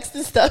like text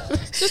and stuff.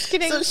 Just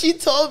kidding. So she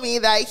told me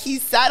that he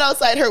sat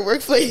outside her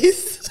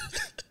workplace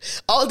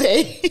all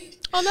day.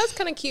 Oh, that's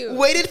kind of cute.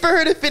 Waited for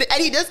her to finish.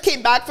 And he just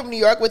came back from New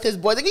York with his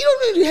boys. Like, you don't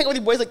really hang with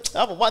your boys. Like,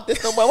 I don't want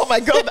this no more. I want my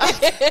girl back.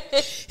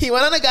 He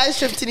went on a guy's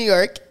trip to New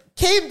York,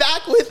 came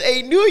back with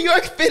a New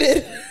York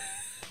fitted.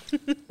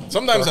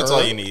 Sometimes that's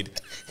all you need.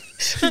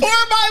 For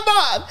my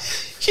mom.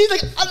 She's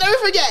like, I'll never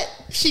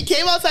forget. She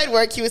came outside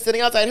work. He was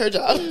sitting outside her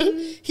job.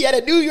 He had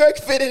a New York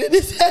fitted in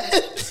his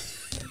head.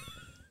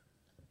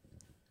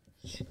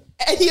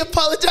 And he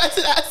apologized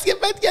and asked him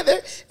back together.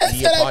 And Did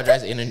he said,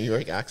 apologize in a New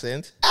York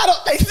accent? I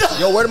don't think so.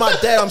 Yo, where my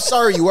dad? I'm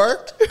sorry, you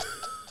were?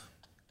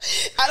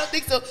 I don't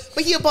think so.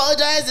 But he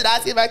apologized and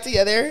asked him back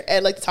together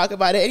and like to talk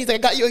about it. And he's like,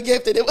 I got you a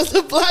gift. And it was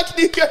a black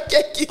New York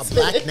Yankees A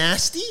black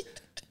nasty?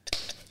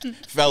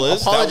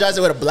 Fellas,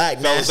 Apologizing with a black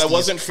fellas, nasty. that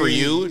wasn't for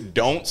you.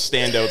 Don't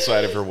stand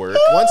outside of her work.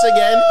 Once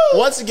again,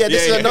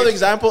 this is Yeah. another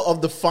example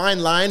of the fine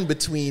line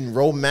between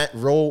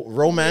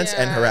romance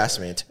and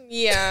harassment.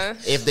 Yeah.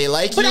 If they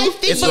like But you, I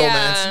think- it's Yeah.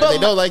 romance. If they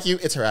don't like you,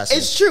 it's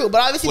harassment. It's true,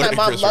 but obviously my Flirting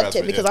mom Chris loved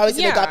him harassment, because yeah.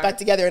 obviously they Yeah. got back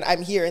together and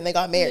I'm here and they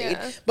got married.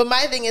 Yeah. But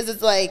my thing is,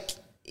 it's like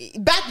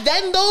back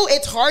then though,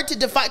 it's hard to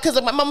define because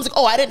like my mom was like,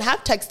 oh, I didn't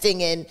have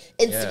texting and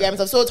Instagram and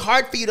stuff, so it's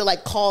hard for you to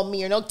like call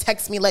me or no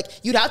text me. Like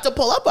you'd have to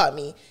pull up on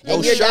me.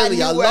 Yo,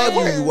 Shirley, I love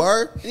you. You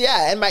were.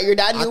 Yeah, and your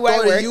dad I knew where I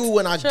thought of worked. you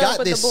when I Shut up got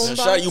with the this. boom box.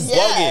 Shot, you Yeah.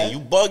 bugging. You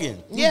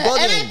bugging. Yeah, bugging.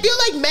 and I feel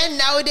like men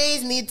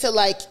nowadays need to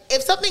like,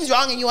 if something's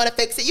wrong and you want to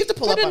fix it, you have to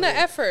pull Put up in on the me.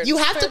 effort. You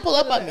have to pull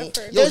up Put in on the me.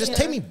 effort. Yo, just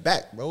take me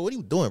back, bro. What are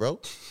you doing, bro?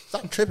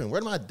 Stop tripping. Where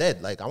am I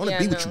dead? Like, I want to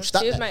be with you.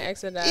 Stop She was that. my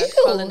ex and Ew. dad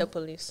calling the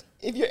police.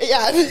 If you're,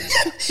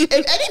 if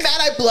any man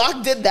I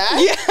blocked did that,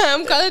 Yeah,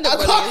 I'm calling the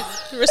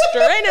police.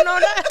 Restraining all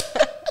that.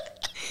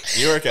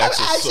 New York I'm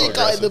accent's actually so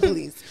calling the aggressive.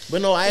 police.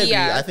 But no, I agree.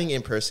 Yeah. I think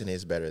in person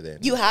is better than.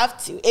 You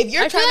have to. If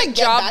you're I feel trying like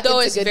to get job back though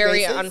into is good very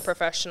graces,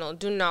 unprofessional.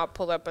 Do not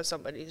pull up on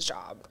somebody's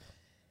job.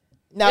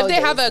 nowadays, if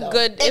they have a no.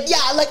 good- If,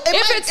 yeah, like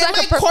if it's like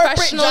a corporate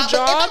professional like, if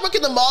I job- work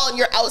in the mall and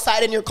you're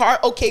outside in your car,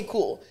 okay,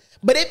 cool.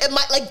 But if it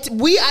might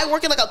I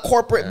work in like a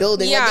corporate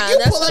building. Yeah, like, if you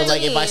that's pull up So what to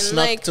like, if I mean,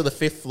 snuck like- to the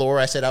 5th floor,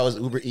 I said I was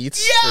Uber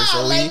Eats for yeah,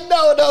 Zoe like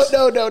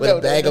no, with a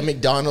bag of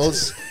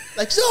McDonald's.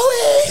 Like Zoe,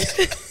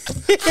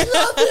 I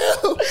love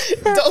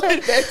you. Don't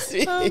embarrass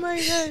me. Oh my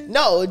God.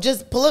 No,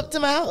 just pull up to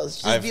my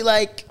house. Just be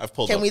like, I've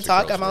pulled can up we to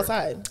talk? girls' I'm work.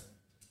 outside.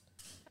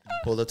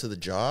 Pulled up to the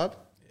job.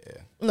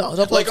 No,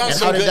 don't pull Like up on to how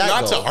some did good, that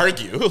not go? to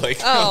argue, like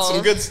Oh. on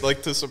some good,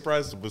 like to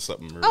surprise them with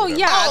something. Or Oh whatever.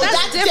 yeah, Oh,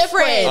 that's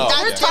different.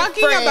 That's We're talking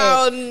different.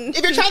 about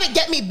If you're trying to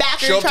get me back,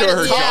 Show or up you're to trying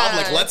her to job,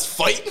 like let's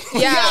fight.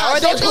 yeah, or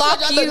they don't show up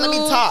block to your you. job, like,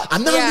 let me talk.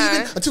 I'm not Yeah.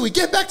 leaving until we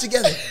get back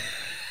together.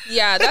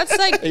 Yeah, that's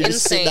like You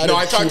just sit insane. down No,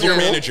 I talked to your Yeah.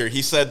 manager.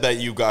 He said that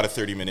you got a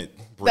 30-minute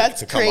break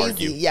That's to come crazy.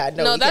 argue. Yeah,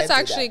 no, No, we that's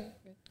can't do that. actually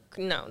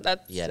no.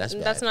 That's that's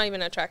that's bad. not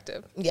even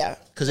attractive. Yeah.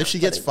 Because if she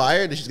gets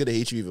fired, then she's gonna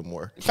hate you even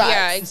more. Facts.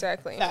 Yeah,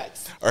 exactly.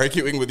 Facts.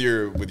 Arguing with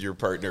your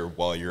partner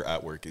while you're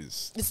at work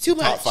is It's too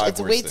top much. 5 It's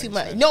worst way things, too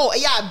much. man. No,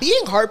 yeah,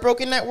 being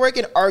heartbroken at work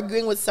and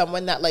arguing with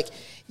someone that like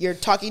you're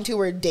talking to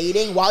or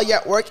dating while you're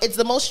at work, it's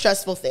the most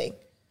stressful thing.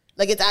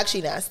 Like it's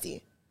actually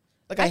nasty.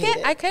 Like I hate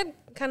it. I get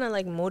kind of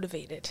like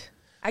motivated.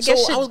 I So get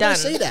shit I was done. gonna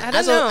say that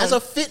I don't know. as a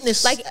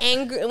fitness, like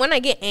angry when I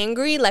get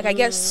angry, like I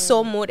get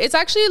so motivated. It's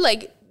actually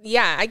like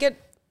I get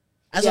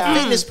as a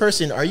fitness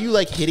person, are you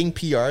like hitting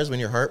PRs when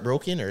you're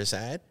heartbroken or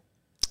sad?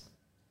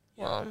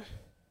 well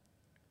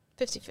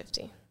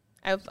 50-50.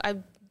 I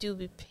do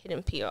be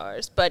hitting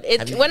PRs, but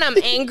when I'm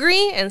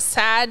angry and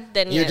sad,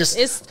 then it's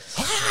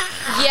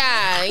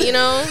you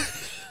know.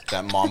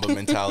 That Mamba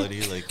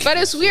mentality, like. But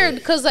it's weird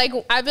because like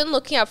I've been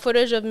looking at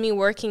footage of me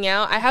working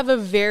out. I have a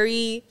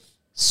very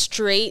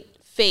straight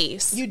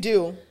face. You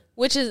do,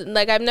 which is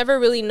like I've never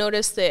really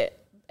noticed it.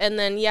 And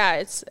then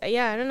I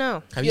don't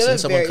know. Have you seen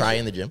someone cry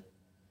in the gym?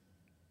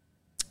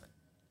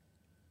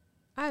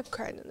 I've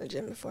cried in the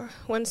gym before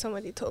when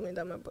somebody told me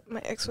that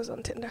my ex was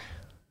on Tinder.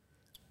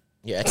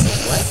 Your ex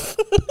was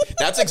what?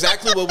 That's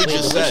exactly what we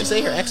just said. Did she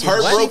say her ex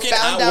was heartbroken She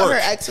found at out work. her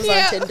ex was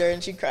on Tinder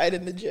and she cried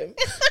in the gym.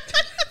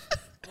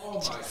 Oh my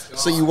God.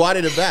 So you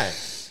wanted it back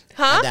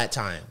at that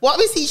time? Well,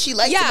 obviously she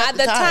liked him at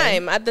the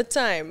time. At the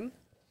time.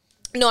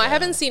 No, I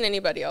haven't seen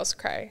anybody else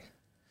cry.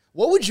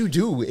 What would you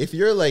do if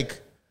you're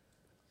like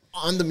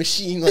on the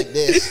machine like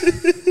this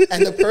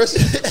and the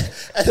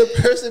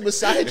person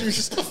beside you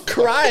just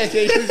crying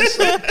and you're just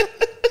like,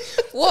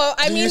 well,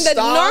 I mean the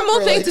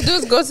normal thing to do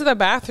is go to the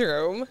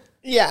bathroom.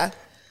 Yeah.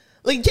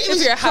 Like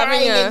Jamie's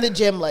crying in the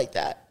gym like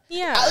that.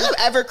 Yeah. I don't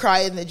ever cry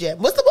in the gym.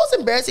 What's the most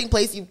embarrassing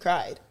place you've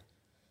cried?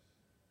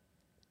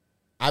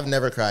 I've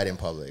never cried in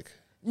public.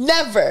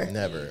 Never.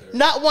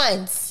 Not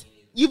once.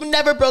 You've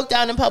never broke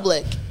down in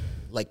public.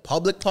 Like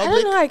public? I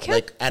don't know. I can't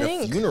like at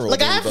a funeral.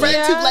 Like I have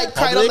friends who've like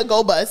cried on the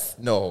go bus.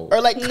 No.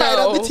 Or like cried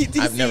on the TTC.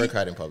 I've never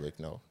cried in public.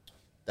 No.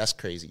 That's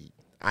crazy.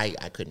 I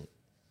couldn't.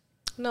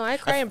 No, I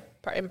cry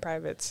in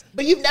private.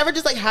 But you've never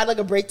just like had like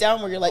a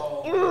breakdown where you're like,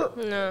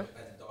 no.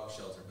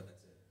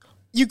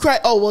 You cry.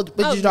 Oh well, did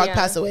your dog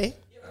pass away?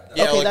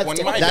 Yeah, okay, like when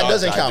my that dog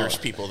doesn't died, count. there's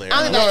people there.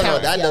 I don't No,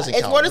 that doesn't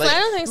It's count. more just Like, I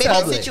don't think maybe so.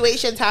 like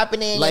situations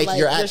happening, Like and,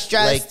 you're you're at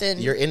stressed like and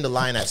you're in the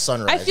line at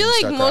sunrise. I feel and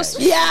you like start most.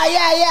 crying.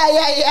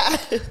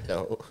 Yeah.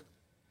 No.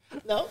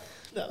 No.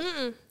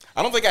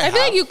 I don't think I I have.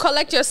 feel like you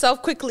collect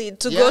yourself quickly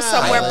to go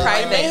somewhere I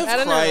private. may have I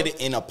don't cried know.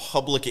 in a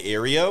public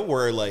area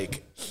where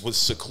like was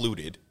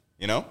secluded.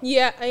 You know?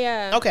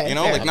 Yeah. Okay. You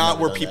know, fair. like not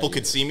where done people that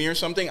could see me or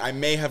something. I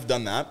may have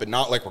done that, but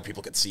not like where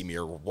people could see me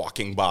or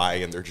walking by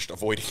and they're just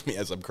avoiding me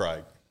as I'm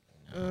crying.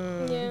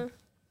 Yeah.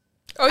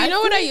 Oh, you know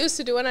what I used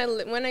to do when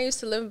I used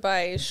to live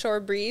by Shore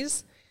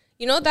Breeze?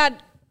 You know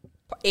that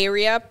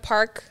area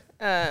park?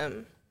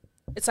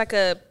 It's like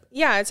a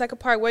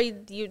park where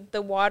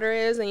the water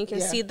is and you can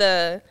see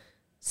the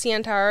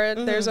CN Tower.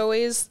 There's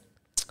always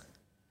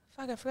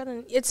I forgot.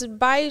 It's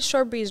by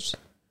Shore Breeze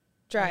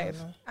Drive.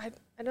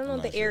 I don't know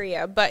the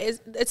area, but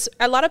it's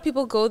a lot of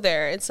people go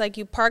there. It's like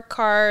you park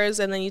cars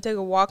and then you take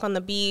a walk on the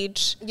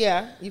beach.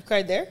 Yeah, you've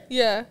cried there.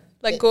 Yeah.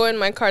 Like go in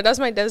my car. That's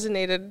my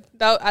designated.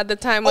 That at the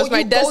time was my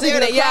you go there to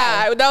designated.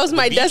 Yeah, cry. that was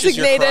my beach is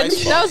your cry designated.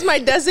 spot. That was my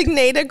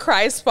designated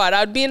cry spot.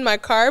 I'd be in my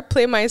car,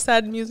 play my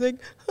sad music.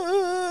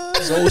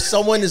 So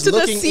someone is To the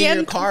looking in your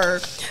CN car.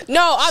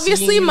 No,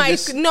 obviously Seeing my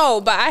this-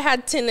 but I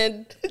had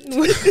tinted.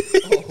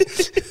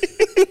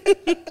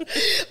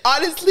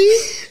 Honestly,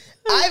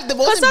 I've the But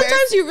most sometimes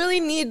embarrassing. you really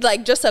need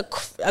like just a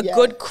Yeah.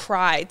 good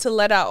cry to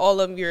let out all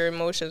of your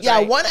emotions. Yeah,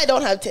 right? one, I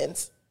don't have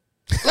tints.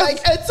 Like,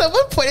 and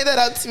someone pointed that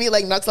out to me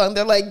like not so long.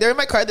 They're in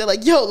my car. They're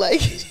like, yo,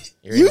 like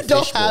You're in you the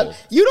don't fishbowl.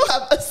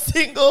 have a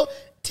single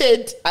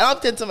tint. I don't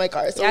have tints in my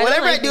car. So Yeah, I don't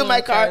whatever I like do in being my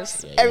in car,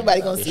 cars. Yeah, everybody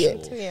you're in gonna the see it.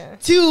 fishbowl. Yeah.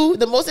 Two,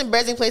 the most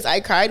embarrassing place I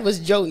cried was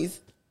Joey's.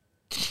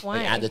 Why?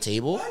 Like at the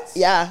table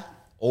Yeah.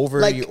 over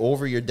Like-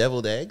 your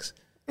deviled eggs.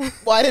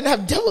 Well, I didn't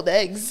have deviled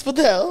eggs. What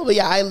the hell? But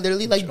yeah, I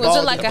literally like. Was bawled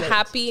it like a deviled eggs.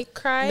 happy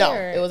cry? No,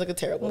 or? it was like a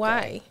terrible.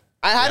 Why?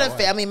 cry. I had a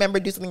family member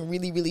do something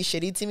really, really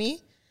shitty to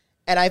me,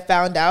 and I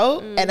found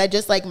out, and I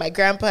just like my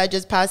grandpa had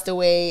just passed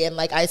away, and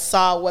like I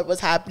saw what was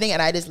happening,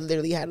 and I just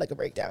literally had like a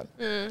breakdown,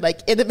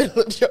 like in the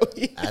middle of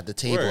Joey At the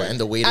table, Word. and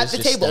the waiter's at the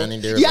just table.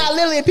 standing there. Yeah, like,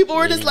 literally, and people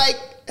were just like,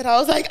 and I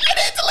was like, I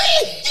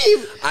need to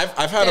leave.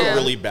 I've had Yeah. a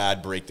really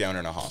bad breakdown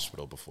in a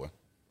hospital before.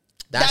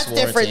 That's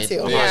different warranted.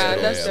 too. Yeah,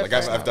 Hospital, that's Like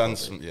different. I've done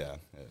some. Yeah.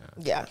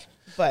 Yeah,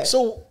 but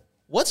So,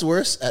 what's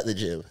worse at the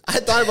gym? I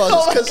thought about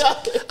Oh my this God.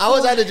 because I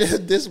was at the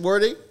gym this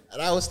morning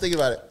and I was thinking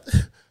about it.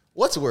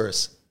 What's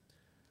worse?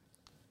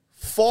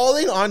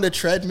 Falling on the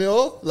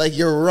treadmill, like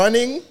you're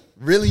running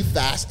really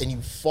fast and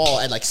you fall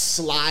and like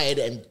slide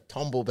and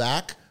tumble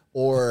back,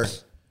 or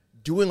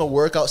doing a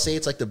workout, say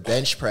it's like the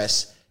bench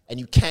press, and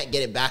you can't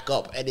get it back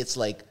up and it's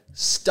like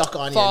stuck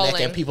on your neck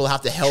Falling. and people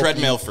have to help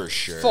Treadmill you. for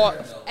sure.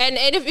 And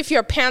if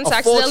your pants A full-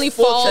 accidentally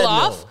full fall treadmill.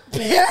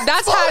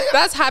 off,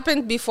 that's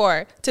happened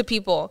before to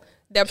people.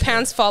 Their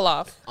pants fall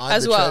off On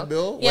as the well.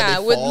 treadmill when Yeah,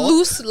 they with fall?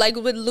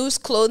 loose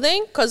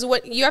clothing, because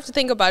what you have to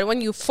think about it,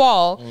 when you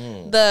fall,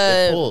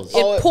 It pulls.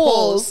 it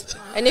pulls.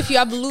 And if you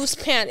have loose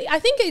pants, I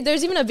think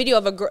there's even a video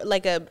of a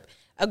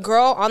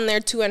girl on there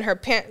too, and her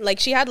pant, like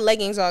she had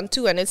leggings on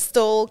too, and it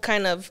still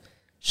kind of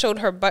showed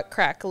her butt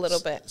crack a little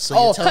bit. So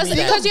you're telling me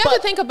that Because you have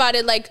to think about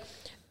it, like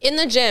in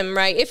the gym,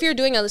 right? If you're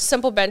doing a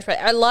simple bench press,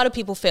 a lot of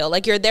people fail.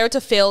 Like you're there to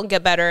fail,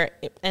 get better,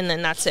 and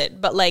then that's it.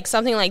 But like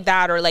something like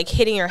that, or like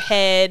hitting your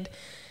head,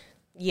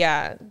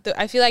 yeah,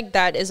 I feel like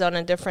that is on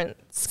a different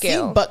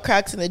scale. seeing butt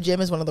cracks in the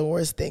gym is one of the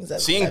worst things.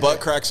 Seeing ever. butt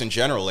cracks in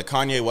general, like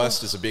Kanye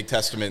West is a big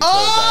testament to that.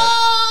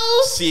 Oh,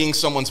 seeing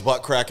someone's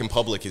butt crack in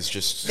public is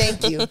just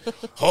Thank you.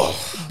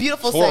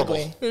 Beautiful horrible.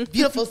 segue.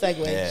 Beautiful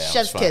segue. Yeah,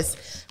 Chef's it's fine.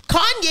 kiss.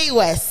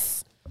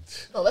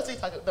 We're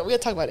gonna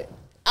talk about it.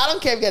 I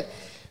don't care if you get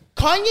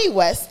Kanye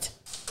West,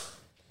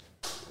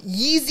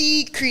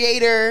 Yeezy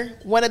creator,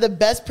 one of the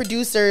best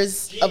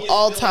producers of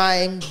all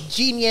time,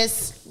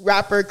 genius,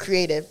 rapper,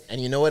 creative.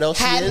 And you know what else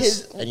Had he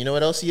is? his- And you know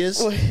what else he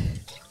is?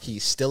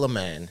 He's still a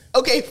man.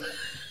 Okay.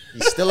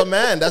 He's still a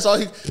man. That's all.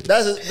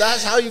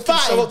 That's how you can Fine.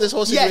 sum up this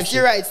whole situation. Yes,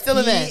 you're right. Still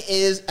a man.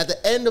 He is, at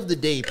the end of the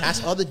day,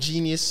 past all the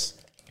genius,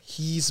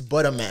 he's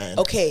but a man.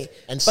 Okay,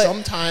 And but-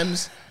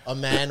 sometimes a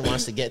man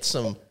wants to get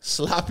some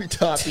sloppy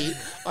toppy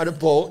on a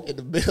boat in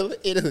the middle of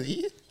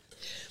Italy.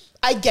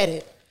 I get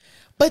it.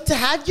 But to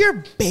have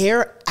your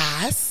bare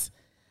ass,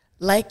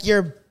 like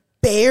your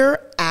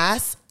bare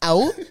ass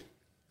out,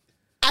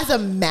 as a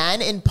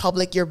man in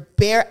public, your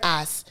bare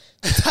ass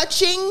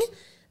touching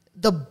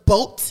the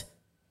boat,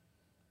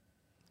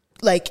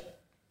 like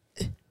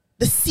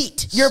the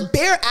seat. Your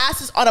bare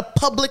ass is on a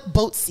public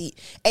boat seat,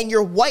 and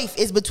your wife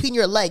is between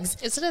your legs.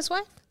 Is it his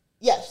wife?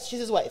 Yes, she's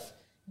his wife.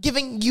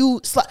 Giving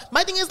you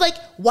my thing is like,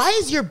 why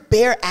is your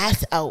bare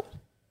ass out?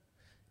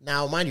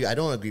 Now, mind you, I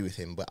don't agree with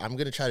him, but I'm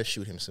going to try to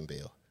shoot him some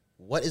bail.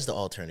 What is the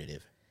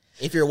alternative?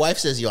 If your wife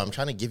says, yo, I'm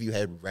trying to give you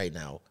head right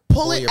now.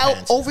 Pull it your out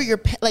pants over down. your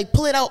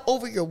pull it out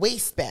over your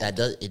waistband. That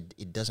does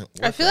it doesn't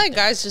work. I feel like that.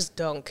 guys just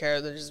don't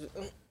care. They're just.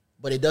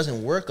 But it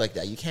doesn't work like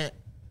that. You can't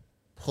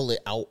pull it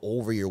out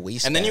over your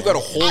waistband. And then you got to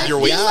hold your I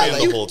feel waistband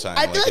like the you- whole time.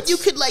 I feel like you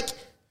it's- could like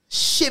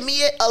shimmy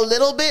it a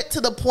little bit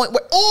to the point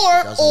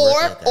where, doesn't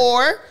work like that.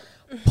 or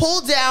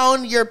pull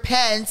down your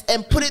pants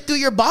and put it through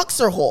your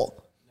boxer hole.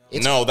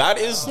 No, that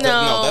is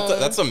No.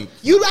 that's a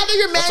You'd rather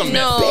your That's a man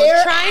myth. No,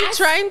 bare trying, ass?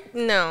 trying.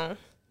 No.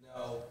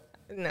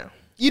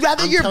 You'd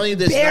rather I'm your telling you,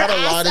 there's bare not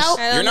a lot ass of- out?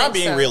 I don't you're not think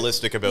being so.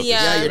 realistic about Yeah.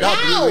 this. Yeah, you're not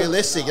How? being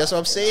realistic. That's what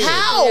I'm saying.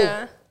 How?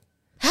 Yeah.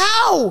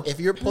 How? If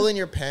you're pulling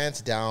your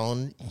pants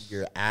down,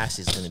 your ass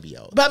is going to be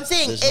out. But I'm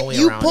saying, There's no way if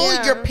you around pull it.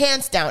 Yeah. your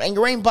pants down and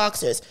you're wearing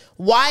boxers,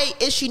 why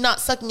is she not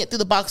sucking it through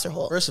the boxer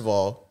hole? First of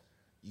all,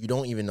 you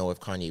don't even know if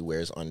Kanye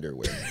wears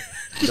underwear.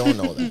 You don't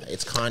know that.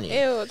 It's Kanye.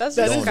 Ew, that's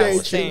That You is don't know very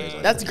what she true. wears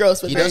underwear. That's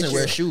gross, but He very doesn't true.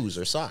 wear shoes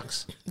or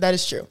socks. That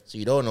is true. So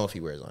you don't know if he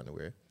wears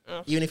underwear.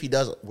 Even if he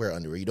does wear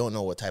underwear, you don't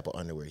know what type of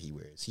underwear he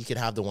wears. He could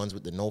have the ones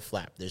with the no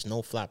flap. There's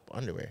no flap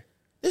underwear.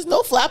 There's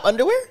no flap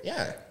underwear?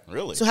 Yeah.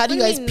 Really? So how do you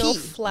guys No pee?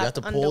 flap You have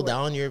to pull underwear.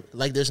 down your,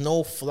 like, there's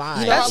no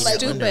fly. You know how, in like,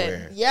 your stupid.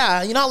 underwear.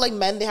 Yeah, you know how like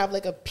men, they have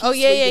like a piece Oh,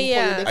 yeah, where you yeah, can pull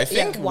yeah. your I dick-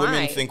 think Yeah. women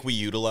Why? think we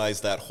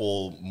utilize that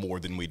hole more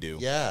than we do.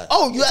 Yeah.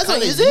 Oh, you guys It's don't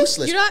kinda use it?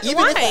 useless. You don't.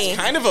 Even if Why?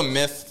 Kind of a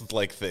myth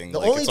like thing. the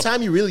Like, only it's a-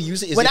 time you really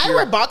use it is When if I you're-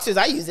 wear boxers,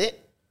 I use it.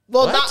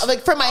 Well, What? not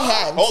like for my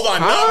hands. Hold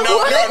on,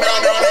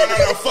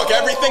 no. Fuck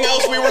everything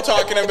else we were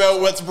talking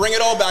about. Let's bring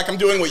it all back. I'm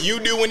doing what you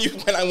do when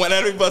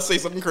everybody else say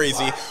something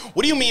crazy.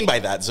 What do you mean by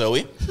that,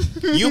 Zoe?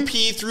 You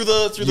pee through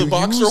the you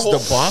boxer use hole.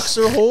 the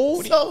boxer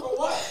hole?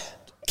 So,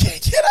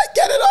 can I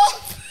get it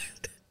off?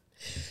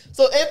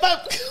 So if I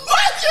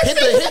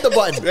Hit the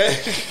button.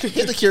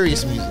 Hit the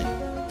curious music.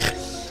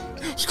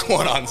 What's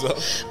going on, Zoe?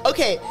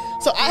 Okay,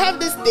 so I have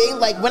this thing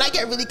like when I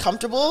get really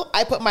comfortable,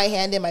 I put my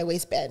hand in my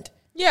waistband.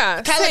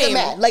 Yeah, Kind of like a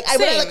man. Like I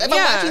when I, like, if I'm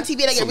watching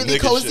TV and I get Some really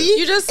nigga cozy, shit.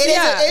 You just- it is-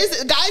 yeah. it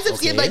is guys have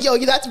seen Okay. like, yo,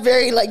 that's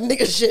very like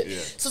nigga shit. Yeah.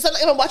 So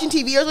sometimes if I'm watching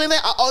TV or something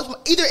like that, I'll always,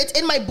 either it's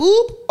in my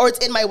boob or it's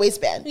in my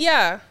waistband.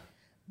 Yeah.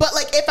 But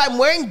like if I'm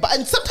wearing,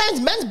 and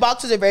sometimes men's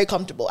boxers are very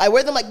comfortable. I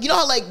wear them like, you know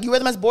how like you wear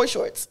them as boy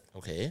shorts.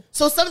 Okay.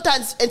 So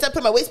sometimes instead of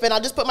putting my waistband, I'll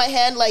just put my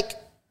hand like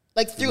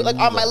through like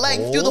on the my leg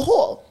hole? through the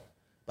hole.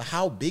 But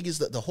how big is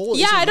the hole?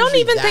 Yeah, isn't I don't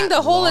usually even think that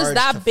the hole is large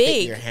that to fit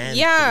big. your hand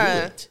Yeah.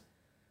 through it.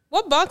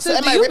 What boxes So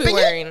am do I you be ripping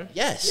it? wearing?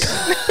 Yes.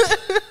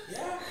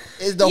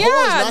 The Yeah,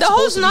 hole is not the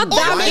hole's supposed to not be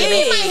that wide. Maybe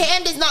big. my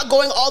hand is not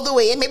going all the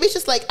way in. Maybe it's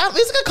just like it's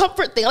like a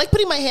comfort thing. I like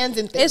putting my hands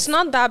in things. It's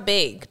not that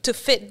big to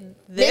fit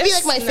this. Maybe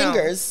like my No.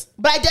 fingers,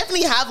 but I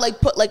definitely have like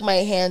put like my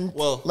hand.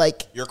 Well,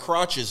 like your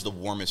crotch is the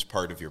warmest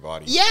part of your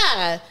body.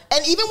 yeah,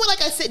 and even when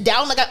like I sit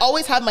down, like I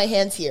always have my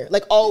hands here,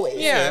 like always.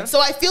 Yeah. So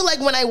I feel like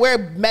when I wear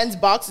men's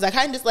boxes, I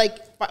kind of just like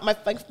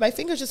my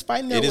fingers just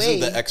find their It way.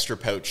 isn't the extra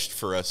pouch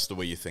for us the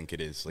way you think it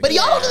is. Like, But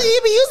y'all don't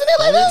really be using it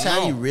like The only that.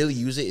 time you really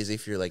use it is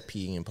if you're like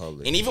peeing in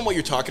public. and even what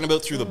you're talking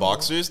about through the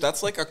boxers,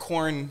 that's like a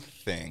corn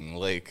thing.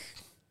 Like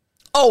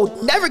Oh,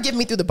 never give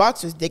me through the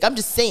boxers, dick. I'm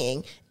just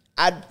saying,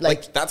 I'd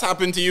like that's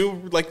happened to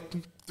you, like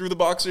through the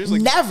boxers.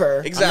 Like,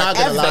 never. Exactly. I'm not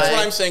gonna That's lie.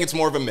 what I'm saying. It's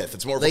more of a myth.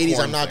 It's more of Ladies, a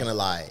corn I'm not thing. gonna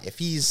lie. If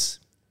he's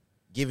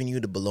giving you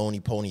the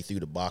baloney pony through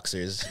the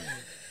boxers,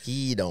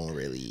 he don't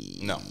really.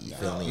 No,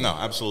 feel me? no,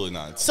 absolutely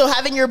not. So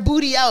having your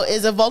booty out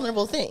is a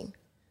vulnerable thing.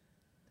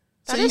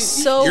 That is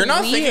so You're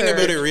not weird. thinking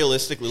about it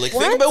realistically. Like,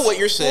 think What? about what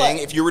you're saying.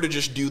 What? If you were to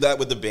just do that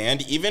with the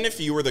band, even if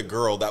you were the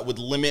girl, that would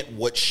limit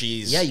what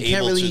she's Yeah, you able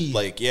can't really to,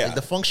 like, yeah.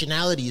 the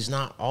functionality is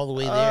not all the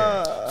way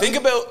there. Think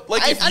about,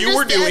 like, I if you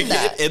were understand doing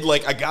that. it and,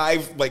 like, a guy,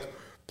 like,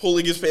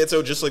 pulling his pants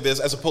out just like this,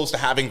 as opposed to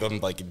having them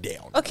like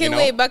down. Okay,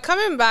 wait, but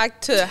coming back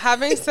to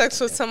having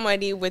sex with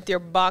somebody with your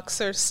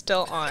boxers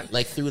still on,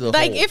 like through the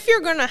like hole. if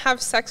you're gonna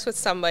have sex with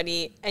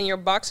somebody and your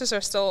boxers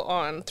are still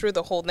on through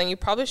the hole, then you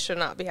probably should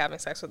not be having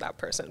sex with that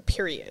person.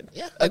 Period.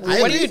 Yeah, like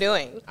what are you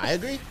doing? I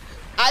agree.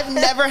 I've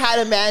never had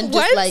a man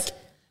just like.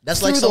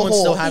 That's like someone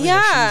still having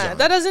their shoes on.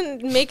 That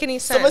doesn't make any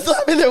sense. Someone still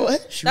having their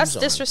what? That's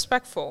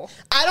disrespectful.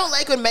 I don't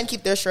like when men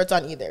keep their shirts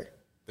on either.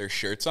 Their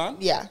shirts on?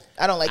 Yeah,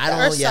 I don't like that.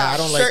 I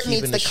don't like shirt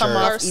keeping needs the to come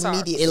shirt. off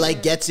immediately. It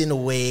like gets in the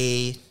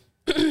way.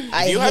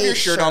 If you have your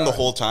shirt on the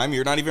whole time,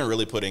 you're not even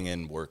really putting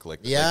in work.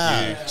 Like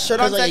shirt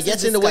on like sex it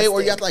gets is in the way,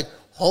 or you disgusting. have to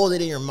like hold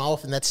it in your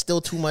mouth, and that's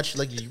still too much.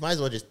 Like you might as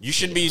well just. You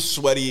should be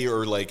sweaty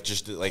or like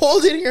just like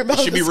hold it in your mouth.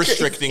 It should be is crazy.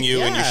 restricting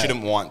you, and you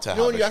shouldn't want to. You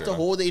know when you have to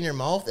hold it in your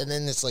mouth, and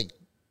then it's like,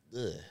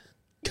 ugh.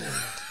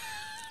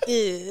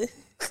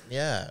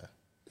 Yeah.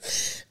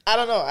 I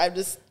don't know. I'm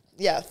just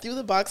through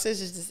the boxers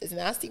is just it's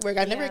nasty work.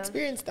 I've never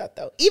experienced that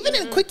though. Even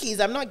in quickies,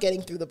 I'm not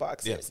getting through the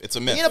boxers. Yeah, it's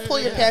a myth. You need to pull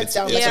your pants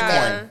down. It's a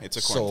corn. It's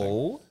a corn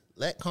thing.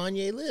 Let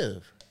Kanye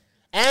live.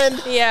 And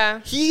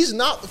he's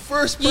not the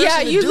first person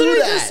to do you literally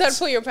that. just said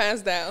pull your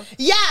pants down.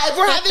 Yeah, if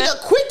we're having a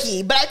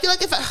quickie, but I feel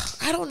like if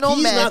I don't know,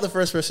 He's man. not the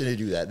first person to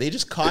do that. They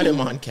just caught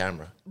him on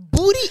camera.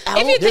 Booty out.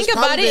 If you There's think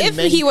about probably it, been if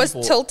many he was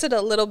people- tilted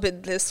a little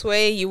bit this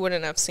way, you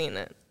wouldn't have seen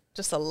it.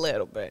 Just a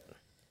little bit.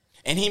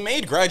 And he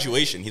made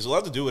graduation. He's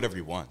allowed to do whatever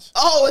he wants.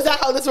 Oh, is that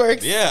how this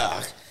works?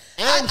 Yeah.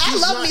 I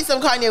love me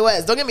some Kanye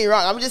West. Don't get me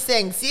wrong. I'm just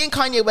saying, seeing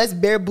Kanye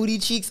West bare booty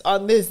cheeks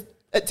on this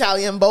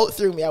Italian boat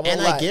threw me. I won't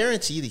lie. I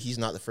guarantee that he's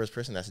not the first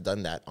person that's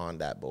done that on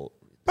that boat.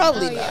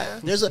 Probably not.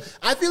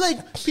 I feel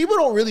like people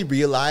don't really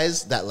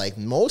realize that like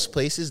most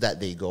places that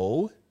they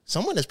go,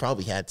 someone has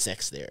probably had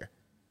sex there.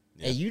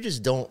 Yeah. And you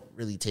just don't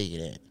really take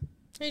it in.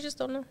 You just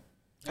don't know.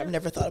 I've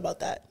never thought about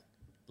that.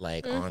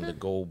 Like on the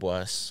go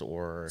bus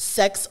or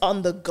sex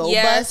on the go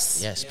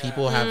bus. Yes,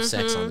 people have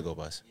sex on the go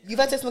bus. You've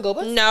had sex on the go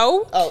bus?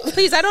 No. Oh,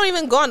 please! I don't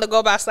even go on the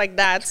go bus like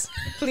that.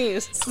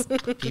 Please.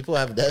 People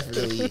have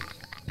definitely.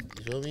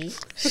 You feel me?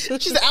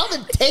 She's like, I don't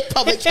even take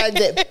public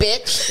transit,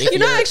 bitch. You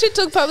know, I actually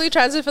took public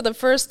transit for the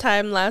first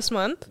time last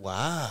month.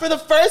 Wow. For the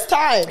first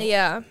time.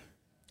 Yeah.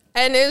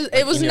 And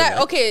it was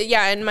not okay.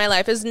 Yeah, in my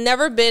life, it's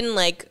never been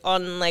like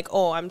on like,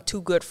 oh, I'm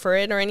too good for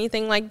it or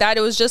anything like that.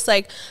 It was just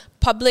like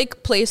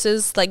public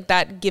places like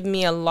that give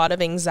me a lot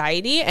of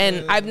anxiety,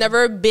 and I've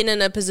never been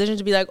in a position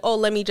to be like, oh,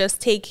 let me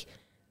just take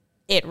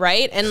it,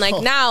 right? And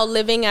like now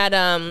living at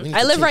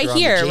I live right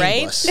here,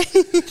 right?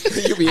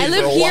 I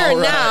live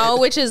here now,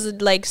 which is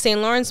like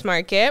St. Lawrence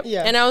Market.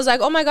 Yeah. And I was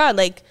like, oh my God,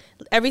 like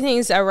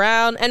everything's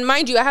around. And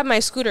mind you, I have my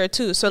scooter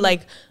too, so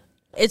like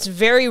it's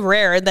very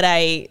rare that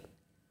I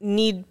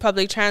need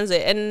public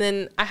transit. And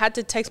then I had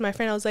to text my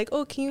friend. I was like,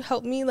 oh, can you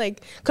help me?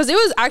 Like, because it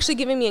was actually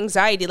giving me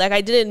anxiety. Like,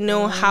 I didn't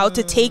know how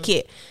to take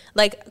it.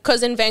 Like,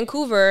 because in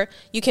Vancouver,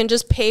 you can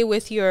just pay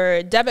with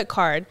your debit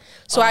card.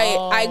 So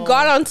I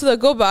got onto the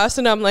go bus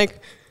and I'm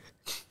like,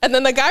 and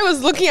then the guy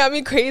was looking at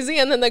me crazy,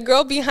 and then the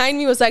girl behind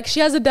me was like,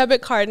 she has a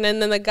debit card,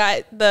 and then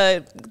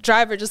the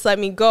driver just let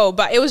me go.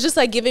 But it was just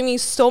like giving me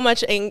so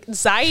much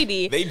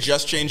anxiety. They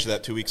just changed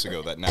that 2 weeks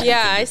ago. That now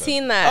I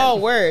seen that. Oh,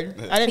 word!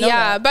 I didn't know.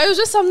 Yeah, that. but it was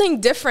just something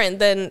different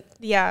than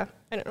I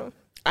don't know.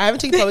 I haven't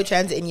taken public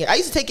transit in years. I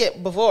used to take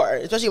it before,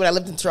 especially when I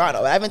lived in Toronto.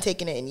 But I haven't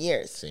taken it in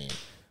years. Same.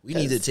 We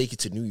need to take you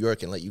to New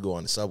York and let you go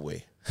on the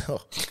subway.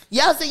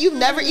 Yeah, so you've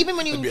never, even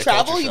when you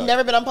travel, you've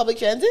never been on public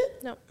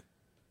transit? No.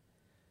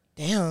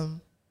 Damn.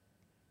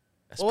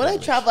 Well, when I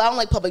travel, I don't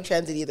like public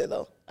transit either,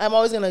 though. I'm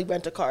always going to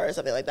rent a car or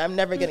something like that. I'm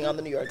never getting on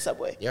the New York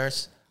subway.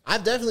 Yes.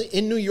 I've definitely,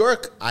 in New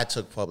York, I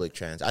took public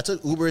transit. I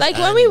took Ubers. Like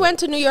when we went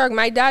to New York,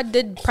 my dad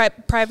did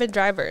private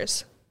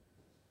drivers.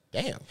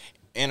 Damn.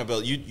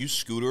 Annabelle, you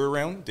scooter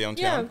around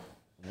downtown? Yeah.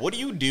 What do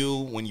you do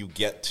when you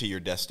get to your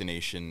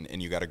destination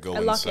and you got to go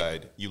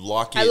inside? You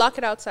lock it. I lock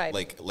it outside.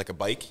 Like a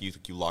bike? You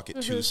lock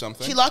it to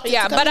something? She locked it.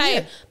 Yeah, but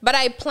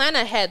I plan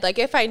ahead. Like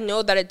if I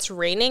know that it's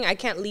raining, I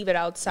can't leave it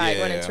outside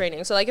when it's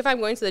raining. So like if I'm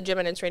going to the gym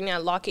and it's raining, I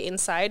lock it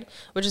inside,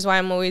 which is why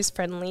I'm always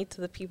friendly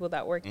to the people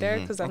that work there,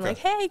 because I'm like,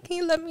 hey, can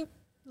you let me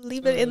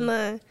leave it in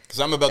the? Because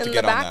I'm about to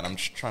get on that. I'm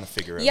just trying to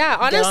figure it out. Yeah,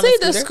 honestly,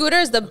 the scooter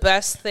is the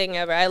best thing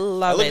ever. I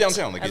love it. I live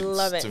downtown. Like, I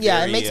love it.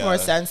 Yeah, it makes more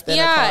sense than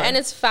a car. And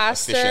it's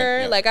faster.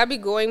 Efficient, Like I'd be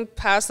going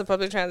past the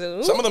public transit.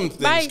 Ooh, some of them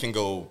things can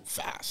go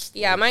fast.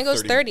 Yeah, mine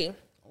goes 30.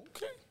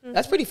 Okay.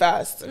 That's pretty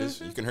fast. That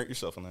is, you can hurt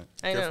yourself on that.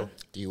 I Careful. know.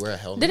 Do you wear a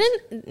helmet?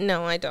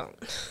 No, I don't.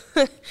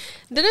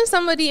 Didn't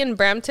somebody in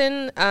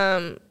Brampton,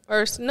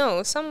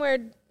 somewhere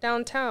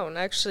downtown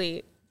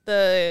actually,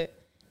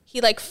 he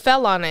like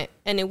fell on it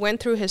and it went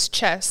through his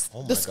chest.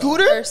 Oh the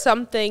scooter or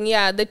something.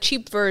 Yeah, the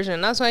cheap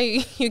version. That's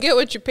why you get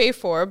what you pay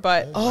for.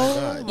 But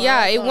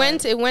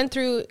it went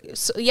through.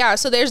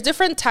 So there's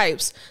different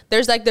types.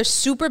 There's like the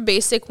super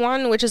basic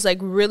one, which is like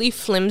really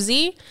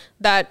flimsy.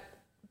 And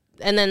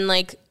then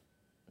like,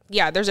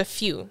 there's a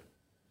few.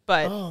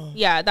 But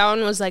that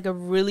one was like a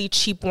really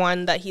cheap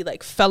one that he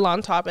like fell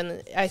on top,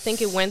 and I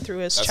think it went through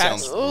his chest.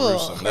 Sounds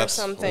gruesome. Or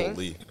something.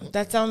 Holy.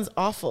 That sounds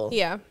awful.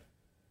 Yeah.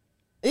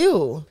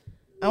 Ew.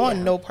 I want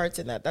no parts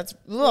in that. That's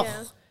ugh.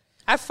 Yeah.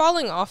 I've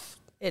fallen off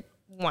it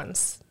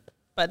once,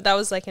 but that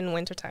was like in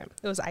wintertime.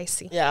 It was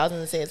icy. Yeah, I was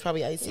gonna say it's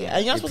probably icy.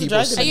 And you're not supposed to people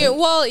drive see- it.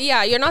 Well,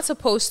 yeah, you're not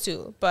supposed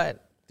to,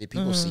 but Did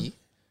people see?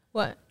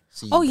 what?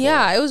 See you Oh fall?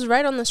 yeah, it was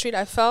right on the street.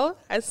 I fell.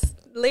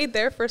 Laid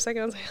there for a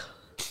second. I was like,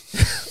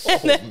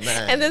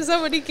 and then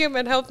somebody came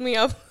and helped me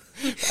up.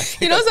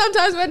 You know,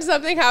 sometimes when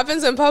something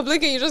happens in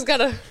public and you just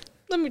gotta,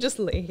 let me just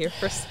lay here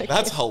for a second.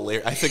 That's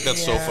hilarious. I think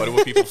that's so funny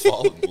when people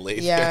fall and lay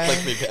there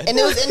like they're dead. And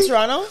it was in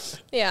Toronto?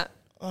 Yeah.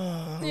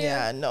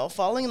 Yeah, no.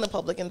 Falling in the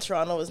public in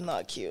Toronto is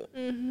not cute.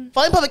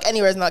 Falling in public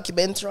anywhere is not cute,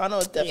 but in Toronto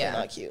it's definitely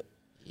not cute.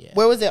 Yeah.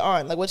 Where was it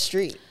on? Like what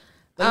street?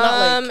 Like,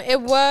 not like,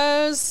 It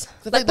was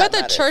like where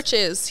the matters. church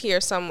is here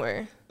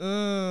somewhere.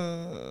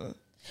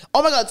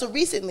 Oh my God. So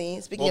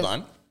recently, speaking Hold of...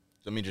 on.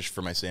 Let me just,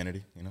 for my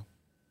sanity, you know?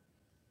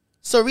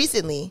 So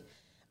recently,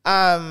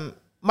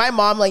 my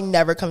mom like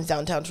never comes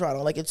downtown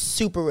Toronto. Like it's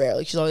super rare.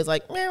 Like she's always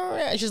like, meh, meh,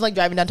 meh. She's like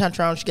driving downtown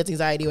Toronto. She gets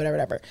anxiety,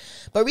 whatever.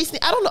 But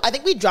recently, I don't know. I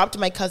think we dropped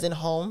my cousin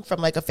home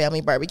from like a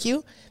family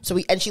barbecue.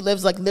 And she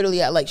lives like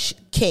literally at like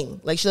King.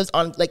 Like she lives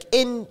on like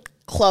in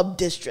Club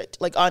District,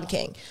 like on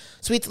King.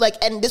 So it's like,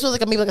 and this was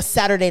like maybe like a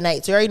Saturday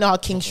night. So you already know how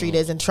King Street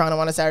is in Toronto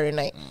on a Saturday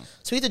night.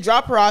 So we had to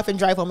drop her off and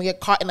drive home. We get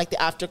caught in like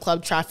the after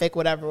club traffic,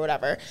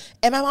 whatever.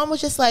 And my mom was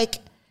just like,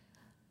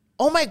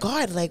 oh my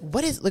God, like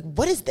what is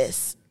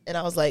this? And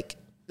I was like,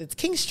 it's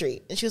King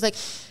Street. And she was like,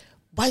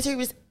 why is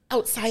everybody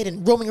outside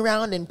and roaming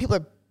around and people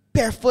are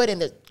barefoot and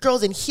the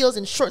girls in heels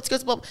and short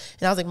skirts? Blah, blah.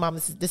 And I was like, Mom,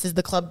 this is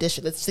the Club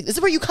District. This is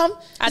where you come?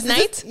 At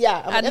night?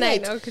 Yeah. At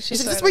night. No, She's like,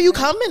 this is where you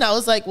come? And I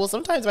was like, well,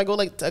 sometimes if I go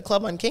like to a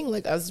club on King,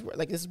 like this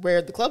is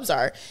where the clubs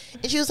are.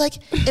 And she was like,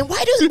 and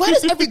why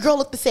does every girl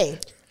look the same?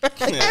 Like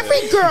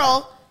every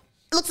girl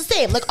looks the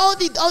same. Like all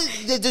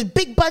the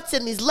big butts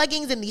and these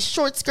leggings and these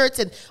short skirts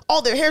and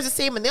all their hair's the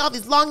same and they all have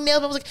these long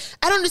nails. I was like,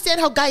 I don't understand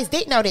how guys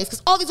date nowadays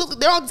because all these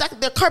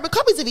they're carbon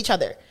copies of each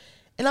other.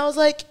 And I was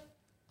like,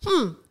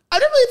 I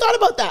never really thought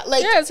about that.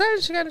 Like, yeah, it's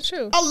actually kind of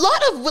true. A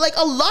lot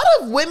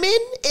of women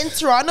in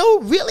Toronto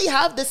really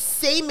have the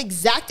same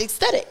exact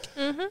aesthetic.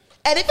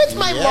 And if it's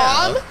my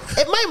mom,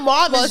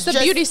 well, is it's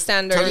the beauty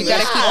standard. You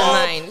gotta keep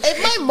in mind.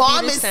 If my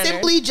mom Beauty is standard.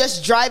 simply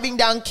just driving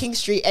down King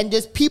Street and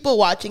just people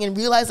watching and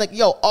realize like,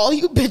 yo, all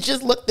you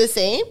bitches look the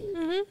same.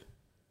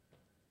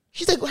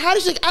 She's like, I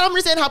don't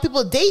understand how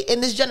people date in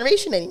this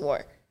generation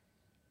anymore.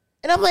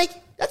 And I'm like,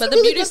 that's but a the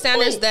really beauty good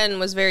standards point. then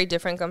was very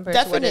different compared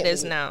to what it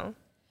is Definitely. now.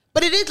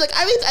 But it is like,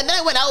 and then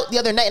I went out the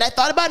other night and I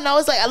thought about it and I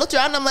was like, I looked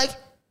around and I'm like,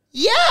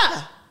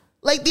 yeah.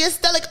 Like the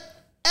aesthetic,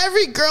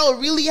 every girl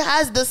really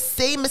has the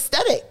same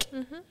aesthetic.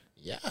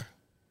 Yeah.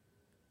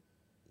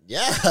 Yeah.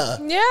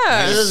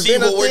 This has See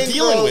been a what we're thing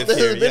dealing with This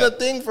here, has been yeah. a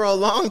thing for a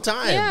long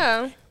time.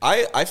 Yeah.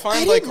 I find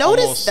I like didn't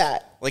notice almost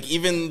that. like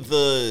even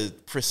the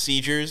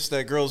procedures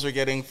that girls are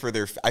getting for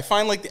their I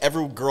find like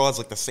every girl has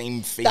like the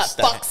same face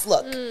That fox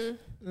look.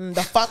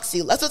 The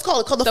foxy. That's what it's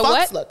called. It's called the The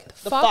fox what? look.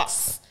 The Fox?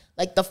 fox.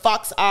 Like the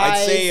fox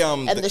eyes say,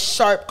 and the- the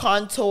sharp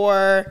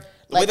contour.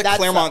 The way Like the that's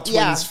Claremont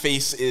yeah. twins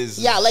face is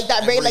Yeah, like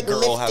that very every like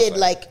girl has lifted, that.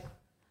 like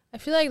I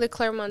feel like the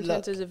Claremont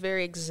Look. twins is a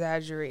very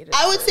exaggerated.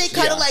 I would say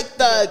kind of Yeah. like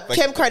the Like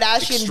Kim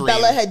Kardashian, extreme.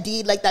 Bella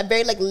Hadid, like that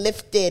very like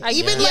lifted.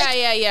 Even like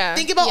yeah.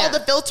 think about Yeah. all the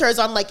filters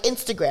on like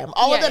Instagram.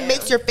 All of Yeah, them yeah.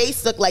 makes your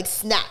face look like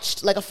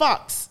snatched, like a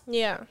fox.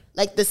 Yeah.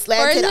 Like the Or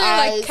slanted isn't it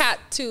eyes. like cat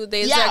too?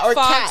 There's Yeah, like or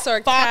fox cat,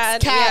 or fox,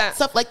 cat. cat, Yeah.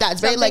 stuff like that.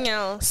 It's very Something like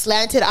else.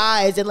 slanted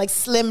eyes and like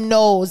slim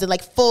nose and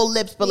like full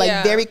lips, but like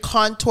Yeah. very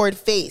contoured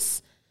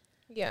face.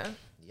 Yeah.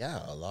 Yeah,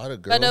 a lot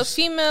of girls.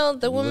 But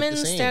the look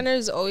woman's the same. standard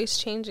is always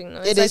changing. Though.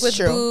 It's It like is with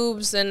true.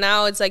 boobs, and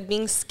now it's like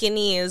being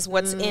skinny is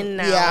what's in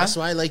now. yeah. That's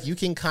why, like, you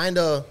can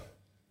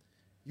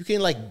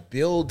like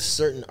build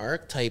certain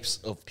archetypes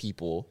of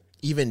people,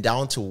 even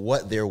down to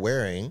what they're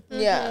wearing.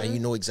 Yeah. And you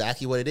know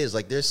exactly what it is.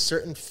 Like, there's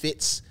certain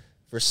fits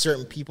for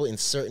certain people in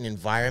certain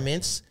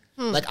environments.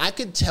 Like, I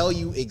could tell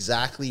you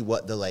exactly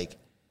what the, like,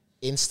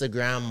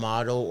 Instagram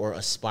model or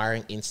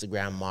aspiring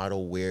Instagram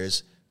model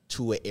wears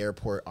to an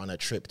airport on a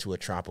trip to a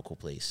tropical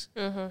place.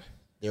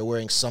 They're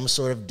wearing some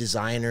sort of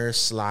designer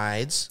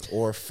slides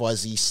or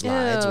fuzzy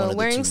slides. One of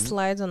wearing the two.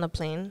 slides on the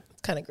plane.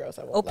 It's kind of gross.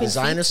 I won't Open lie.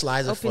 Designer feet?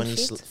 slides are Open funny,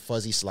 feet?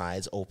 fuzzy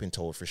slides, open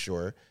toed for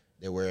sure.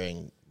 They're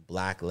wearing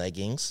black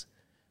leggings.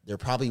 They're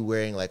probably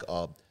wearing like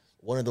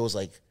one of those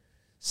like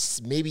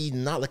maybe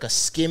not like a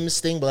Skims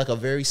thing, but like a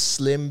very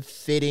slim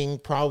fitting,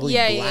 probably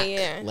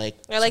black, like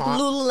or like top.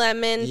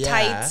 Lululemon Yeah.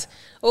 tight.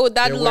 Oh,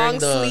 that They're long wearing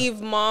the-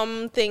 sleeve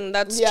mom thing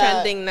that's Yeah,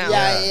 trending now.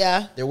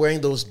 Yeah. They're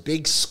wearing those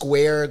big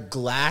square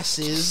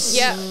glasses.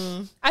 Yeah.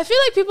 I feel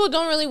like people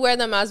don't really wear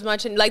them as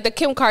much, and like the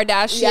Kim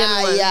Kardashian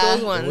Yeah, ones, yeah. those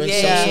They're ones. wearing Yeah,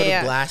 some yeah, sort yeah.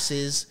 of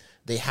glasses.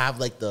 They have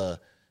like the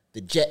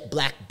jet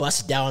black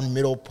bust down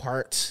middle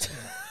part.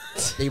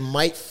 They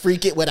might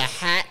freak it with a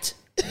hat.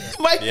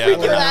 My Yeah,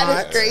 freaking they're hat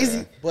not. is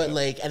crazy. But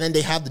like, and then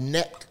they have the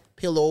neck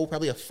pillow,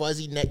 probably a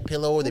fuzzy neck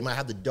pillow. They might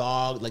have the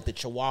dog, like the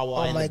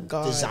Chihuahua, and my the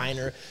God.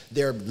 designer.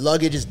 Their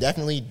luggage is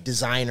definitely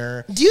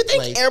designer. Do you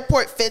think Like,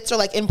 airport fits are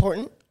like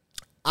important?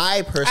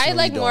 I personally I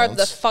like more of don't.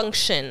 the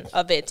function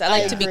of it. I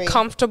like to be agree.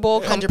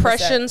 comfortable, 100%.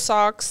 compression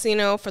socks,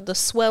 for the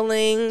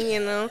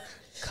swelling,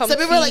 Some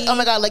people are like, oh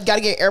my God, like,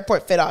 gotta get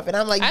airport fit off. And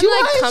I'm like, do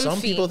I?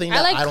 Some people think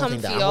that. I don't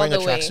think that. I'm wearing a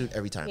tracksuit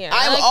every time. Yeah,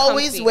 I'm like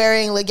always comfy.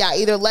 wearing, like,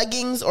 either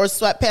leggings or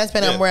sweatpants,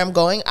 depending on where I'm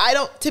going.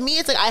 To me,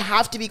 it's like, I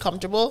have to be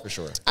comfortable. For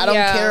sure. I don't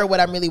care what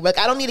I'm really wearing.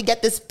 I don't need to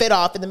get this fit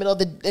off in the middle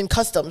of in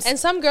customs. And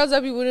some girls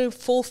that be wearing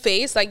full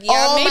face, like,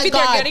 maybe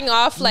they're getting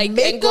off, like,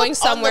 Makeup and going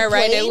somewhere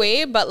right plane,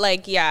 away. But,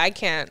 like, I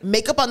can't.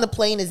 Makeup on the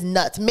plane is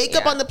nuts.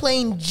 Makeup on the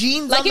plane,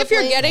 jeans like on the if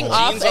you're plane. getting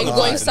off and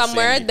going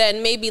somewhere, insane.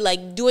 then maybe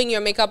like doing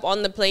your makeup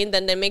on the plane,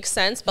 then that makes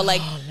sense. But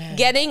like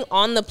getting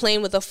on the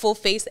plane with a full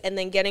face and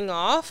then getting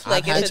off,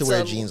 like I've had to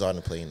wear jeans on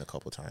the plane a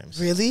couple times.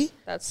 Really?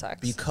 That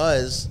sucks.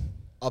 Because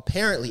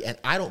apparently, and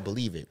I don't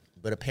believe it,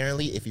 but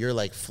apparently if you're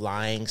like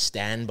flying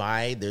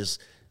standby, there's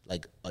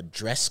like a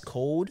dress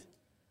code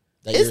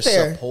that you're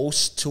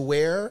supposed to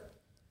wear.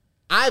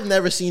 I've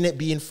never seen it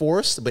be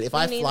enforced, but if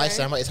I fly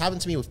standby, it's happened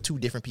to me with 2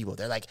 different people.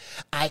 They're like,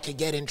 I could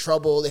get in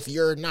trouble if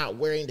you're not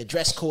wearing the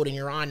dress code and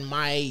you're on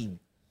my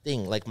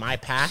thing, like my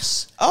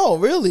pass. Oh,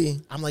 really?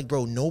 I'm like,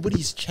 bro,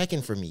 nobody's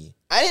checking for me.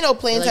 I didn't know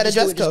planes had a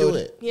dress code. Just do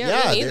it.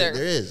 Yeah, me there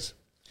is.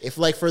 If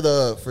like for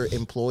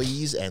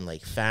employees and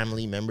like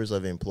family members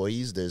of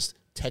employees, there is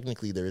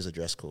a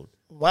dress code.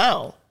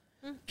 Wow.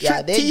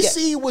 Yeah,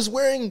 TC was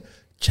wearing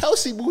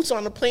Chelsea boots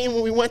on the plane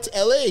when we went to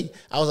LA.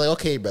 I was like,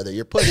 okay, brother,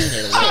 you're putting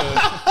it away.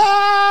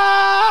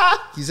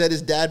 He said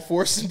his dad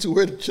forced him to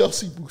wear the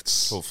Chelsea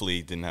boots. Hopefully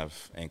he didn't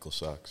have ankle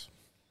socks.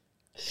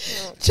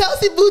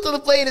 Chelsea boots on the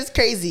plane is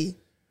crazy.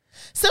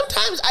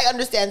 Sometimes I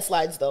understand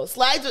slides though.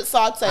 Slides with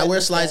socks. I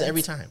wear slides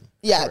every time.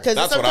 Yeah, because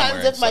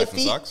sometimes if my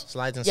feet,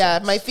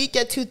 if my feet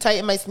get too tight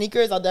in my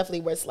sneakers, I'll definitely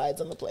wear slides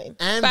on the plane.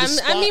 And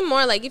but I mean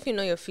more like if you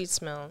know your feet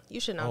smell, you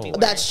should not be wearing.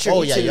 That's true.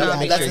 Oh yeah, you have to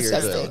make that's sure you're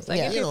disgusting. good. Like,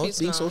 Yeah. if your feet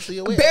being smell. socially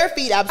aware. Bare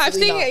feet,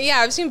 absolutely.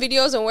 I've seen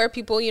videos on where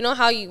people, you know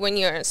how when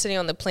you're sitting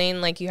on the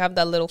plane, like you have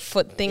that little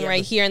foot thing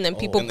right here, and then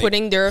people and they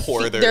putting their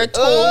pour feet, their-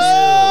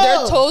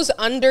 their toes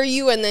under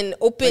you, and then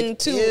open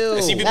to. ew.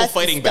 I see people That's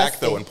fighting back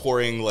disgusting. though and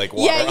pouring like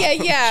water.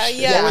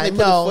 Yeah. When they put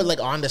the foot like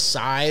on the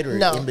side or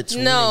in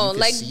between. No, and you can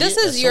like see this it.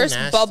 is That's your so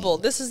nasty. bubble.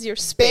 This is your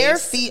space. Bare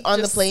feet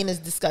on the plane is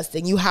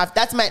disgusting.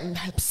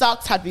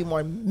 Socks have to be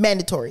more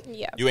mandatory.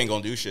 Yeah. You ain't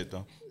gonna do shit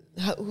though.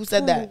 Who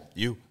said that?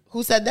 You.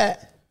 Who said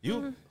that?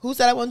 You. Who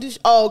said I won't do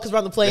Oh, because we're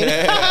on the plane.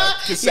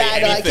 To say I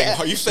know, I anything.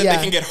 can't- You said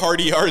they can get hard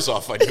ERs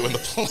off on you in the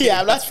plane. Yeah,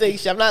 I'm not saying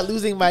shit. I'm not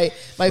losing my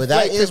But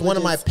that flight is one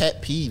of my privileges.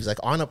 pet peeves. Like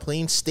on a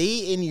plane,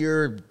 stay in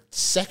your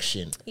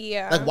section.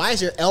 Yeah. Like why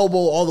is your elbow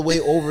all the way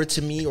over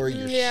to me or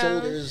your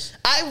shoulders?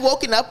 I've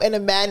woken up and a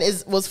man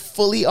was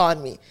fully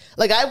on me.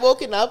 Like I've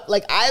woken up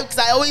because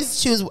I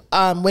always choose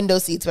window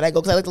seats when I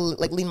go because I like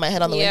to lean my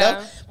head on the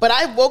window. But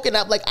I've woken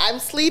up like I'm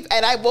asleep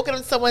and I've woken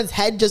up someone's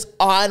head just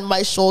on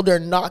my shoulder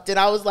knocked and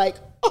I was like,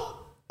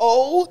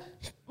 oh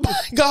my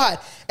God.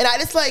 And I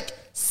just like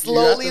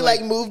slowly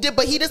like moved it,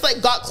 but he just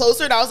like got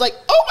closer and I was like,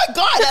 oh my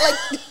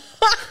God.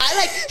 I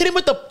like hit him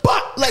with the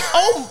butt, like,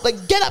 oh,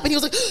 like get up. And he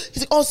was like,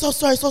 oh, so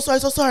sorry.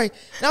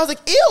 And I was like,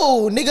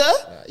 ew,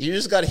 nigga. You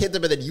just gotta hit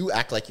them and then you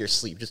act like you're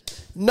asleep. Just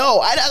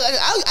No, I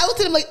looked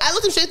at him I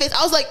looked him straight in the face.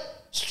 I was like,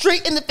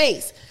 straight in the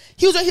face.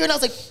 He was right here and I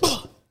was like,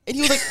 ugh. And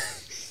he was like,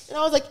 and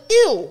I was like,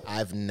 ew.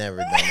 I've never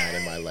done that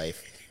in my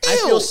life. I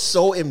feel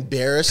so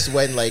embarrassed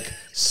when like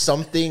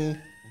something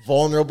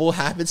vulnerable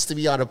happens to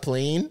me on a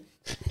plane.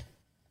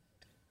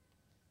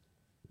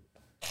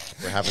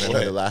 We're having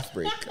another laugh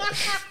break.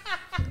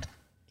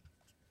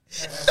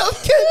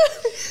 Don't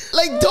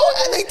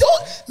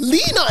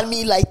lean on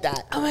me like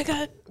that. Oh my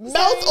God.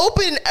 Mouth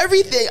open and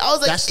everything. I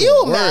was like, That's ew,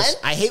 the man. worst.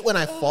 I hate when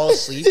I fall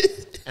asleep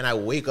and I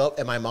wake up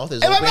and my mouth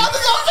is And open. my mouth is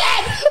open.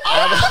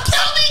 Oh,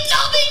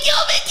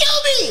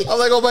 kill me. I'm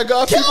like, oh my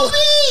God, Kill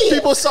me.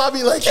 people saw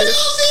me like Kill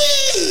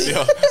this. me.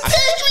 Yo, Take me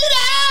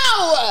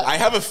now. I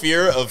have a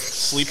fear of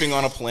sleeping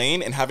on a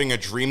plane and having a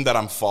dream that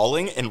I'm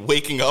falling and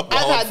waking up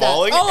while I've I'm had that.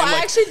 falling Oh, and I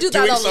like actually do that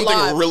doing a something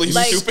lot. really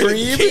Like, stupid. and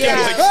scream? kicking,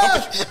 Yeah. like,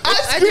 something- I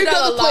do screamed that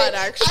on a the plane. lot,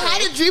 actually. I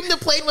had a dream the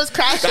plane was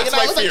crashing, That's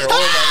and I my was fear. like, Oh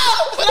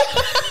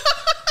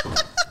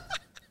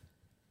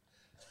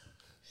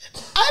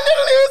I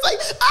literally was like,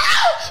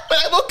 ah! But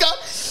I woke up,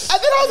 and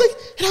then I was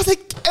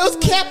like, it was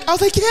Cam. I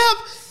was like, Cam!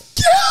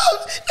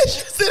 And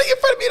she was sitting in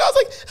front of me, and I was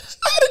like,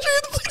 I had a dream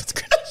the plane was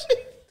crashing.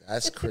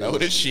 That's crazy. That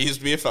would have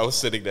cheesed me if I was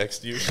sitting next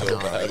to you. So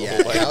bad. Yeah,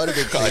 Oh my that would have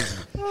been God. crazy.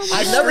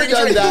 I've never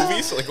done that.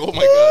 Movies, like, oh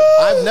my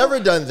God. I've never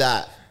done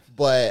that,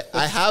 but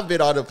I have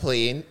been on a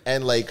plane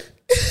and like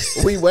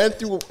we went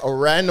through a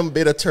random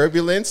bit of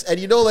turbulence, and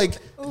you know, like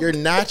your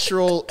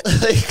natural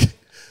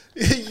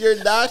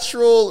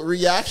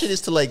reaction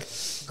is to like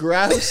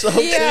grab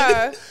something.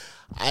 Yeah.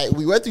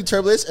 We went through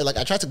turbulence and like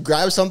I tried to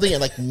grab something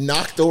and like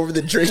knocked over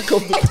the drink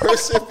of the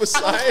person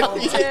beside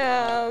me.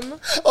 Damn. I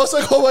was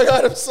like, oh my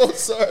God, I'm so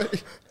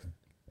sorry.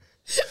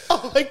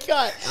 Oh my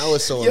God. I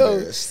was so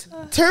embarrassed.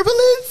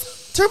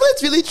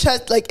 Turbulence really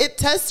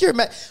tests your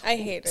I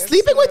hate it.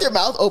 sleeping with your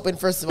mouth open.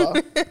 First of all,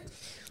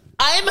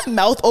 I am a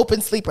mouth open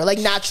sleeper, like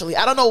naturally.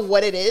 I don't know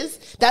what it is.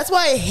 That's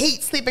why I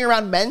hate sleeping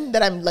around men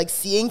that I'm like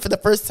seeing for the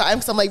first time.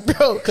 Because I'm like,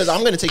 bro, Because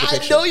I'm gonna take a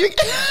picture. I know you're.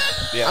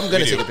 Yeah, I'm gonna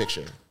me take too. a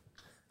picture.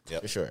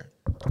 Yep. For sure.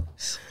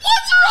 What's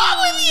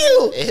wrong with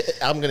you.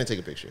 I'm gonna take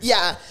a picture.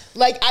 Yeah,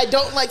 like I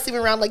don't like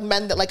sleeping around like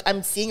men that like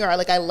I'm seeing or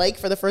like I like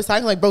for the first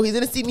time. Like, bro, he's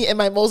gonna see me in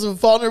my most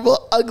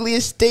vulnerable,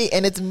 ugliest state,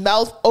 and it's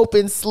mouth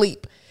open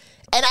sleep.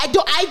 And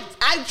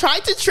I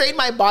tried to train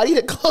my body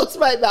to close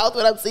my mouth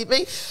when I'm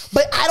sleeping,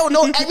 but I don't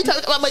know. Every time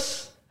I'm like,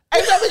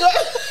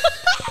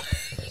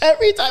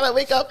 every time I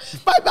wake up,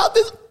 my mouth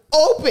is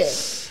open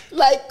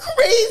like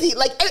crazy,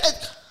 like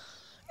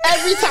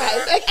every time.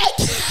 Like I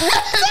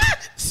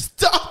can't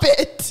stop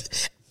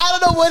it. I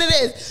don't know what it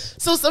is.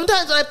 So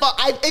sometimes when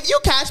if you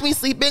catch me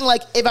sleeping,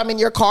 like if I'm in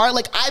your car,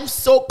 like I'm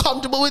so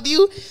comfortable with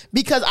you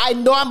because I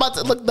know I'm about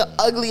to look the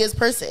ugliest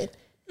person.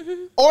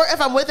 Mm-hmm. Or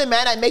if I'm with a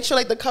man, I make sure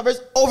like the cover's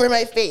over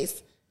my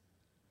face.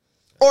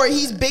 Or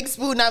he's big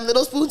spoon and I'm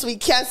little spoon, so he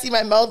can't see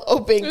my mouth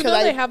open.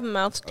 Because they have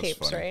mouth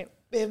tapes, right?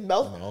 They have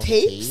mouth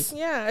tapes?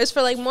 Yeah, it's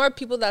for like more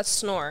people that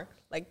snore.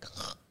 Like,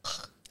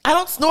 I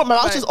don't snore. My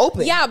mouth is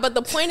open. Yeah, but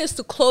the point is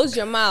to close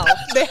your mouth.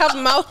 They have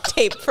mouth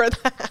tape for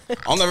that.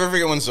 I'll never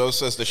forget when Zoe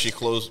says that she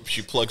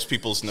plugs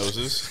people's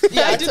noses.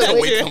 Yeah, I do that.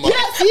 Wake them up.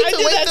 Yeah, see, to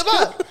wake them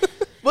up.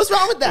 What's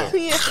wrong with that?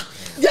 Yeah.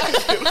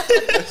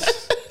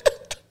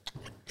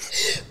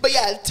 But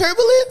yeah,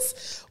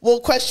 turbulence will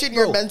question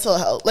your mental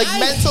health. Like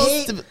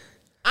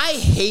I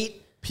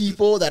hate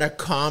people that are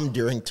calm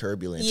during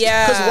turbulence.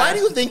 Yeah. Because why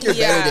do you think you're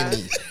better than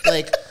me?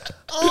 Like,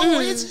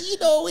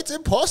 it's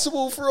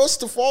impossible for us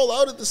to fall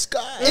out of the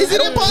sky. Is it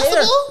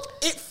impossible?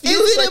 It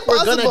feels like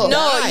we're gonna die.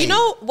 No, you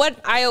know what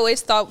I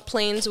always thought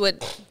planes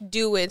would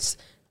do is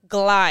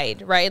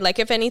glide, right? Like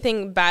if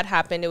anything bad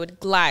happened, it would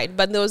glide.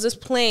 But there was this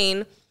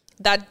plane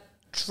that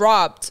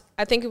dropped.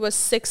 I think it was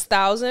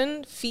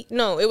 6,000 feet.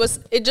 No,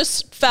 it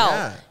just fell.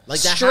 Yeah, like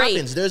that straight.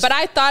 happens. But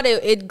I thought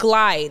it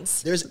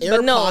glides. There's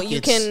air pockets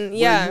you can,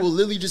 where you will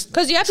literally just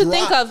because you have to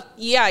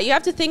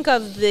think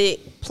of the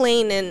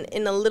plane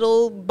in a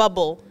little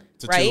bubble,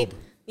 it's right? Tube.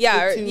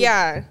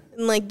 Yeah,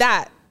 and like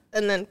that,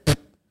 and then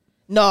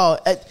no.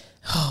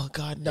 Oh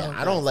God, no! Yeah,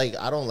 I don't like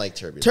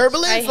turbulence.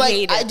 Turbulence,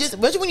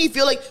 especially when you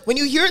feel like when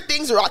you hear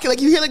things rocking,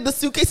 like you hear like the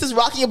suitcases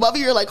rocking above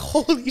you, you're like,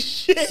 holy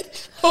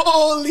shit.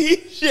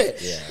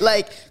 Yeah.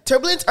 Like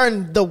turbulence are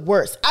the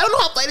worst. I don't know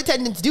how flight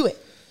attendants do it.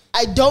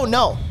 I don't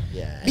know.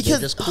 Yeah, because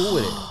they're just cool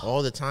with it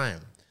all the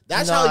time.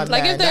 That's how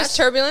like if there's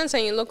turbulence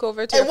and you look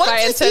over to your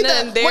flight attendant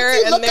and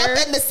there and look up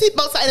and the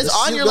seatbelt sign is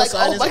on, you're like,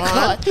 oh my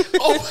God.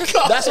 Oh my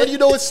God. That's when you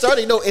know it's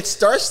starting. No, it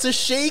starts to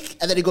shake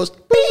and then it goes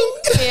bing.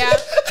 Yeah.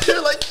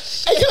 you're like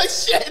shit.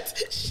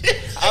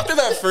 After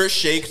that first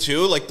shake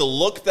too, like the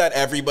look that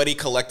everybody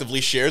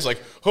collectively shares,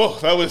 like, oh,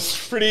 that was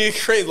pretty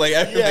crazy. Like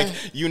everybody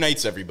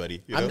unites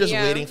everybody. You know? I'm just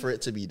waiting for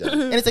it to be done.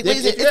 And it's like,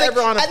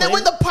 then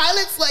when the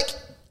pilot's like,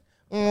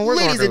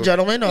 ladies and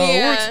gentlemen,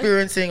 we're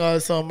experiencing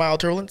some mild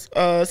turbulence.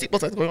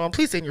 Seatbelt signs going on.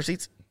 Please stay in your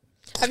seats.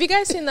 Have you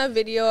guys seen that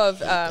video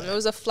of it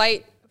was a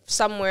flight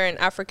somewhere in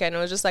Africa and it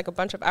was just like a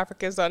bunch of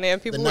Africans on it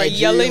and people were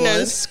yelling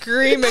and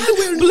screaming, blood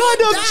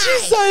of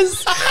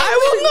Jesus, I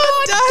will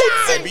not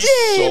die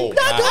today.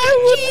 I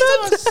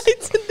will not die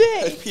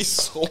today. I'd be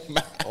so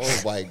mad.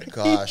 Oh my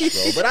gosh,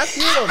 bro. But I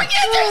feel them.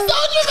 They're so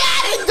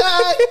dramatic,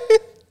 dog.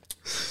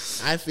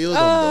 I feel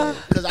them though,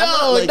 because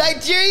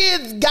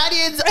Nigerians,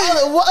 Ghanaians,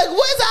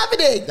 what is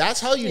happening? That's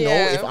how you know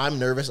if I'm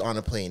nervous on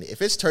a plane.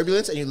 If it's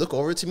turbulence and you look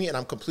over to me and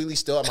I'm completely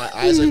still and my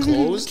eyes are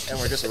closed and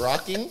we're just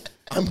rocking,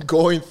 I'm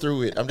going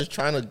through it. I'm just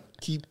trying to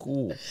keep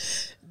cool.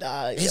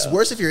 It's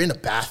worse if you're in the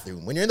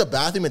bathroom. When you're in the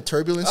bathroom and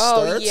turbulence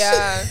starts.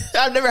 Yeah,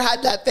 I've never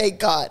had that. Thank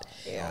God.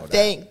 Yeah.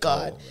 Thank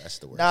God. That's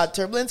the worst. Nah,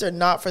 turbulence are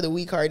not for the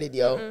weak-hearted,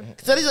 yo.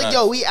 So he's like,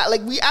 yo, we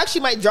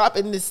actually might drop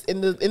in this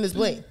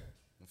plane.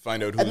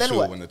 Find out who's who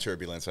when the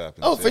turbulence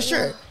happens. Oh, for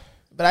sure.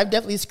 But I've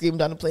definitely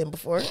screamed on a plane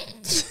before.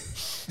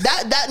 Because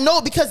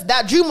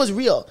that dream was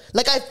real.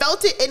 Like I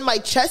felt it in my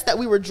chest that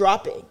we were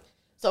dropping.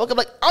 So I'm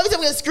like, obviously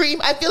I'm gonna scream.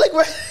 I feel like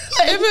we're.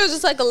 If it was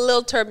just like a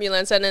little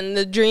turbulence, and then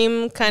the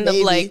dream kind of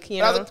like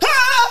you know. I was like,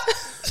 ah!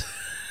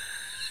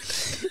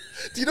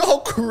 Do you know how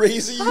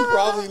crazy you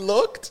probably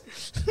looked?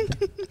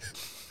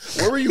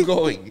 Where were you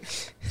going?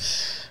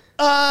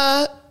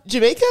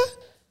 Jamaica.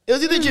 It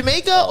was either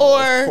Jamaica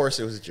or. Of course,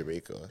 it was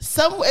Jamaica.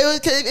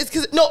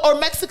 Or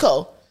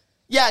Mexico.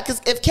 Yeah,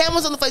 because if Cam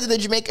was on the flight to the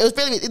Jamaica, it was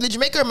barely either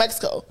Jamaica or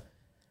Mexico.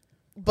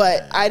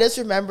 But I just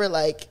remember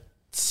like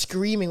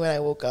screaming when I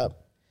woke up.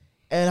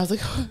 And I was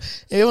like,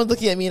 everyone's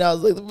looking at me, and I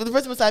was like, the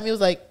person beside me was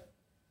like,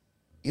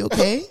 "You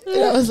okay?"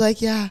 And I was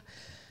like, "Yeah."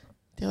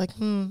 They're like,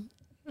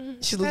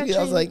 She looked at me.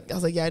 I was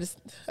like, yeah.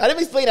 I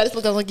didn't explain. I just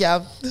looked. I was like, yeah.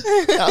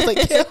 I was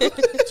like, yeah.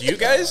 Do you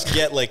guys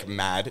get like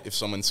mad if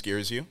someone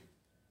scares you?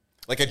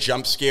 Like a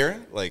jump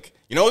scare? Like,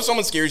 you know, if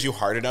someone scares you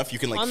hard enough, you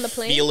can like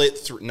feel it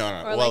through. No.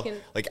 Or well,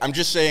 like I'm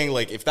just saying,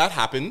 like if that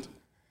happened,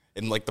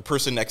 and like the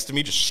person next to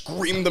me just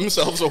screamed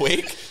themselves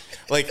awake,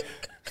 like.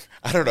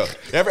 I don't know.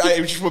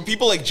 When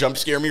people like jump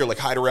scare me or like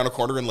hide around a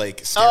corner and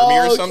like scare me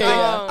or something,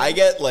 I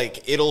get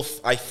like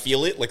I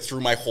feel it like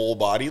through my whole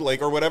body,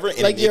 like or whatever,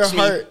 and like it makes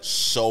me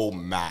so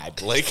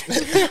mad. Like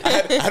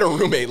I had a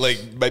roommate,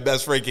 like my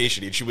best friend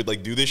Keisha, and she would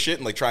like do this shit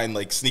and like try and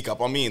like sneak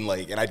up on me and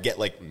I'd get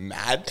like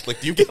mad.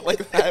 Like, do you get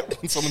like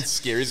that when someone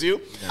scares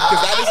you?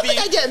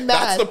 I get mad.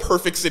 That's the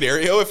perfect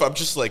scenario if I'm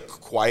just like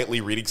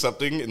quietly reading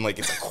something and like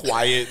it's a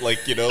quiet like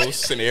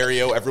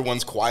scenario.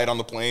 Everyone's quiet on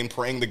the plane,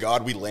 praying to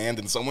God we land,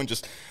 and someone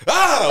just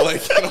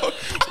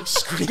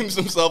screams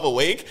himself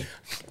awake.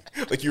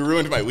 Like, you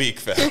ruined my week,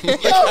 fam.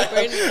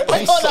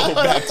 Like, hold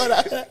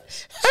on.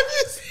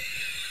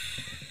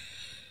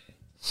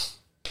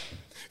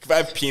 If I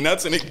have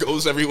peanuts and it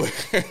goes everywhere,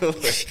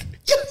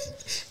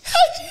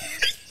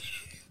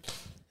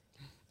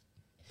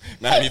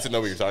 now I need to know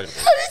what you're talking about.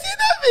 Have you seen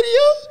that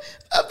video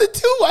of the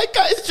two white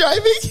guys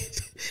driving?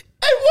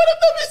 And one of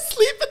them is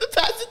asleep in the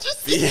passenger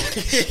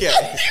seat. Yeah.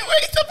 And he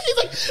wakes up and he's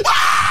like,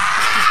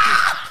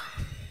 ah!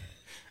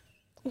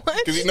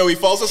 What? Because he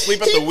falls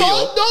asleep at the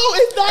wheel. No,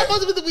 it's not falls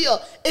asleep at the wheel.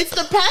 It's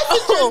the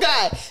passenger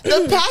guy.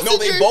 The passenger. No,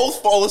 they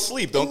both fall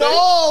asleep, don't they?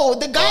 No,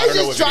 the guy's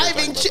just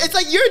driving. It's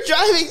like you're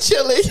driving,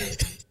 chilling.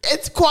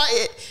 It's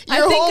quiet.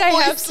 I think I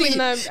have seen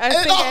that. I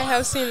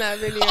have seen that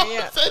video. All of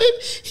a sudden,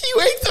 he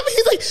wakes up and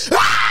he's like,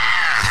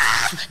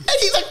 ah! And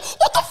he's like,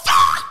 what the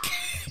fuck?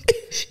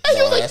 And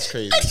he was like, that's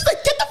crazy. And he's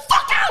like, get the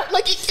fuck out!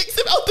 Like, he kicks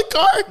him out the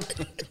car.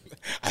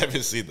 I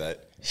haven't seen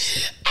that.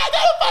 I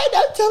gotta find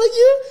out. I'm telling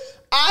you,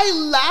 I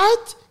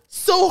laughed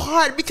so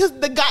hard because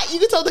the guy, you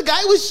can tell the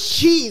guy was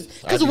cheese.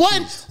 Because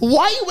one,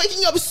 why are you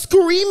waking up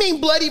screaming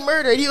bloody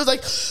murder? And he was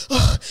like,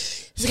 oh,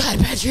 he's got a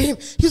bad dream.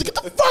 He was like,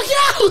 get the fuck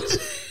out!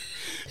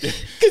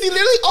 Because he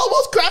literally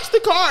almost crashed the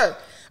car.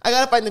 I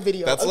gotta find the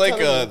video. That's like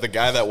the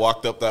guy that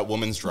walked up that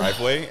woman's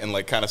driveway and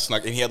like kind of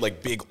snuck, and he had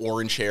like big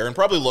orange hair and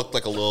probably looked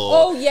like a little.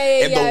 Oh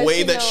yeah. And the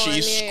way that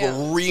she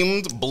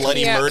screamed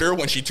bloody murder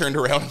when she turned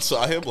around and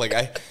saw him, like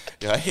I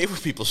hate when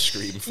people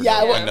scream for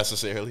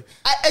unnecessarily.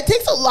 It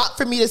takes a lot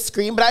for me to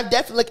scream, but I've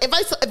definitely like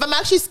if I'm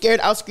actually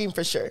scared, I'll scream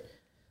for sure.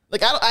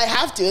 Like I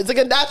have to. It's like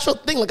a natural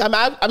thing. Like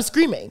I'm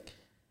screaming.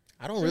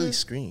 I don't really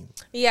scream.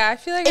 Yeah, I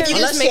feel like if I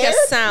just make a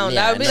sound,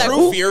 that would be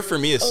true fear for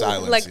me is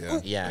silence. Like,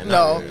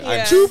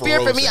 True fear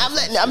for me,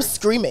 I'm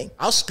screaming.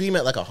 I'll scream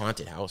at like a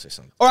haunted house or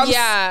something. Or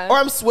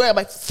I'm swear. I'm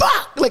like,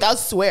 fuck. Like, I'll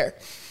swear.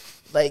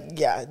 Like,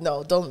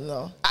 don't.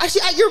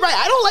 Actually, you're right.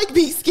 I don't like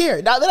being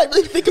scared. Now that I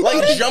really think about it.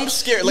 Like jump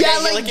scare. Like,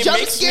 like it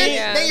jump makes scared. me.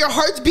 Then your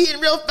heart's beating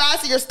real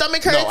fast and your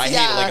stomach hurts. No, I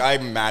hate it. Like,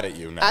 I'm mad at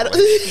you now. I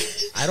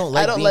don't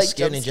like being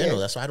scared in general.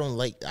 That's why I don't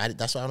like.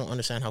 That's why I don't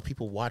understand how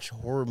people watch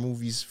horror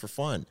movies for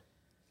fun.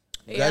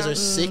 You guys are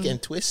sick and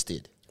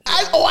twisted.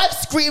 I've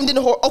screamed in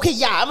horror. Okay,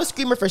 yeah, I'm a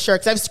screamer for sure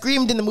because I've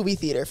screamed in the movie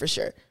theater for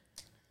sure.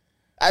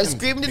 I've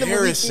screamed in the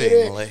movie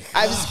theater.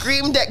 I've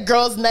screamed at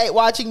girls' night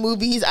watching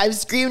movies. I've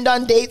screamed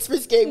on dates for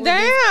scary movies.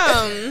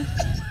 Damn,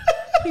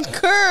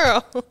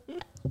 girl.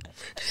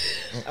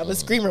 I'm a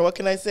screamer. What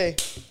can I say?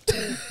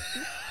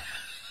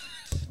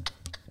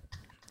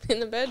 In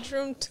the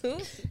bedroom too.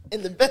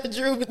 In the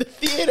bedroom, in the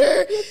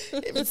theater.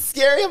 If it's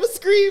scary, I'm a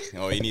scream.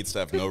 Oh, he needs to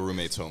have no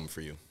roommates home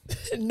for you.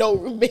 No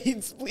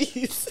roommates,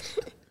 please.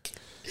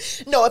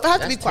 No, if I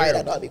have to be quiet,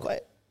 I know I'll be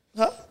quiet.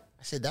 Huh?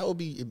 I said that would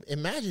be.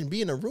 Imagine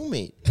being a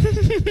roommate.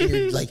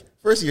 You're like,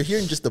 first you're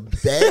hearing just the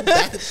bed.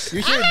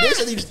 You're hearing this,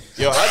 and you just.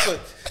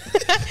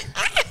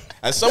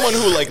 As someone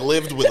who like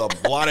lived with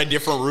a lot of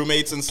different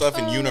roommates and stuff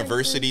in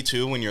university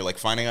too, when you're like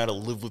finding out how to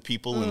live with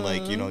people and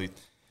like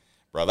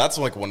bro, that's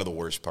like one of the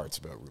worst parts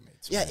about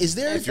roommates. Yeah,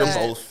 man. If you're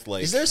both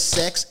like, is there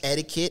sex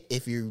etiquette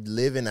if you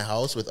live in a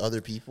house with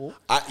other people?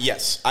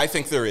 Yes, I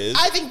think there is.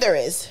 I think there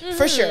is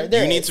for sure.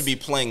 You need to be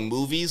playing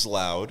movies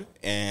loud,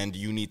 and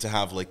you need to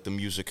have like the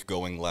music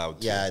going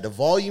loud too. Yeah, the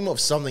volume of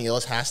something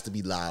else has to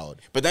be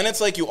loud. But then it's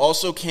like you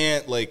also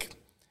can't like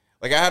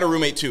I had a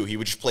roommate too. He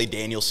would just play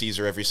Daniel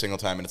Caesar every single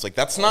time, and it's like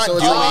that's not doing.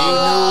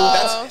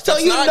 That's so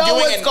you not know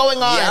doing what's going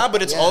on. Yeah,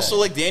 but it's also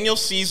like Daniel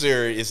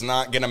Caesar is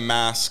not gonna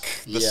mask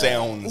the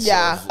sounds.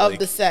 Of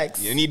the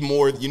sex. You need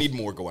more. You need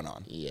more going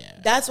on. Yeah,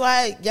 that's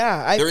why.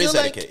 Yeah, there is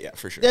etiquette. Yeah,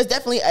 for sure. There's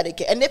definitely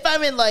etiquette, and if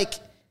I'm in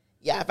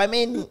if I'm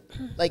in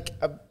like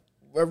a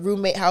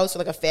roommate house or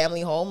like a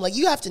family home, like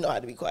you have to know how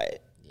to be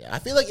quiet. Yeah, I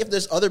feel like if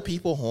there's other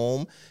people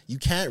home, you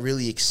can't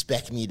really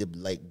expect me to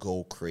like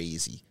go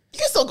crazy. You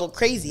can still go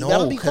crazy.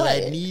 No, because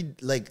I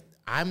need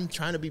I'm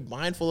trying to be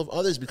mindful of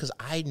others because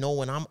I know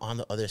when I'm on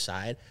the other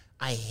side,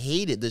 I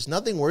hate it. There's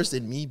nothing worse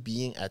than me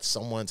being at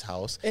someone's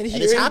house. And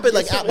it's happened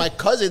like at my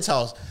cousin's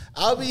house.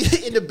 I'll be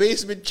in the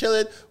basement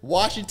chilling,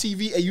 watching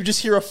TV, and you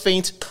just hear a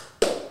faint.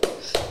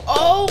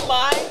 Oh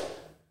my.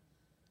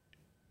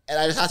 And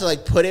I just have to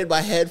like put in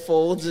my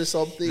headphones or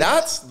something.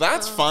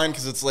 That's fine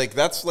because it's like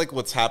that's like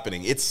what's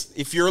happening. It's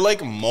if you're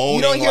like moaning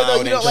you don't hear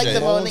loud you don't like the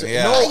moaning.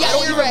 Yeah. No,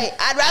 you're right.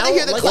 I'd rather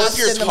hear the claps if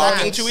you're than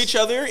talking the to each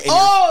other. And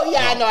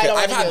I don't.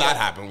 I've had that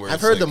happen. Where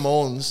I've heard the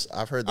moans.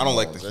 I don't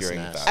like the hearing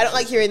that. I don't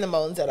like hearing the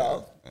moans at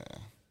all.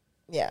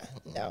 Yeah,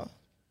 no.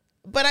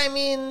 But I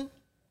mean,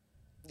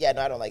 no,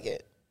 I don't like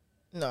it.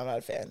 No, I'm not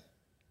a fan.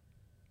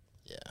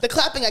 Yeah. The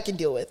clapping I can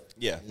deal with.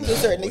 Yeah. To a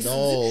certain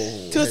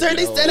extent. To a certain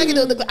extent, I can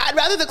deal with I'd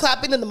rather the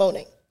clapping than the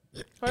moaning.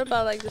 What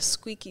about like the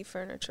squeaky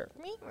furniture?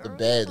 The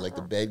bed, like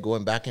the bed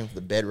going back and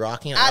the bed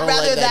rocking. I'd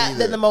rather that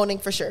than the moaning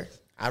for sure.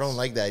 I don't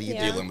like that either.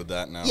 Dealing with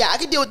that now. Yeah, I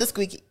can deal with the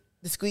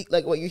squeak,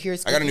 like what you hear.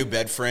 I got a new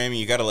bed frame.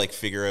 You got to like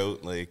figure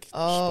out like.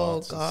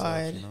 Oh spots and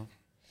God. stuff, you know?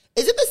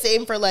 Is it the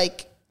same for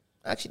like?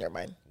 Actually, never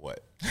mind.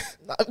 What?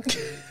 No,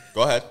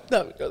 Go ahead.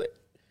 no, go there.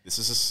 This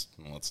is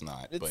well, it's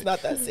not. It's but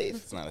not that safe.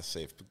 It's not as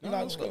safe. But No, no,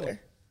 I'm let's go go.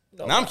 there.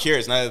 No, Now I'm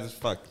curious. Now,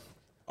 fuck,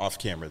 off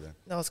camera then.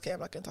 no, it's okay. I'm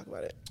not gonna talk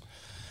about it.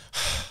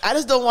 I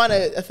just don't want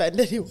to offend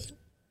anyone.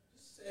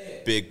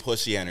 Big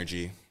pussy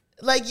energy.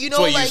 Like you know,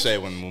 That's what like you say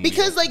when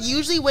because like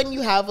usually when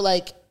you have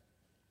like,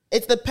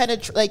 it's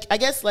the like I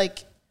guess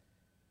like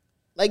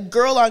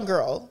girl on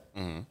girl.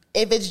 Mm-hmm.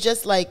 If it's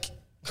just like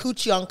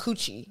coochie on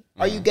coochie,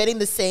 are you getting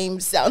the same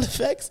sound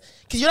effects?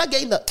 Because you're not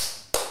getting the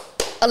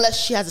unless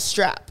she has a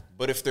strap.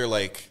 But if they're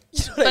like,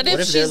 But if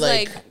if she's they're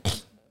like,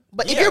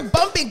 But if Yeah. you're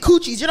bumping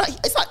coochies, you're not.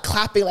 It's not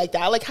clapping like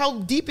that. Like how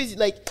deep is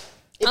like?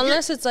 If you're-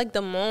 unless it's like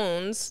the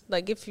moans,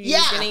 like if you're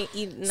yeah. getting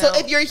eaten So out,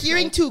 if you're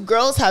hearing two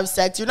girls have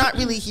sex, you're not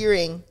really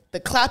hearing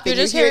the clapping.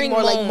 You're just hearing hearing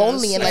more like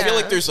moans. moanly and I like. feel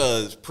like there's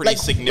a pretty Like-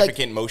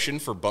 significant motion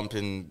for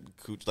bumping,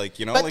 like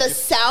you know, But like the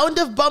sound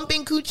of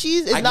bumping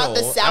coochies is not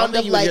the I don't sound think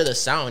of you would like. hear the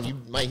sound. You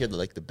might hear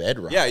the bed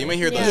rock. yeah, you might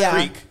hear the Yeah.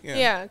 creak.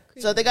 yeah.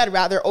 So I think I'd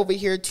rather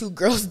overhear two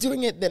girls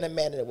doing it than a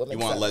man and a woman.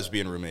 You want sex.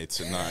 lesbian roommates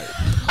and not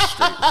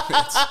straight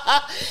roommates.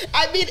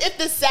 I mean, if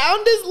the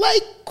sound is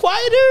like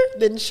quieter,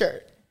 then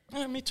sure.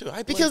 Yeah, me too.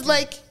 Because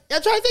like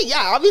I'm trying to think,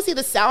 yeah, obviously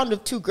the sound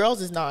of two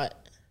girls is not.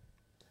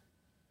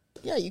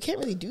 Yeah, you can't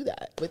really do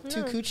that with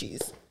two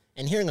coochies.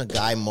 And hearing a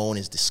guy moan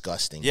is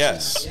disgusting.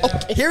 yes,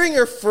 Hearing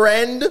your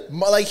friend,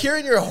 like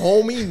hearing your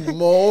homie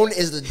moan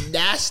is the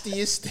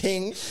nastiest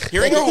thing.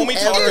 hearing that your could homie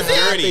talk ever dirty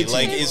happen to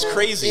like you. is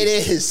crazy. It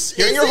is.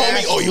 Hearing It's your homie,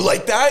 nasty. oh, you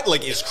like that?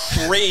 Like is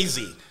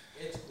crazy.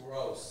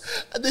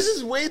 This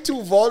is way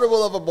too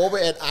vulnerable of a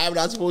moment, and I'm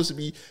not supposed to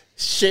be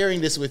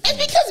sharing this with you.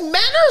 It's because men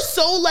are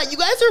so like you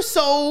guys are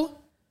so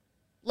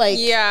like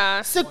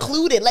Yeah.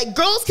 secluded. Like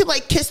girls can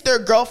like kiss their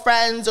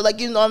girlfriends or like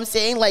you know what I'm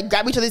saying, like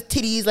grab each other's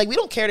titties. Like we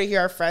don't care to hear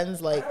our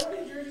friends like.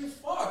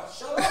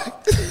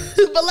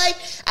 But like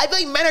I feel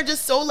like men are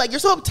just so like you're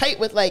so uptight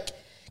with like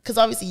because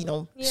obviously you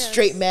know Yes.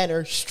 straight men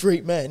are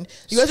straight men.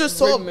 You guys are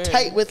so Straight men.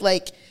 uptight with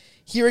like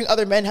hearing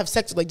other men have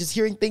sex, like just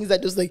hearing things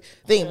that just like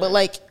thing. But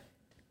like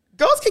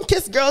girls can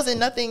kiss girls and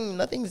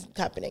nothing's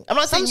happening. I'm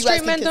not saying Some you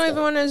guys straight men can don't kiss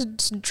even them. want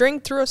to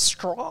drink through a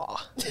straw.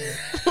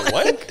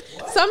 What?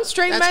 Some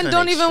straight That's men kinda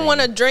don't even extreme.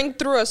 want to drink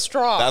through a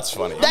straw. That's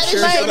funny. That is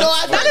sure like some- no,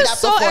 I've That heard is that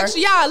so before.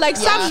 extra. Yeah, like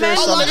some men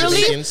some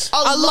literally, Jamaicans.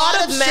 a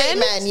lot of straight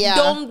men yeah.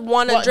 don't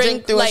want to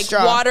drink through a like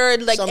straw. water,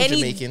 like Some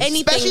Jamaicans.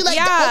 anything. Especially like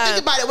well,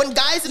 think about it. When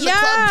guys in the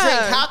club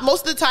drink,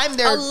 most of the time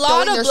they're a lot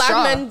throwing of their black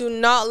straw. men do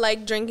not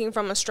like drinking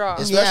from a straw.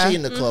 Especially Yeah.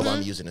 in the club,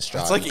 I'm using a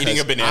straw. It's like eating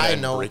a because banana I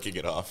and know. breaking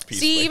it off.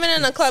 Peacefully. See, even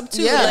in a club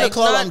too. Yeah. In like the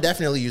club, not- I'm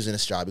definitely using a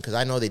straw because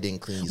I know they didn't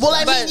clean. these Well,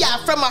 I up. mean, But-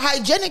 yeah, from a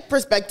hygienic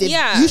perspective,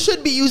 Yeah. you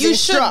should be using You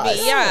should straws.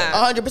 be, yeah.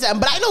 100%.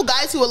 But I know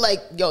guys who are like,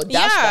 yo, dash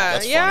Yeah, that.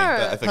 That's yeah.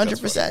 funny. I think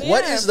that's 100%. funny.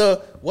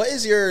 What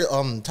is your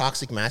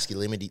toxic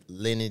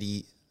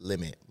masculinity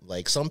limit?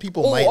 Like some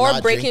people Oh, might or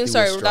not breaking. drink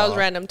through a Sorry, that was straw.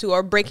 random too.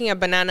 Or breaking a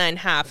banana in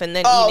half and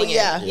then Oh, eating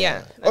yeah. it.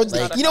 Yeah. Or That's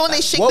not you know when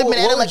they shake What- the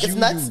banana what like would it's you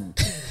nuts?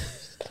 do?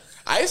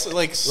 I used to,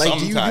 like Like, do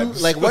you do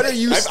sometimes. like what are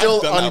you I've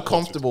still done that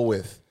uncomfortable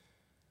with?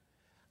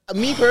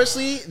 Me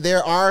personally,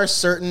 there are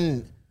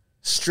certain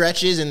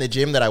stretches in the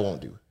gym that I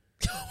won't do.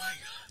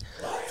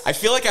 I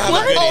feel like I have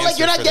What? a good Oh, answer like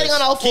you're not for getting this.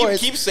 on all fours.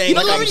 Keep saying you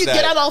know things when you that,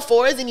 get on all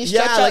fours and you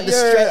stretch Yeah, out like the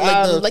your stretch-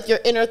 like like your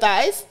inner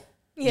thighs?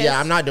 Yes. Yeah,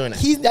 I'm not doing that.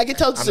 I can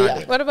tell I'm you. not Yeah.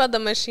 doing What about the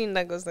machine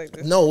that goes like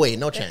this? No way,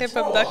 no The chance. hip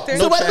abductor.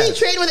 So No when we chance.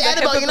 train with The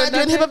Annabelle, hip you're not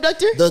doing hip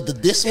abductor?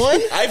 This one?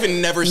 I've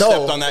never No.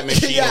 stepped on that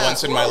machine Yeah.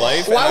 once in my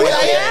life. Why and would don't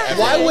I? think ever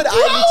Why will. would I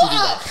need to do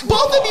that?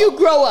 Both of you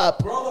grow up.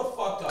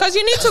 Because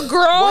you need to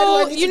grow. Why do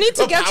I need You to- need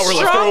to The get power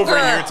lifter stronger.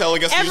 over here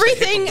telling us to use the hip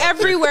Everything abductor.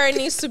 everywhere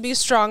needs to be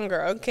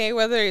stronger. Okay,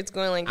 whether it's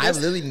going like this. I've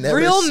literally never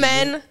Real seen-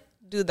 men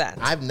do that.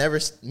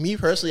 Me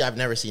personally, I've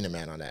never seen a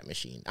man on that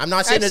machine. I'm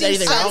not saying there's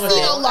anything I've wrong with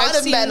seen it. a lot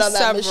of men on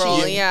that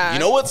machine. Yeah. You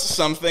know what's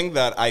something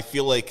that I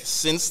feel like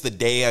since the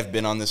day I've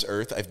been on this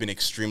earth, I've been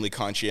extremely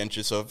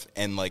conscientious of,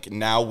 and like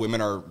now women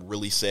are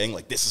really saying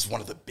like this is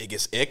one of the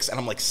biggest icks, and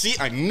I'm like, see,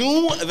 I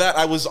knew that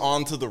I was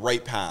onto the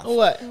right path.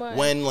 What?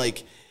 When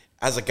like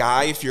as a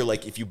guy, if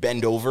you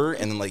bend over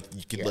and then like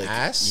you could Your like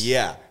ass?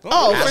 yeah.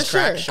 Oh, Ass for sure.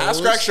 crack shows? Ass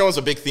crack show is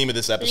a big theme of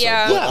this episode.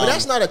 Yeah. Yeah, but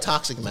that's not a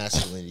toxic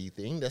masculinity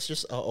thing. That's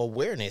just a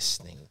awareness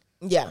thing.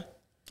 Yeah.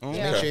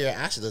 Make sure your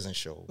ass doesn't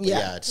show. But Yeah.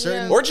 yeah, it's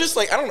certain. Or just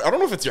like I don't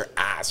know if it's your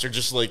ass or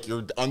just like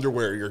your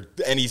underwear, your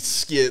any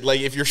skin,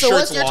 like if your So shirt's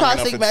what's your long enough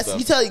toxic and mess? stuff.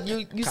 You tell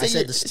you I say said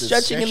you're the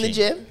stretching in the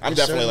gym. I'm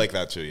There's definitely certain- like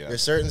that too. Yeah.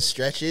 There's certain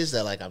stretches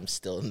that like I'm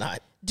still not.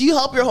 Do you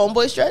help your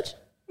homeboy stretch?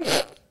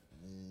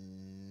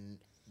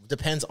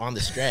 Depends on the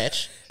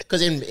stretch.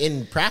 Because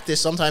in practice,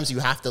 sometimes you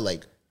have to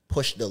like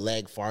push the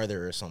leg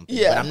farther or something.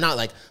 Yeah. But I'm not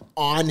like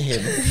on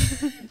him.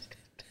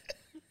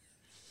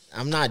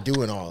 I'm not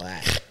doing all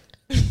that.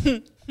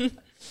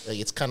 Like,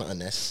 it's kind of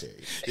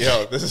unnecessary.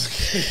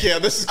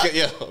 This is good.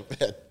 Yo,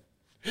 man.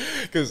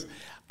 Because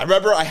I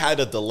remember I had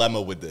a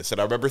dilemma with this,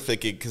 and I remember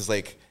thinking, because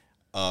like,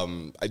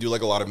 I do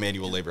like a lot of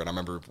manual labor, and I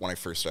remember when I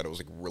first started, I was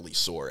like really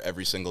sore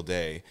every single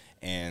day,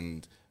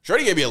 and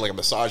Shorty gave me like a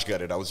massage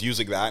gun, and I was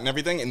using that and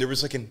everything, and there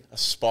was like a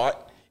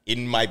spot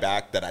in my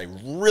back that I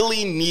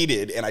really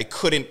needed, and I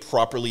couldn't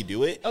properly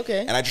do it. Okay.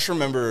 And I just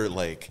remember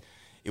like,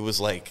 it was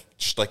like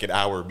just like an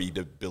hour of me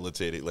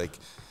debilitated. Like,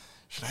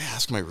 should I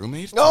ask my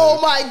roommate? Oh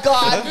my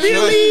God,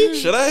 really?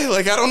 Should I?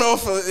 Like, I don't know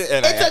if... It's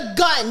a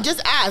gun.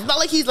 Just ask. Not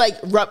like he's like,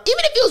 even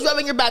if he was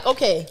rubbing your back,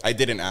 okay. I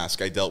didn't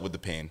ask. I dealt with the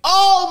pain.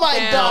 Oh my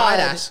Damn. God.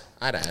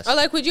 I'd ask. Or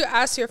like, would you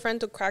ask your friend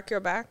to crack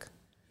your back?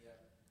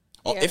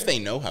 Oh, Yeah. if they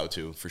know how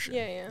to, for sure.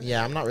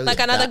 Yeah, I'm not really Like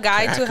another that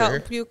guy to cracker.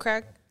 help you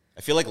crack.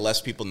 I feel like less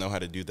people know how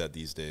to do that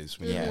these days.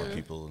 We need more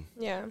people.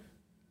 Yeah.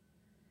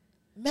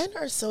 Men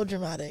are so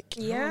dramatic.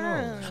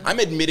 Yeah. I'm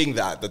admitting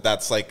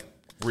that's like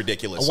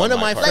ridiculous. One on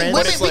of my part. friends-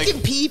 Like But women, it's we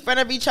can pee in front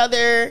of each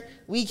other.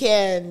 We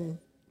can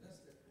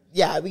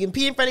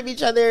pee in front of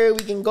each other.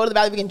 We can go to the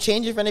bathroom. We can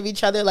change in front of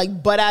each other,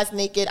 like butt ass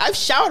naked. I've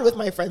showered with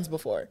my friends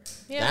before.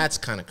 Yeah. That's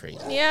kind of crazy.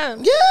 Yeah.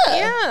 Yeah.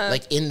 Yeah.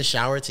 Like in the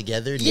shower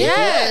together. naked?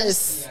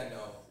 Yes.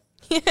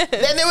 Then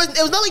it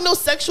was not like no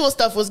sexual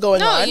stuff was going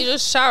no, on. you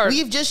just showered.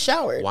 We've just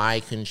showered Why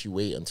couldn't you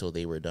wait until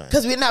they were done?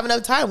 because we didn't have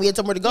enough time. We had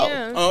somewhere to go.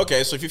 Yeah. Oh,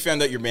 okay. So if you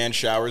found out your man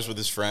showers with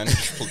his friend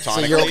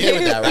platonically, you're okay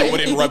with that, right?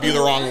 wouldn't rub you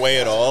the wrong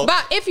way at all.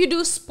 But if you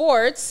do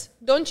sports,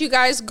 don't you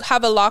guys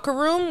have a locker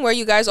room where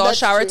you guys all That's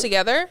shower true.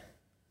 together?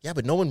 Yeah,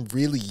 but no one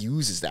really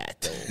uses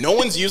that though. No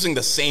one's using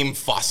the same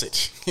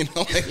faucet. You know?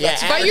 Like, Yeah,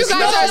 that's- But you it's guys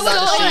not are the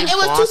still- same It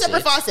was two faucet.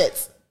 separate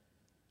faucets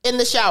in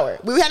the shower.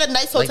 We had a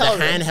nice Like the hotel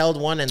room. handheld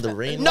one and the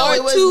rain No, one.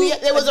 it was two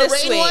there was a this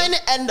rain way. one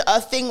and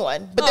a thing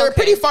one, but they were Okay.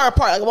 pretty far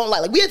apart. Like I won't lie,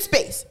 like we had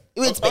space.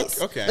 We had space.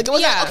 okay. Like it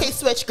was Yeah. like okay,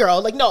 switch,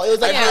 girl. Like no, it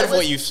was like I've heard I of was,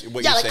 what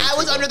you're yeah, like saying I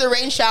was too, under though. the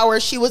rain shower.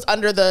 She was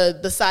under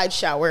the side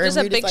shower. Just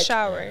and a we were big like,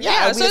 shower. Yeah,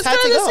 Yeah, we so it's just had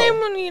kind to of the go. same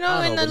one, you know,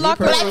 I in don't the know,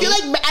 locker But room. I feel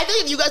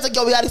like if you guys like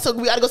yo, we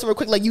gotta go somewhere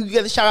quick. Like you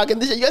get the shower. I can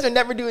this. You guys are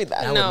never doing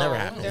that. That no, would never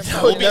happen. they're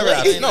That We'll would be never late.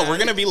 happen. No, we're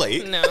gonna be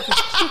late. No.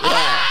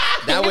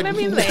 That would gonna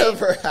be late.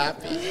 never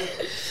happen.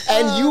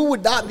 And you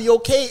would not be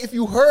okay if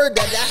you heard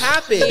that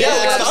happened. Yeah,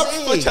 That's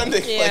like, what stop I'm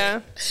saying. pretending.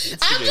 Yeah.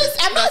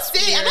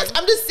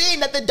 I'm just saying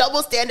that the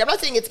double standard. I'm not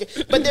saying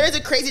it's, but there is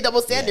a crazy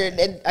double standard.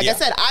 And like Yeah. I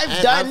said,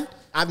 And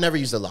I've never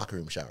used a locker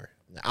room shower.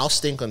 I'll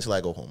stink until I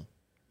go home.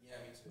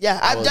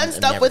 I've done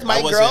stuff never- with my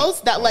I wasn't-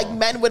 girls that like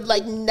men would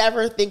like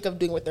never think of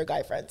doing with their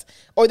guy friends,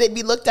 or they'd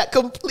be looked at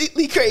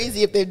completely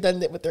crazy if they've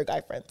done it with their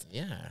guy friends.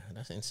 Yeah,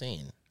 that's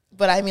insane.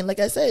 But I mean, like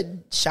I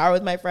said, shower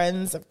with my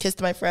friends. I've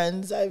kissed my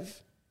friends. I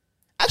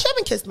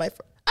haven't kissed my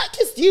friend. I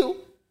kissed you.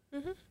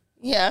 Mm-hmm.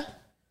 Yeah.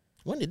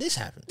 When did this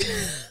happen?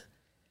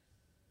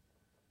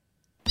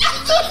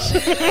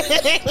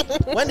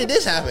 When did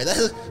this happen?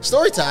 That's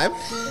story time.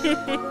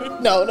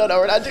 No,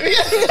 we're not doing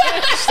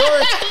it.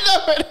 Story.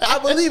 I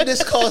believe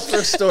this calls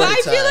for story But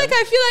I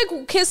time. feel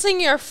like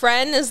kissing your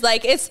friend is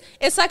like it's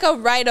like a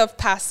rite of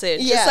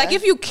passage. Yeah. It's like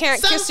if you can't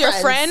Some kiss your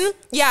friends. friend,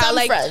 yeah, Some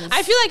like friends.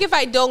 I feel like if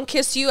I don't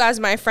kiss you as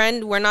my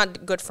friend, we're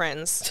not good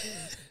friends.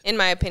 In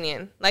my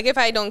opinion. Like if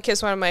I don't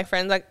kiss one of my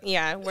friends, like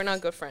yeah, we're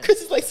not good friends.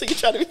 Chris is like, so you're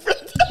trying to be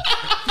friends.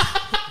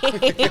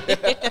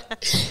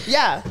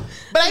 Yeah.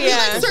 But I feel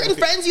Yeah. like certain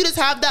friends, you just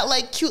have that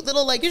like cute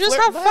little like You just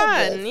flirt have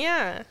vibe fun, with.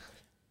 yeah.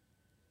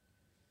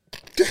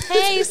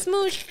 Hey,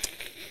 smooch.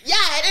 Yeah,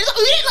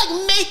 we didn't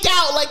like make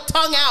out, like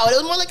tongue out. It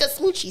was more like a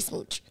smoochy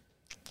smooch.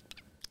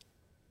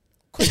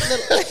 Quick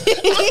little.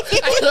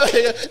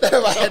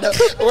 Never mind. No.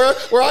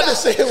 We're on the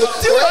same.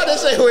 We're on the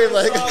same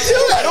wavelength.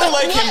 I don't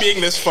like him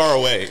being this far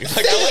away.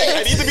 Like,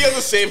 I need to be on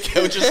the same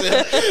couch as him.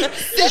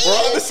 We're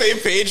on the same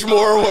page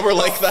more when we're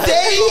like that. Say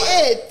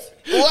it.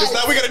 Because now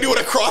What? we gotta do it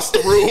across the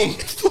room.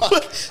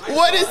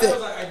 What is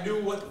it? I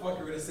knew what the fuck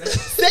you were gonna say.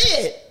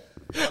 Say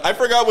it. I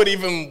forgot what it.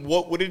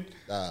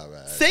 All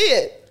right. Say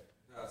it.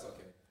 No, it's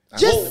okay.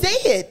 Just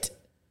say it.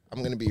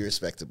 I'm gonna be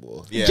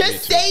respectable. Yeah, me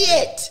Just too. say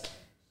it.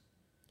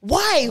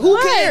 Why?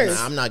 Who cares?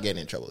 Nah, I'm not getting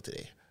in trouble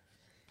today.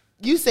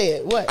 You say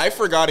it. What? I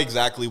forgot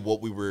exactly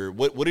what we were.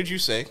 What did you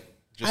say?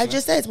 I now?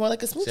 just said it's more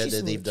like a smoochy Said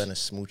that they've smooch. done a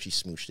smoochy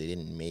smooch. They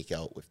didn't make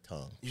out with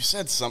tongue. You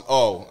said some.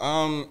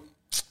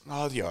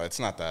 It's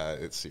not that.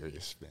 It's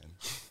serious, man.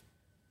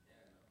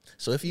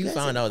 So if you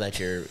found out that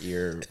your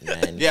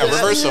man, Yeah,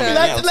 reverse them. Yeah,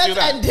 let's do Let's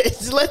that. end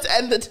it. Let's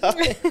end the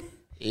topic.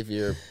 if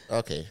you're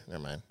okay,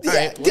 never mind. All Yeah,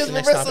 right, what's because the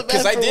next reverse topic? them.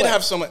 Because I For did what?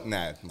 have so much.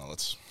 Nah, no,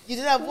 let's. You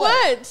did have what?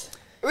 What?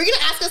 Are we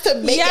gonna ask us to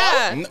make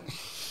out? Yeah.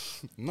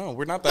 No,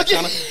 we're not that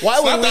kind of. Why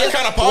it's would not we? that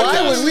kind of Why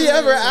podcast. would we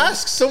ever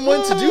ask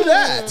someone to do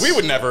that? We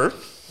would never.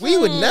 We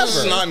would This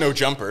is never. not no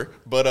jumper,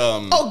 but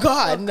Oh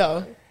God,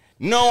 no.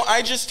 No,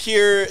 I just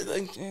hear.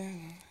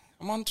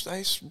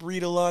 I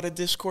read a lot of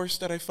discourse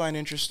that I find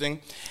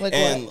interesting, Like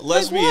and what?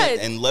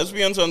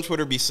 lesbians on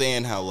Twitter be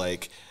saying how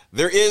like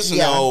there is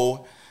Yeah.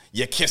 no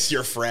you kiss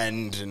your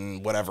friend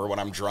and whatever when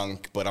I'm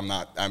drunk, but I'm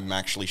not. I'm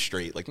actually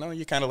straight. Like no,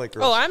 you kind of like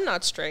girls. Oh, I'm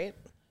not straight.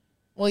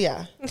 Well,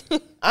 yeah,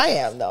 I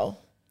am though.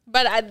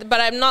 But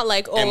I'm not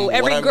like, oh,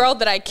 every girl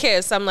that I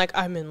kiss, I'm like,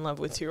 I'm in love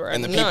with you.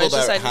 And the people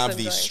that have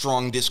these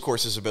strong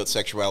discourses about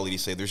sexuality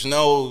say there's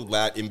no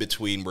that in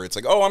between where it's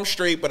like, oh, I'm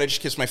straight, but I just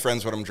kiss my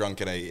friends when I'm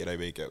drunk and I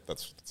make out.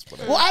 That's what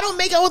Well, I don't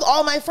make out with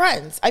all my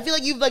friends. I feel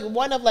like you've like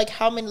one of like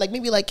how many, like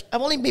maybe like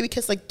I've only maybe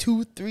kissed like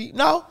 2, 3,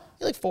 no,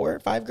 like 4 or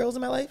 5 girls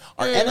in my life.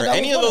 Are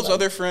any of those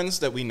other friends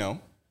that we know?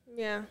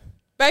 Yeah.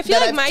 But I feel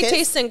like my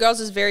taste in girls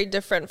is very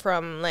different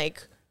from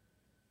like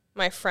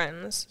my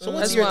friends. So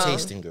what's your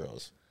taste in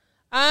girls?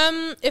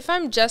 If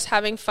I'm just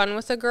having fun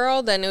with a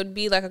girl, then it would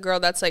be like a girl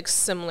that's like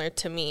similar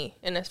to me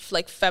and it's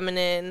like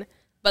feminine.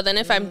 But then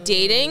if I'm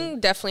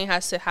dating, definitely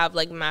has to have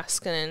like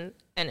masculine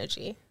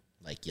energy.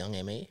 Like young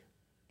M.A.?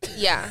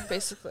 Yeah,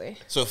 basically.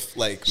 So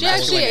like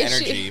masculine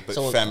energy, but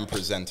femme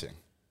presenting.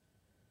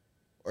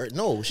 Or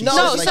no, she's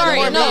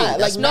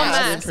like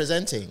masculine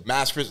presenting.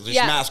 Mask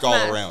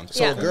all around.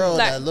 So a girl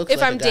that looks if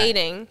like I'm a guy.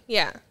 dating,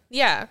 yeah.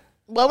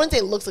 Well, I wouldn't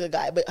say looks like a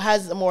guy, but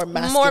has a more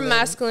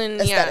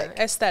masculine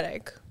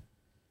aesthetic.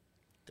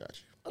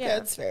 Gotcha. Okay,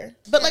 that's fair.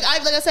 But like I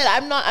said,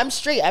 I'm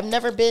straight. I've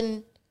never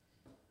been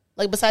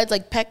like besides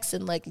like pecks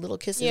and like little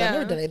kisses. I've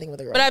never done anything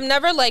with a girl. But I've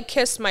never like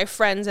kissed my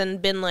friends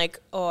and been like,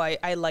 oh,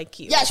 I like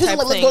you. Yeah, she was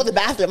like, let's go to the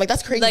bathroom. Like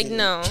that's crazy. Like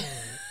no.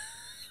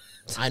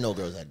 I know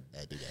girls that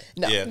do that.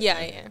 No.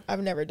 Yeah.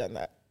 I've never done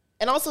that.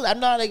 And also, I'm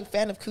not a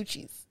fan of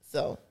coochies.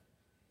 So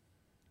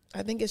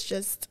I think it's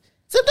just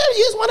sometimes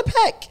you just want to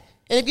peck.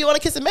 And if you want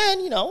to kiss a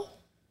man, Now,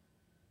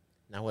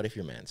 what if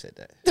your man said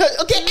that?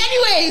 Okay,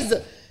 anyways,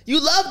 you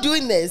love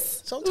doing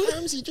this.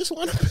 Sometimes you just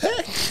want to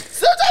peck.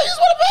 Sometimes you just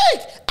want to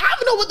peck. I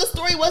don't know what the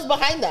story was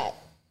behind that.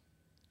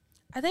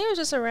 I think it was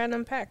just a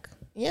random peck.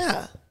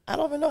 Yeah. I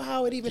don't even know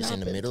how it even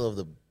happened. In the middle of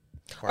the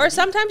party. Or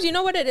sometimes, you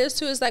know what it is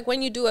too, is like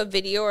when you do a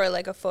video or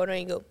like a photo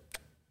and you go.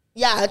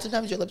 Yeah,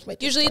 sometimes your lips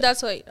might. Usually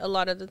that's what a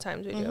lot of the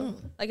times we do.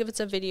 Like if it's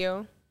a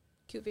video,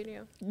 cute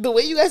video. The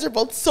way you guys are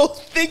both so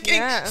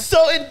thinking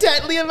so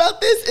intently about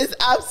this is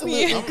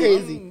absolutely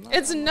crazy.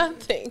 It's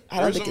nothing. I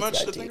don't think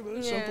it's that deep.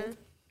 Yeah.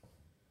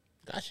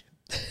 Gotcha.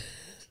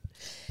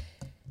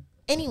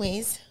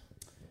 Anyways,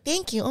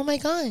 thank you. Oh my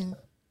God.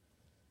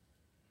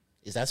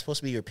 Is that supposed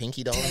to be your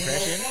Pinky Doll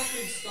impression?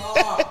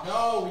 Stop.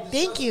 No,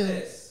 thank you.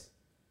 This.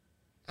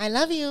 I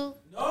love you.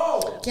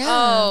 No. Yeah.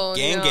 Oh,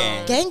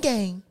 gang.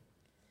 Gang.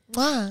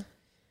 Wow.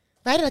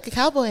 Ride it like a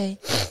cowboy.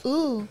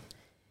 Ooh.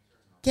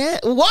 Yeah.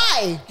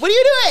 Why? What are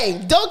you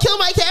doing? Don't kill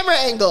my camera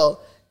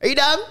angle. Are you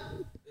dumb?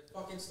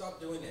 Fucking stop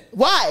doing it.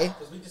 Why?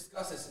 Because we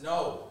discussed this.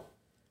 No.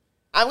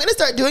 I'm going to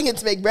start doing it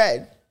to make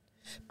bread.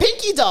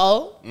 Pinky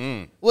Doll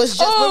was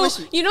just...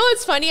 Oh, you know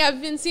what's funny?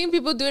 I've been seeing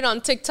people do it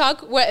on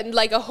TikTok,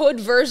 like a hood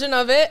version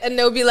of it, and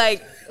they'll be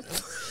like...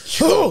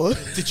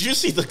 Did you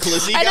see the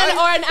Glizzy guy?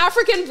 Or an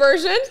African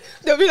version,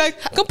 they'll be like,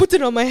 come put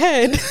it on my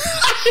head.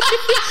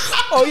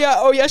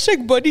 oh yeah,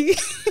 shake buddy.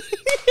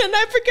 An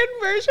African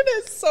version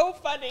is so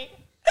funny.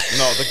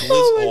 No, the Glizzy...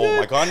 Oh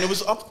my God, and it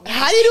was up...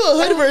 How do you do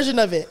a hood version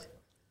of it?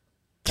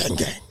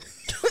 Gang.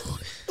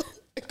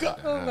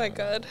 Oh my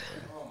God.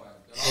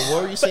 So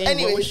what were you saying?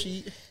 Anyway, what was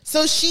she?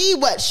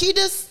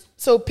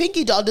 So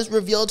Pinky Doll just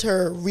revealed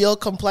her real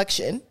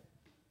complexion.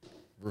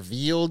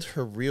 Revealed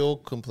her real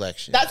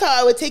complexion. That's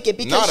how I would take it.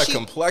 Because not a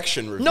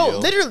complexion reveal. No,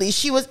 literally,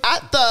 she was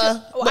at the...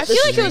 I feel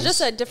like it was just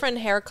a different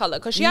hair color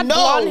because she had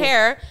blonde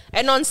hair,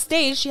 and on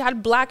stage she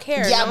had black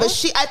hair. Yeah,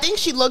 but I think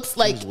she looks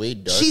like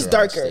she's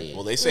darker.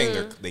 Well, they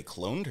saying they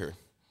cloned her.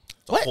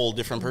 It's a whole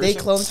different person. They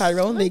cloned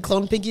Tyrone. They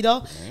cloned Pinky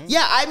Doll.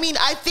 Yeah, I mean,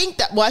 I think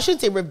that. Well, I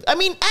shouldn't say.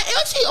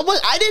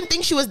 I didn't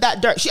think she was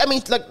that dark.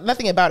 Like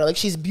nothing about her. Like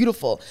she's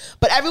beautiful.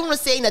 But everyone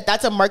was saying that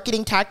that's a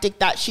marketing tactic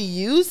that she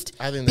used.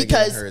 I think they're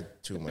giving her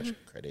too much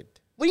credit.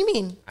 What do you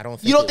mean? I don't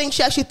think you don't think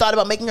she actually thought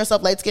about making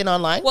herself light skinned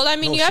online? Well, I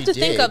mean, you have to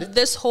think of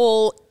this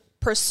whole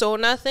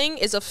persona thing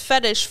is a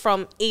fetish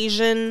from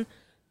Asian,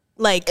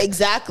 like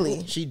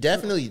exactly. She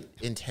definitely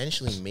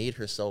intentionally made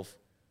herself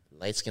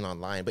light skin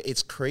online, but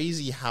it's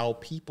crazy how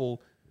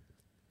people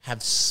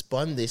have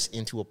spun this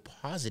into a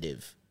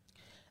positive.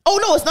 Oh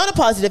no, it's not a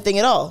positive thing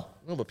at all.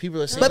 No, but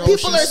people are saying. But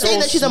people are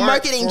saying that she's a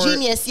marketing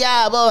genius.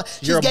 Yeah, well,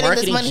 she's getting this money. You're a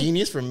marketing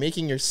genius for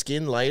making your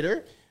skin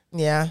lighter.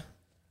 Yeah.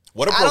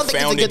 What a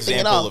profound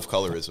example of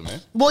colorism, eh?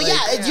 Well,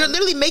 you're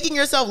literally making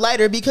yourself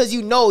lighter because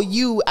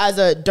you as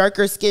a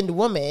darker skinned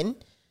woman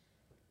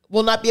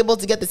will not be able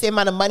to get the same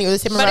amount of money or the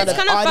same amount of audience.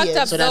 But it's kind of fucked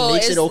up, so that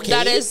makes it okay?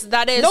 That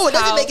is no, it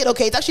doesn't make it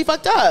okay. It's actually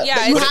fucked up.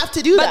 Yeah, you have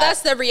to do that. But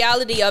that's the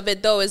reality of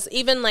it, though, is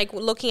even like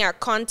looking at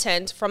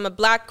content from a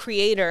black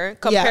creator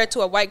compared to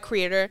a white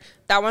creator,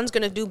 that one's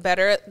going to do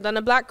better than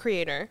a black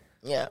creator.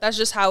 Yeah. That's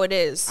just how it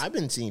is. I've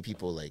been seeing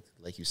people, like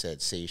you said,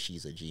 say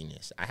she's a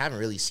genius. I haven't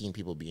really seen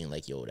people being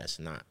like, yo, that's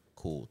not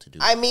cool to do.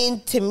 I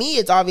mean, to me,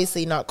 it's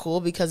obviously not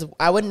cool because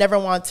I would never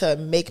want to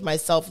make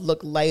myself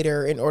look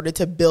lighter in order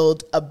to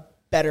build a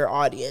better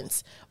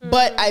audience.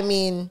 But I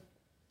mean,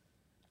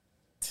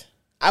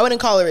 I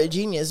wouldn't call her a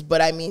genius,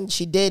 but I mean,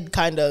 she did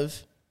kind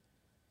of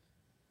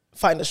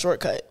find a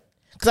shortcut.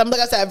 Because I'm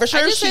like I said, for sure,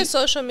 I just say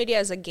social media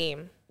is a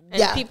game,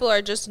 and people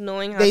are just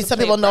knowing how. Some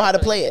people know how to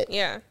play it.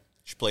 Yeah,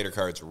 she played her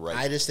cards right.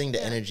 I just think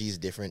the energy is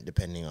different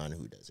depending on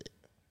who does it.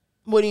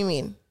 What do you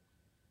mean?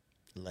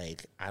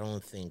 Like, I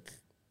don't think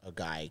a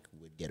guy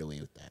would get away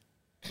with that.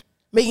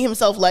 Making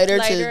himself lighter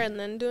and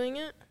then doing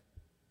it?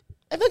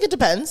 I feel like it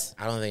depends.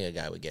 I don't think a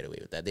guy would get away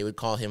with that. They would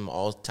call him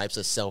all types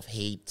of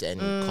self-hate and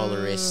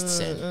colorists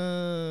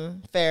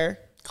and fair.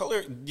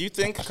 Do you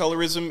think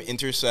colorism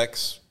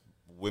intersects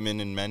women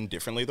and men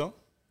differently though?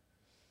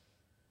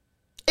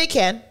 It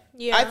can.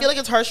 Yeah. I feel like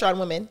it's harsher on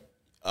women.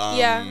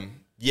 Yeah,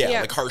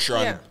 like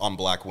harsher on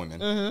black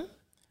women.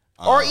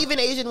 Or even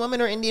Asian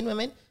women or Indian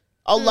women.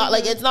 A lot.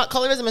 Like, it's not,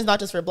 colorism is not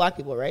just for black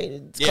people, right?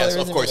 It's Yes,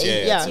 colorism of course. for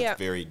Yeah, Asian- it's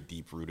a very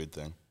deep-rooted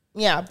thing.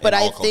 Yeah, but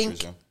I all cultures,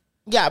 think,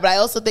 but I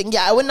also think,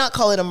 I would not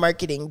call it a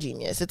marketing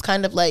genius. It's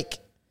kind of like,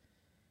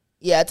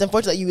 it's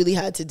unfortunate that you really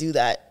had to do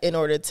that in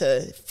order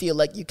to feel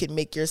like you can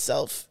make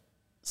yourself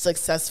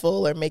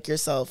successful or make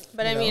yourself.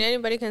 But I mean,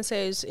 anybody can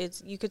say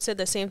it's. You could say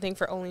the same thing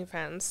for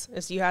OnlyFans.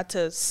 Is you had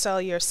to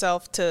sell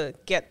yourself to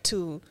get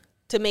to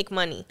make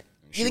money.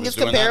 You think it's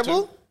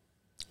comparable?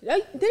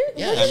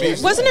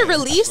 Wasn't it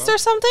released or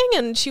something?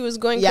 And she was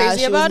going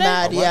crazy about it.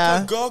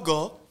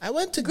 I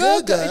went to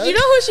Gaga. Do you know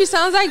who she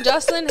sounds like?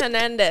 Jocelyn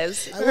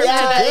Hernandez.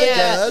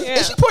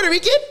 Is she Puerto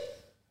Rican?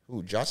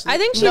 Ooh, Jocelyn? I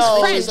think she's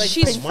French. Like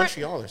she's from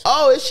Montreal or something.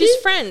 Oh, is she? She's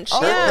French.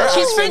 Oh, yeah, Her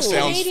she's French. accent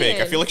sounds Canadian.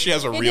 fake. I feel like she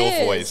has a real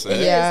voice.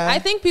 Yeah. I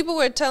think people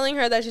were telling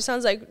her that she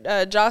sounds like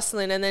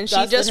Jocelyn, and then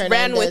Jocelyn she just ran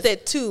Hernandez. with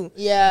it too.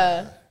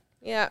 Yeah.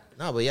 Yeah.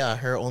 No, but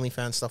her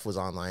OnlyFans stuff was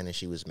online and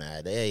she was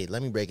mad. Hey,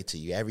 let me break it to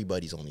you.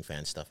 Everybody's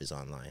OnlyFans stuff is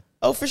online.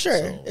 Oh, for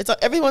sure.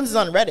 Everyone's is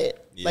on Reddit,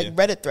 like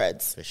Reddit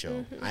threads. For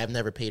sure. I have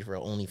never paid for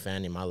an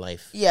OnlyFans in my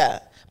life. Yeah.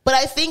 But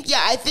I think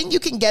you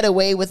can get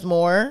away with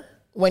more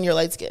when you're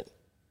light skinned.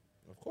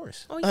 Of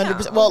course. Oh, yeah.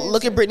 100%. Well,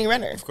 look at Brittany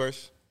Renner. Of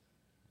course.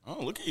 Oh,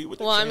 look at you with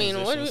the Well, I mean,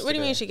 what transitions do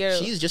you mean she get?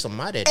 She's just a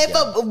model.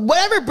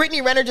 Whatever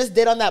Brittany Renner just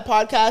did on that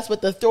podcast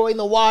with the throwing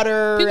the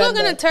water. People are and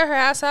gonna tear her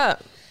ass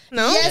up.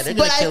 No. Yes, they're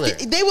but gonna kill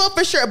her. they will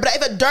for sure. But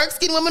if a dark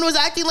skinned woman was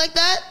acting like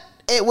that,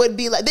 it would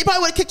be like they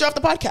probably would have kicked her off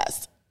the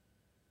podcast.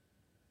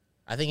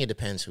 I think it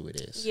depends who it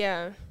is.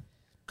 Yeah.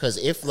 Because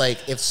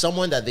if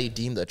someone that they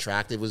deemed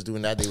attractive was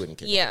doing that, they wouldn't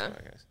kick her Yeah. off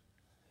the podcast.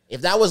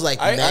 If that was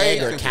like I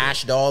Meg or agree.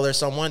 Cash Doll or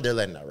someone, they're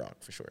letting that rock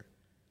for sure.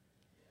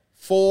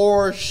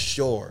 For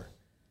sure.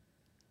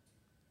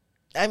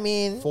 I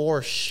mean,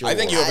 For sure. I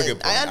think you have a good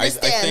point. I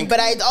understand, think, but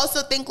I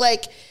also think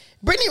like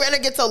Brittany Renner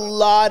gets a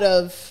lot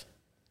of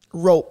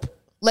rope.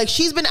 Like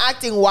she's been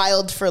acting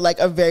wild for like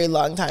a very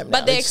long time now.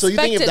 But they So you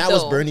think if expect that it,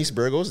 was though. Bernice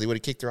Burgos, they would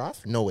have kicked her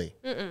off? No way.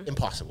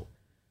 Impossible.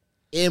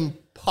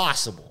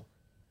 Impossible.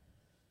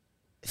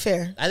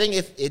 fair. I think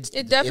if it's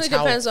It definitely it's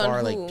how depends on far,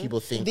 who. like people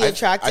think. The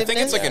attractiveness. I think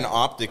it's like an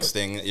optics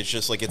thing. It's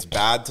just like it's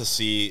bad to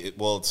see.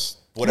 Well, it's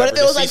What whatever. if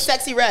it to was see like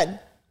Sexy Red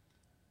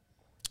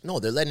No,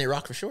 they're letting it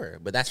rock for sure.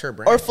 But that's her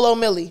brand. or Flo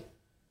Milli?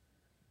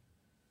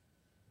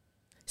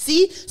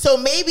 See, so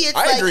maybe it's.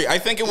 I like, agree. I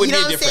think it would you know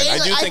be what I'm different.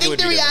 saying? I do Like, think it would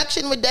the be different.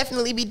 reaction would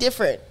definitely be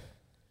different.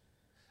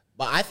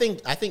 But I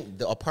think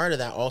a part of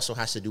that also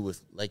has to do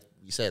with, like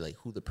you said, like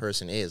who the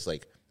person is.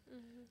 Like,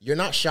 you're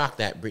not shocked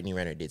that Brittany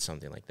Renner did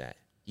something like that.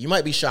 You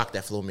might be shocked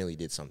that Flo Milli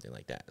did something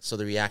like that. So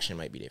the reaction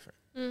might be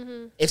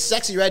different. If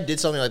Sexy Red did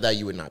something like that,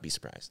 you would not be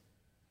surprised.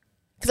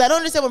 Because I don't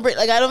understand what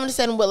I don't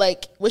understand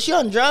what was she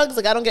on drugs?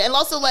 Like I don't get. And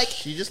also like,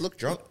 She just looked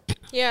drunk.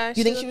 Yeah.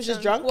 You think she was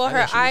just drunk? Well, I her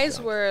think she was eyes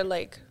drunk. were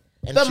like.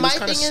 And But she my was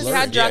kinda thing is- slurred. She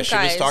had drunk she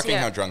was eyes, talking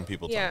yeah. how drunk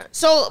people talk. Yeah.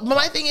 so. But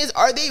my thing is,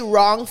 are they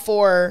wrong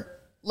for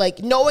like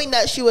knowing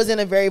that she was in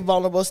a very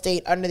vulnerable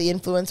state under the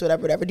influence,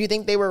 whatever? Do you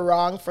think they were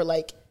wrong for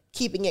like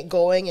keeping it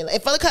going? And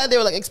it felt like kind of they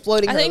were like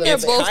exploiting. I her think a they're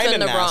little bit. both Kinda in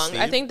the nasty.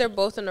 wrong. I think they're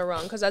both in the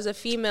wrong because as a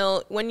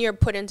female, when you're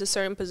put into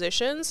certain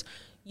positions,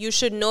 you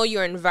should know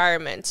your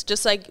environment.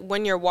 Just like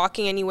when you're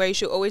walking anywhere, you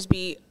should always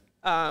be,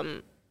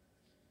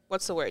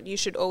 what's the word? You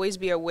should always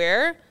be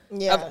aware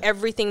of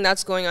everything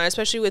that's going on,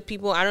 especially with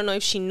people. I don't know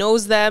if she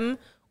knows them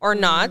or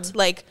not.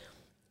 Like,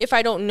 if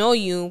I don't know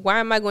you, why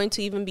am I going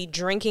to even be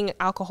drinking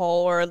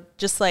alcohol or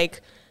just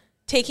like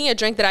taking a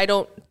drink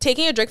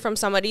from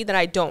somebody that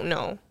I don't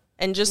know?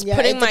 And just Yeah,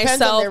 putting it depends on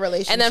myself,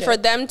 their and then for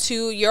relationship. them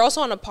to, you're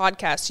also on a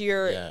podcast,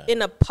 you're Yeah.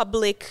 in a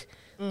public,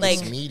 like,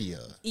 It's media.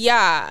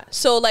 yeah.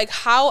 So like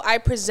how I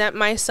present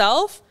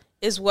myself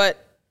is what,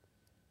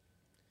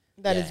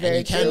 That is and very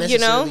you can't true. You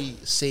know? necessarily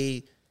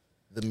say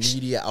the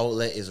media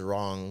outlet is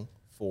wrong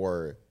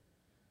for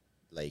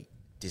like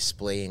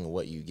displaying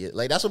what you get.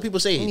 Like that's what people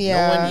say.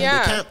 Yeah. Yeah.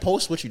 They can't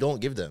post what you don't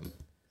give them.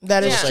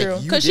 That is yeah. like true.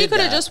 you because she did could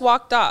have that. just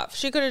walked off.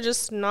 She could have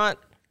just not.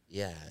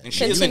 Yeah. And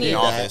she isn't in Continue.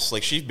 office.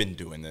 Like she's been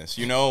doing this.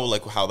 You know,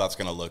 like how that's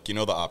gonna look. You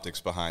know the optics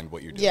behind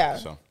what you're doing. Yeah.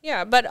 So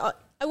Yeah, but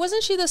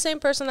wasn't she the same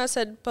person that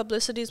said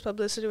publicity is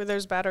publicity, whether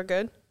it's bad or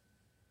good?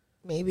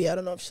 Maybe I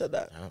don't know if she said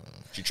that.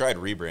 she tried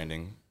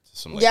rebranding to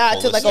some like Yeah,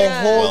 to like a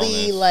holistic holy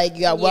wellness. like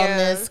Yeah.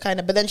 wellness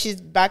kind of. But then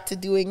she's back to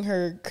doing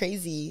her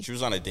crazy She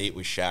was on a date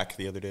with Shaq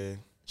the other day.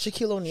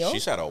 Shaquille O'Neal.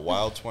 She's had a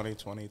wild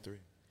 2023.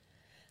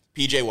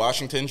 PJ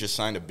Washington just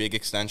signed a big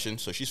extension,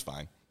 so she's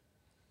fine.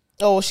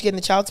 Oh, she getting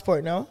the child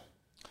support? No.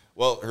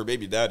 Well, her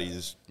baby daddy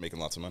is making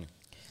lots of money.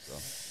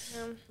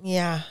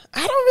 Yeah, I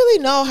don't really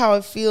know how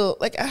I feel.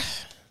 Like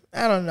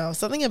I don't know.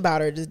 Something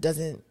about her just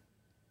doesn't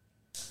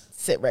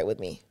sit right with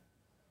me.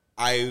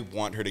 I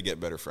want her to get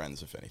better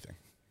friends, if anything.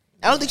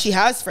 I don't think she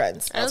has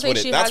friends. I don't think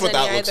she has any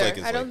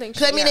either. I don't think.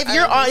 Because I mean, if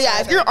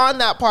you're on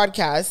that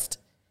podcast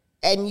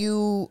and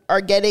you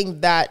are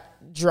getting that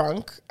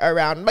drunk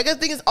around, like the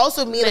thing is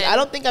also me. Like I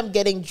don't think I'm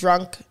getting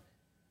drunk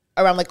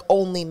around like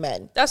only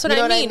men. That's what,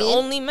 I mean.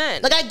 Only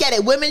men. Like I get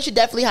it. Women should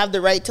definitely have the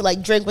right to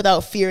like drink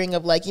without fearing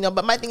of like, you know.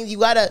 But my thing is, you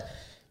gotta.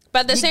 But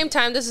at the same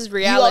time, this is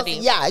reality.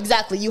 Yeah,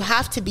 exactly. You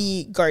have to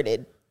be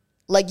guarded.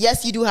 Like,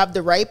 yes, you do have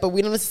the right, but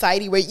we live in a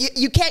society where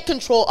you can't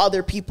control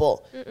other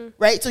people,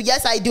 right? So,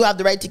 yes, I do have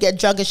the right to get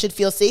drunk and should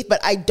feel safe, but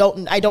I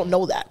don't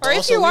know that. Or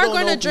if you are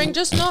going to drink,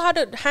 just know how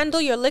to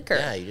handle your liquor.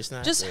 Yeah, you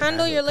just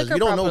handle your liquor properly. You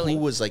don't properly. know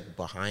who was like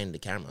behind the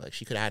camera. Like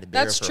she could have had a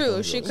beer. That's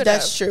true. She could.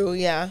 That's true.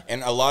 Yeah.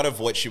 And a lot of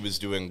what she was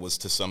doing was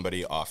to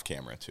somebody off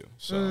camera too.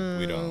 So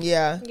we don't.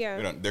 Yeah.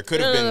 We don't. There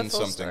could have been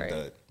something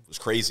that was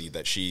crazy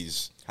that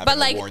she's having. But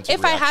like,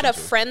 if I had a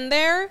friend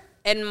there.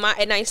 And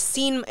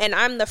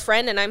I'm the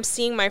friend and I'm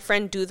seeing my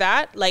friend do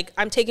that, like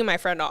I'm taking my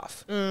friend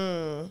off.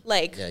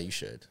 Like yeah, you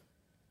should.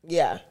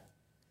 Yeah.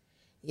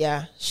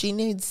 She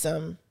needs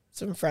some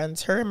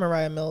friends. Her and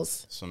Mariah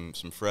Mills. Some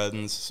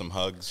friends, some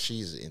hugs.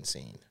 She's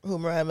insane. Who,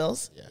 Mariah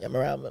Mills? Yeah,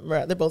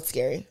 Mariah. They're both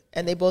scary,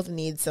 and they both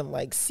need some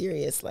like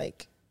serious,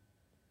 like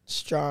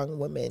strong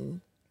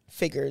women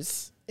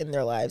figures in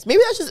their lives.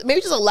 Maybe just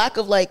a lack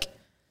of like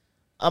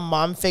a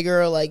mom figure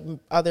or like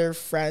other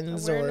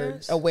friends or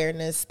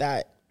awareness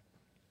that.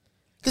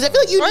 Because I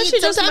feel like or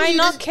she just might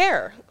not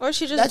care. Or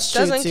she just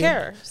doesn't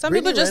care. Some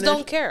people just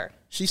don't care.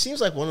 She seems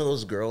like one of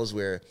those girls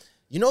where,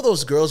 you know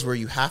those girls where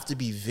you have to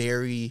be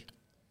very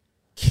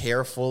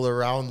careful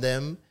around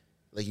them?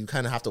 Like you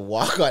kind of have to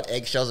walk on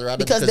eggshells around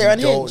them because they're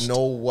you don't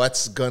know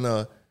what's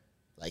gonna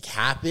like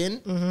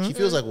happen. She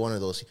feels like one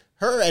of those.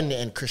 Her and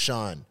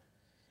Krishan.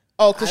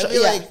 Oh,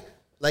 Krishan,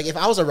 like if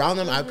I was around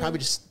them, I'd probably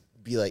just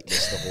be like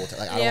this the whole time.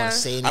 Like I don't want to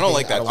say anything. I don't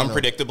like that.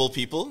 Unpredictable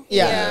people.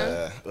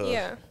 Yeah.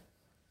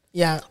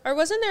 Or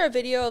wasn't there a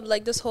video of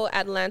like this whole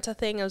Atlanta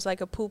thing? It was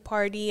like a pool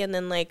party, and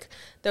then like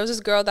there was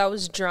this girl that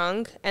was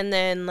drunk, and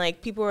then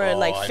like people were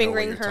like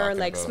fingering her,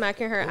 like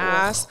smacking her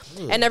ass,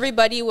 and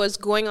everybody was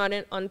going on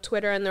it on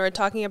Twitter, and they were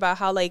talking about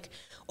how like,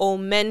 oh,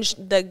 men,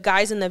 the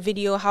guys in the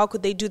video, how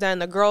could they do that?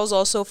 And the girls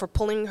also for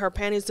pulling her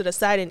panties to the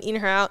side and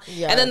eating her out.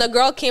 Yeah. And then the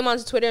girl came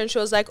onto Twitter and she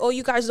was like, oh,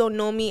 you guys don't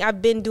know me.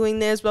 I've been doing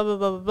this, blah, blah,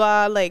 blah, blah,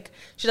 blah. Like,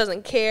 she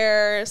doesn't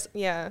care.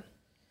 Yeah.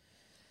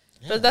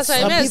 But that's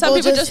what I meant. Some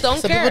people just don't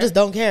care. Some people just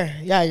don't care.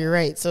 Yeah, you're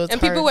right. So it's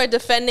people were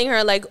defending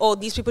her like, oh,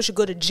 these people should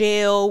go to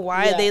jail.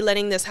 Why are they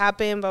letting this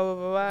happen? Blah, blah,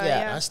 blah, blah.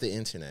 Yeah, that's the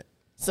internet.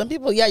 Some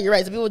people, you're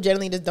right. Some people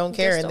generally just don't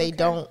care, and they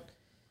don't.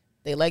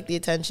 They like the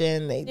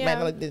attention. They might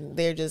not like.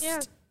 They're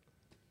just.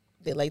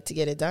 They like to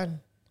get it done.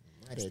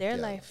 It's their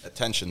life.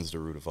 Attention's the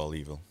root of all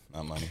evil,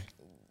 not money.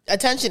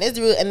 Attention is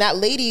the root, and that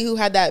lady who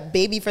had that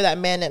baby for that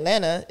man in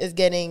Atlanta is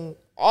getting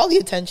all the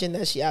attention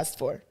that she asked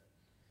for.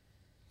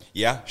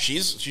 Yeah,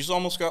 she's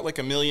almost got like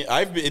 1 million.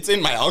 It's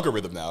in my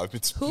algorithm now.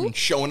 It's been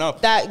showing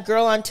up. That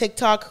girl on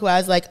TikTok who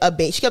has like a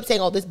baby. She kept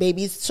saying all this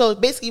babies. So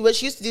basically, what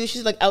she used to do,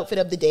 she's like outfit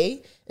of the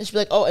day, and she'd be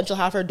like, oh, and she'll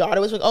have her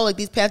daughter was like, oh, like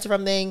these pants are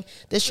from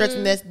this shirt's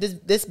from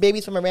this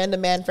baby's from a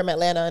random man from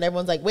Atlanta, and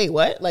everyone's like, wait,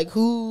 what? Like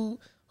who's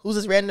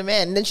this random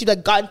man? And then she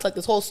like got into like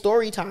this whole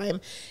story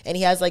time, and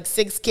he has like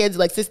 6 kids,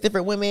 like 6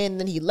 different women, and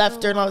then he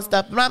left her and all this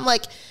stuff. And I'm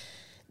like.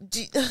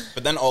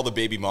 But then all the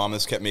baby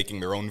mamas kept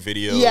making their own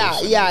videos.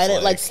 Yeah, and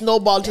it like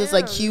snowballed to this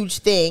like huge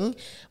thing.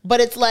 But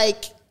it's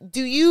like,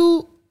 do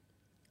you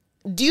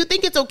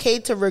think it's okay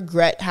to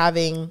regret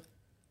having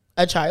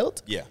a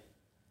child? Yeah.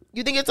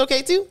 You think it's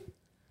okay too?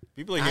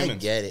 People are humans. I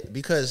get it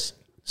because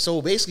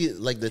so basically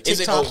like the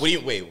TikTok.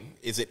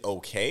 Is it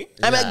okay?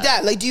 I'm like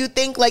that. Like, do you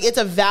think like it's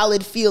a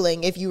valid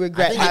feeling if you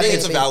regret having? I think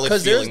it's a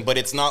valid feeling, but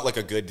it's not like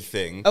a good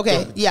thing.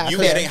 Okay, yeah. You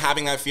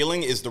having that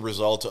feeling is the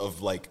result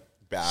of like.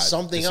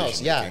 Something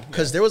else, yeah.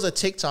 Because there was a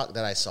TikTok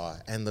that I saw,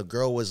 and the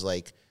girl was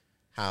like,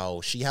 how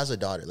she has a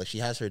daughter. Like, she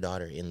has her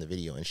daughter in the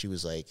video, and she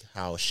was like,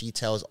 how she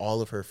tells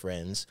all of her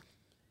friends,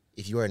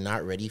 if you are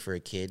not ready for a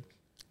kid,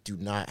 do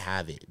not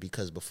have it.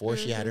 Because before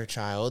she had her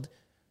child,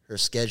 her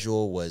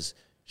schedule was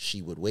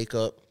she would wake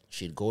up,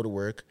 she'd go to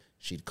work,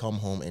 she'd come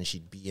home, and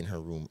she'd be in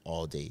her room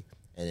all day.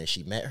 And then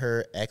she met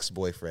her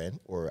ex-boyfriend,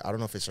 or I don't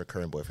know if it's her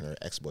current boyfriend or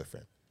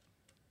ex-boyfriend.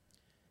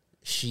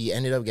 She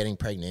ended up getting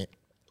pregnant.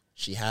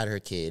 She had her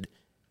kid.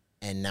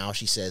 And now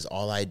she says,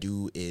 all I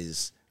do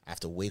is I have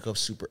to wake up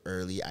super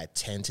early. I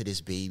tend to this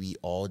baby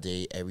all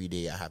day, every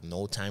day. I have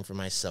no time for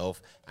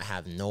myself. I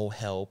have no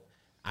help.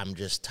 I'm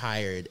just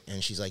tired.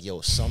 And she's like,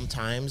 yo,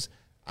 sometimes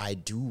I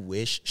do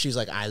wish. She's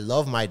like, I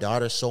love my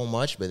daughter so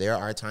much, but there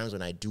are times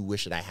when I do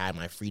wish that I had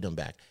my freedom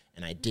back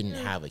and I didn't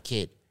have a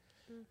kid.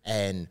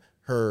 And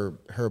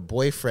her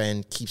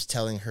boyfriend keeps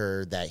telling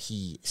her that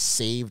he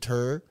saved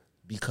her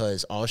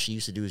because all she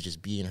used to do is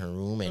just be in her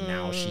room, and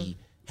now she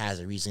has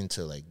a reason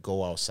to like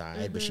go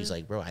outside, but she's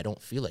like, bro, I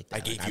don't feel like that. I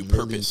gave you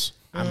purpose.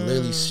 I'm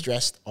literally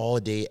stressed all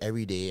day,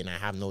 every day, and I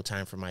have no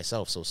time for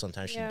myself. So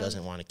sometimes she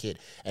doesn't want a kid.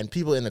 And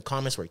people in the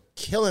comments were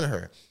killing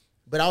her.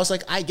 But I was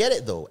like, I get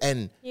it though.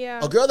 And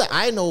a girl that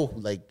I know,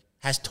 like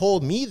has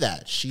told me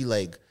that she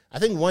like, I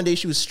think one day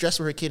she was stressed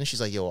with her kid and she's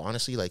like, yo,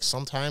 honestly, like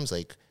sometimes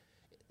like,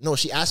 no,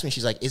 she asked me,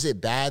 she's like, is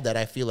it bad that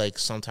I feel like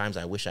sometimes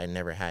I wish I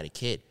never had a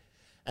kid?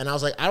 And I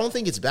was like, I don't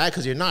think it's bad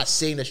because you're not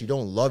saying that you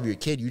don't love your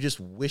kid. You just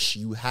wish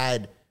you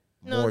had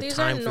more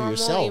time for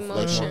yourself.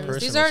 Emotions. Like more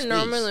these are space.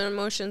 normal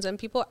emotions, and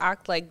people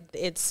act like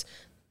it's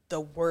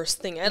the worst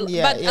thing.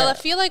 Yeah, but I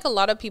feel like a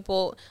lot of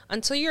people,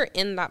 until you're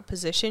in that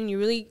position, you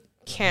really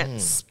can't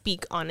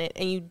speak on it,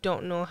 and you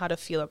don't know how to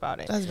feel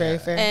about it. That's very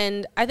fair.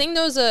 And I think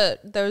there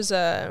was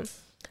a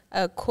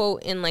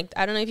quote in, like,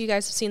 I don't know if you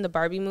guys have seen the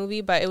Barbie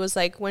movie, but it was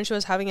like when she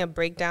was having a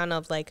breakdown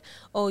of like,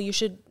 oh, you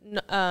should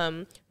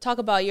talk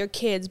about your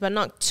kids, but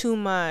not too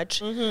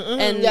much.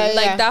 And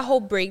that whole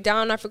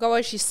breakdown, I forgot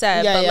what she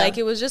said, but like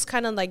it was just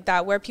kind of like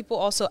that, where people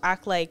also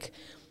act like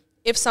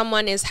if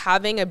someone is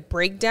having a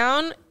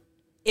breakdown,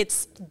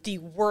 it's the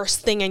worst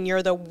thing and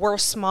you're the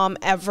worst mom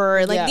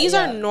ever. Like these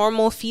are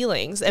normal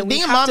feelings, and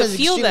being we a mom have to is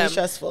feel extremely them.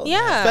 stressful.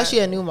 Yeah, especially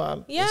a new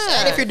mom. Yeah,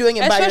 and if you're doing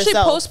it by especially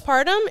yourself,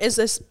 postpartum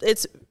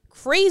it's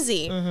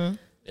crazy.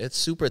 It's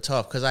super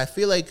tough because I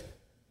feel like,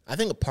 I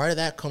think a part of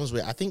that comes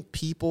with, I think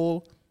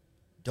people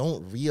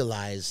don't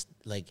realize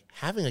like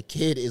having a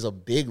kid is a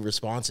big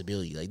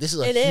responsibility. Like this is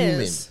a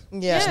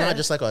human. Yeah. It's not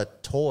just like a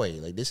toy.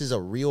 Like this is a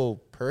real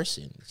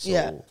person.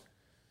 So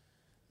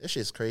this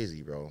shit's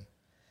crazy, bro.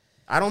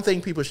 I don't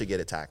think people should get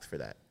attacked for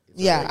that.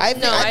 I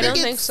don't think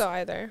think it's so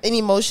either. An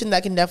emotion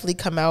that can definitely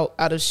come out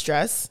of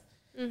stress.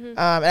 And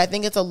I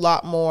think it's a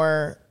lot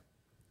more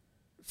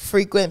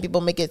frequent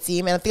people make it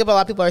seem. And I think a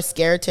lot of people are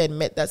scared to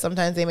admit that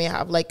sometimes they may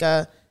have like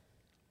the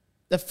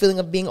feeling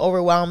of being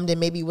overwhelmed and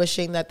maybe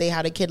wishing that they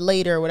had a kid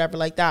later or whatever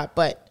like that.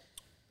 But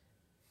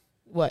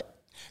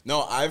what?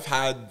 No, I've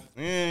had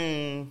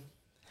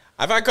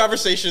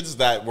conversations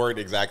that weren't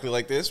exactly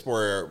like this,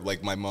 where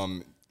like my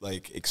mom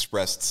like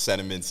expressed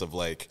sentiments of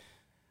like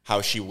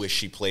how she wished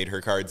she played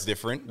her cards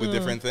different with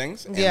different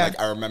things. And like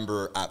I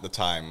remember at the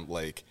time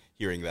like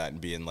hearing that and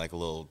being like a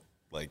little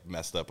like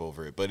messed up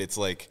over it. But it's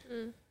like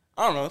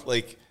I don't know,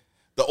 like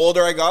the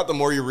older I got, the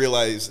more you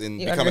realize in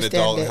becoming an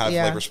adult and have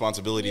like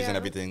responsibilities and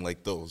everything,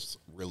 like those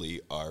really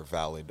are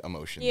valid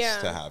emotions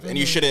to have. And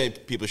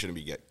people shouldn't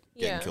be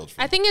getting killed for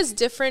it. I think it's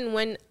different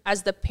when,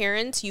 as the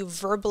parents, you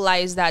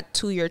verbalize that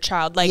to your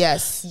child. Like,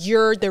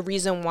 you're the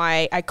reason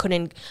why I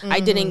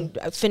didn't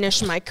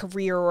finish my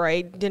career, or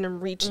I didn't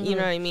reach, you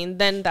know what I mean?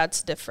 Then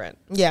that's different.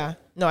 Yeah.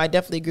 No, I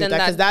definitely agree with that,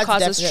 because that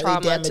that's causes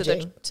definitely trauma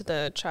damaging to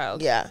the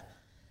child. Yeah.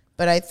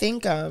 But I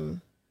think,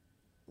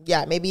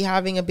 maybe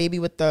having a baby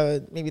with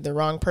the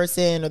wrong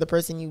person, or the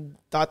person you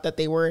thought that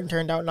they were and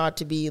turned out not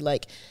to be,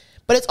 like,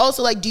 but it's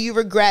also like, do you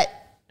regret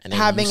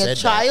having a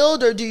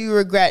child, or do you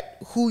regret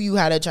who you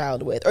had a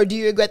child with, or do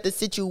you regret the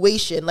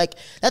situation? Like,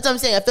 that's what I'm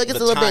saying. I feel like it's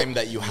a little bit. The time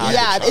that you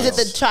had. Is it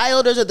the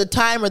child, or is it the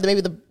time, or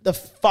maybe the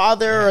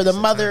father or the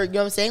mother? You know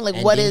what I'm saying? Like,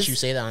 and what didn't you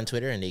say that on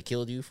Twitter and they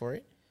killed you for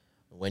it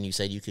when you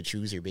said you could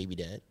choose your baby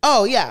dad?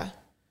 Oh yeah.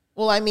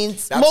 Well, I mean,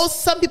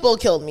 some people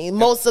killed me.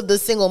 Most of the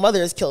single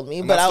mothers killed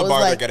me. But that's I was the bar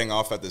like, they're getting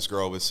off at this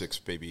girl with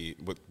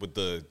with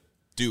the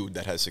dude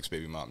that has 6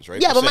 baby moms, right?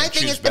 Yeah, They're but my saying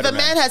thing choose is, if better a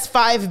men. man has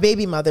 5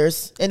 baby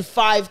mothers and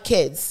 5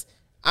 kids,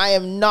 I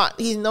am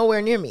not. He's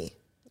nowhere near me.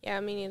 Yeah,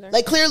 me neither.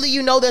 Like, clearly,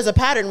 you know, there's a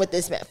pattern with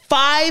this man.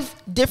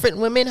 5 different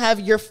women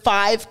have your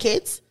 5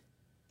 kids.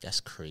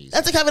 That's crazy.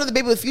 That's like having another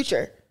baby with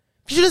Future.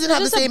 Future doesn't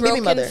have the same baby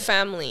mother.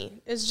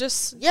 Family. It's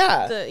just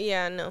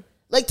no.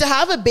 Like, to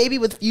have a baby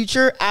with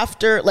Future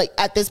after, like,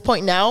 at this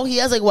point now, he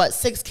has like what,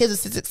 6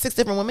 kids with 6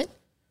 different women,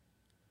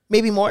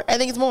 maybe more. I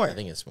think it's more.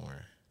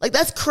 Like,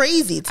 that's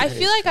crazy. I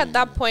feel like at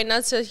that point,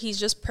 that's what he's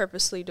just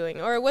purposely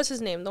doing. Or what's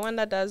his name? The one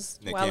that does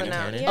Nick Well and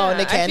Cannon. Out. Oh,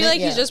 Nick I Cannon, feel like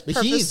yeah. he's just But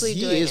purposely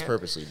doing it. he is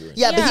purposely doing it.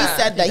 Yeah, but he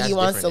said that he that's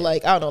wants to, different.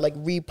 like, I don't know, like,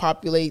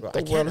 repopulate Bro, the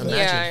I can't world.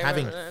 imagine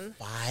having remember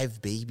that.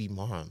 5 baby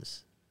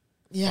moms.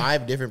 Yeah.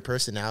 5 different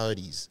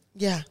personalities.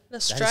 Yeah. The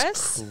That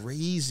stress? is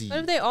crazy. What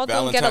if they all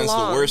don't get Valentine's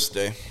along? the worst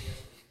day.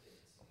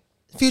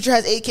 Future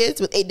has 8 kids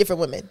with 8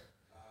 different women.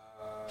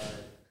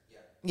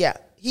 Yeah.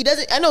 He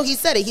doesn't. I know he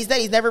said it. He said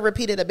he's never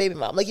repeated a baby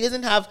mom. Like, he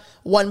doesn't have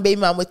one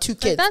baby mom with 2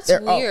 kids. Like, that's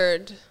They're all-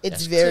 weird.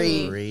 It's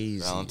very crazy.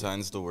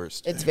 Valentine's the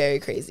worst. It's very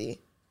crazy.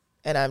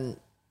 And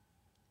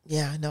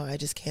I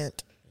just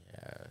can't.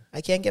 Yeah. I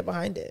can't get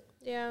behind it.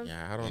 Yeah.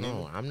 Yeah, I don't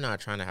know. I'm not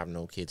trying to have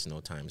no kids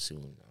no time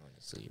soon,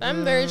 honestly.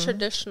 I'm very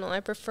traditional. I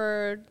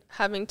prefer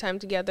having time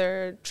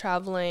together,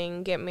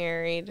 traveling, get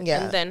married,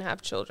 and then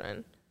have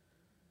children.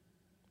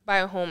 Buy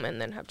a home and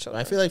then have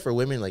children. I feel like for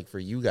women, like for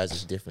you guys,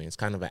 it's different. It's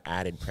kind of an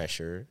added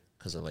pressure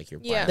because of like your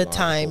The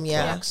time,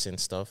 clocks and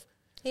stuff.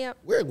 Yeah,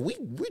 we're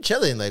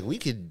chilling. Like we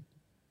could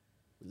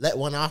let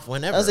one off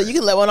whenever. I was like, you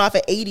can let one off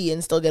at 80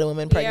 and still get a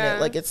woman pregnant. Yeah.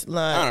 Like, it's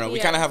not. I don't know.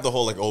 We kind of have the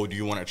whole like, oh, do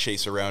you want to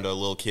chase around a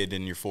little kid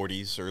in your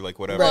 40s or like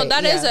whatever? Well,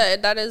 that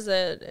is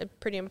a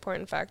pretty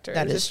important factor.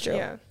 That is true.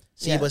 Yeah.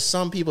 See, but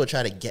some people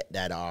try to get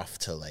that off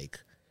to like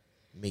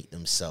make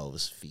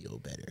themselves feel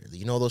better.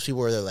 You know, those people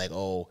where they're like,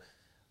 oh,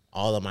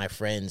 all of my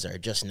friends are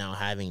just now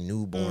having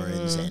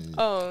newborns and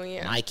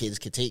my kids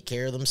could take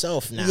care of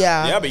themselves now.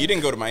 Yeah. Yeah, but you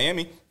didn't go to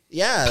Miami.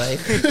 Yeah, like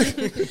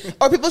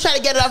Or people try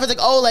to get it off as like,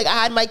 oh, like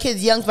I had my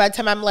kids young. So by the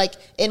time I'm like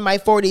in my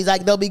 40s,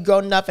 like they'll be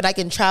grown enough and I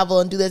can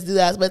travel and do this, do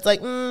that. But it's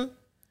like,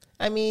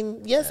 I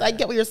mean, yes, I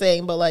get what you're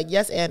saying, but like,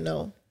 yes and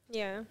no.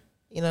 Yeah.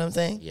 You know what I'm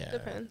saying? yeah,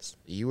 Depends.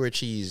 You were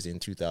cheesed in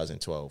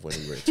 2012 when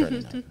we were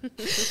turning up.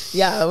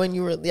 Yeah, when we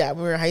were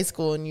in high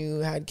school and you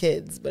had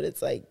kids, but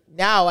it's like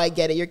now I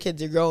get it. Your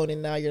kids are grown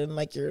and now you're in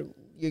like your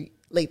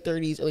late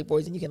 30s, early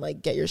 40s, and you can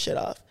like get your shit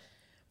off.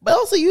 But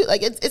also, you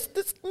like it's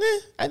this.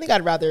 I think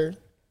I'd rather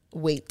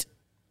wait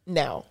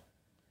now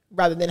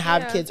rather than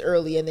have kids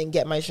early and then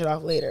get my shit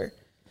off later.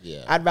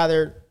 Yeah, I'd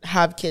rather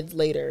have kids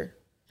later.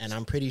 and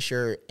I'm pretty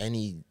sure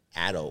any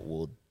adult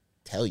will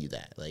tell you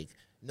that. Like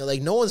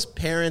no one's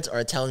parents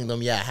are telling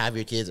them, yeah, have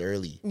your kids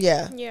early.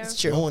 Yeah, Yeah. it's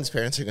true. No one's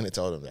parents are going to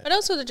tell them that. But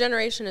also the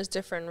generation is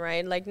different,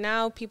 right? Like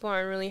now people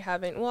aren't really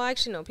having, well,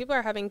 actually no, people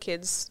are having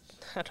kids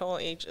at all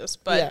ages,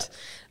 but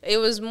it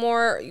was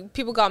more,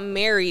 people got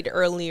married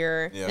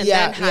earlier and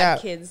then had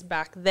kids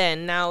back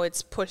then. Now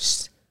it's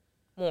pushed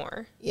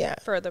more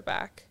further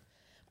back.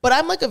 But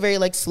I'm like a very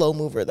like slow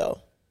mover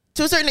though,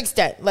 to a certain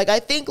extent. Like I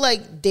think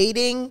like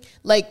dating,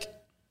 like,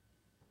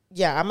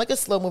 I'm like a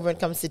slow mover when it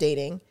comes to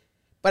dating.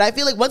 But I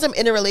feel like once I'm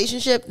in a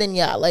relationship, then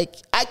like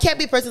I can't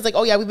be a person that's like,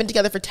 oh yeah, we've been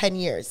together for 10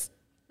 years.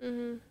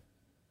 Mm-hmm.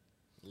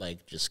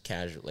 Like just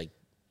casual,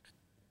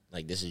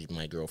 like this is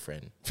my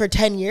girlfriend. For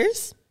 10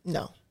 years?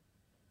 No.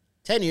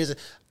 10 years.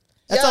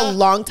 That's a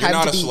long time You're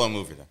not to a be. slow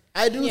mover then.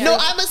 I do. No,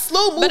 I'm a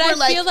slow mover. But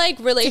I feel like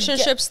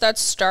relationships that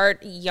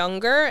start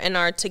younger and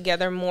are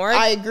together more,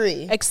 I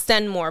agree,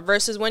 extend more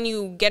versus when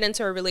you get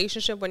into a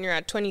relationship when you're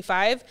at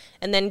 25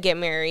 and then get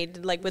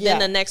married like within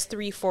the next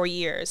 3-4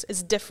 years.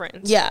 It's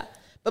different. Yeah.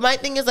 But my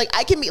thing is like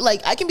I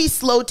can be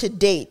slow to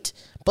date,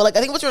 but like I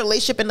think once we're in a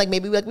relationship and like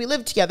maybe like we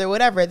live together or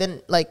whatever,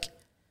 then like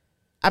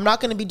I'm not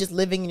gonna be just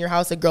living in your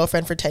house a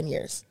girlfriend for 10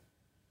 years.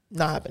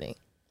 Not happening.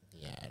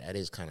 Yeah, that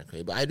is kind of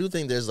crazy. But I do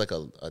think there's like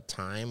a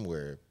time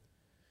where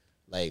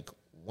like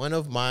one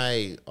of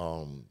my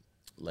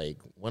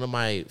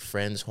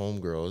friends'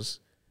 homegirls,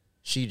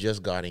 she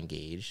just got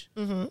engaged,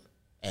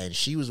 and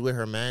she was with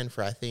her man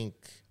for I think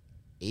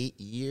 8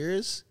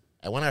 years.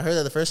 And when I heard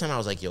that the first time, I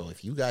was like, "Yo,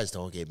 if you guys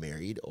don't get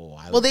married,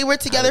 they were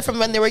together from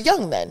when they were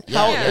young. Then,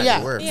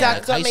 they were.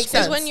 Exactly. That makes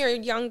sense. Because when you're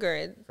younger,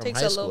 it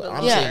takes a little bit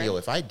longer. I'm saying, yo,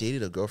 if I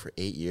dated a girl for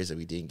 8 years and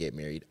we didn't get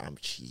married, I'm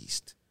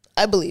cheesed.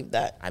 I believe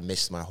that. I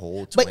missed my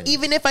whole 20s. But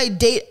even if I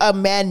date a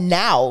man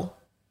now,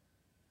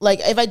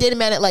 like if I date a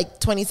man at like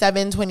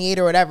 27, 28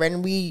 or whatever,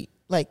 and we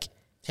like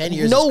 10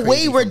 years, no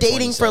way we're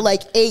dating for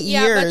like 8 years.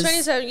 Yeah, but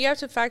 27, you have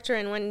to factor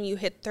in when you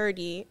hit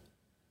 30.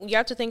 You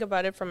have to think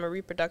about it from a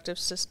reproductive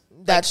system.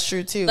 That's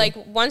true too. Like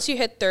once you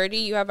hit 30,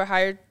 you have a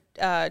higher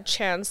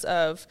chance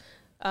of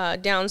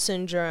Down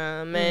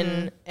syndrome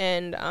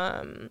and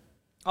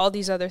all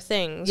these other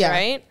things,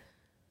 right?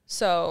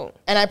 So,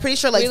 and I'm pretty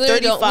sure like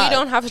 35. We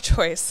don't have a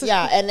choice.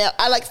 Yeah, and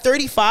I like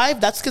 35.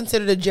 That's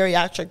considered a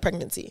geriatric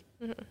pregnancy.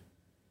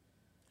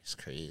 It's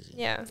crazy.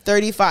 Yeah,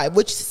 35,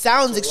 which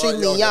sounds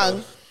extremely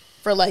young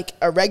for like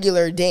a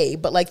regular day,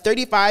 but like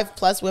 35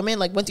 plus women,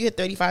 like once you hit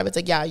 35, it's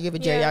like you have a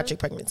geriatric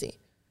pregnancy.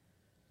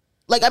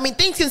 Like, I mean,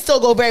 things can still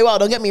go very well,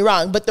 don't get me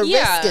wrong, but the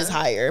risk is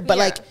higher. But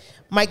like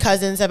my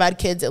cousins have had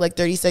kids at like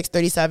 36,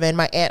 37.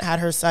 My aunt had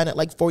her son at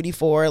like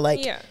 44. Like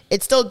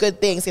it's still good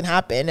things can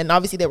happen. And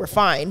obviously they were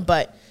fine.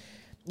 But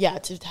yeah,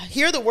 to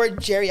hear the word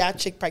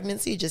geriatric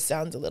pregnancy just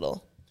sounds a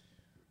little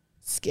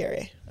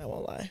scary. I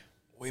won't lie.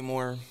 Way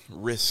more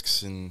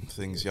risks and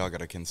things y'all got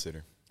to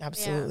consider.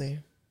 Absolutely.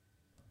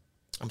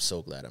 I'm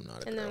so glad I'm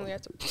not a girl. And then we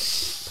have to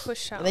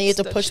push out. And then you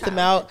have to push them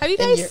out. Have you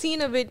guys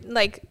seen a bit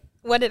like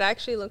what it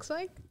actually looks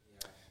like?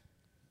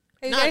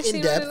 Have you guys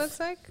seen what it looks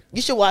like?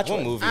 You should watch What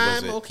one. movie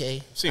was I'm it?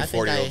 okay. I've seen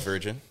 40-Year-Old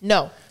Virgin.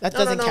 No, that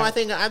doesn't count. I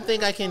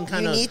think I can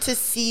kind of. You need to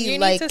see You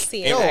like. need to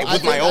see No, it.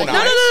 with my own eyes.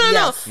 No.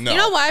 Yes. No. You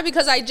know why?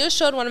 Because I just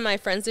showed one of my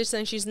friends this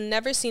and she's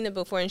never seen it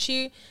before. And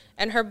she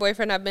and her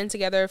boyfriend have been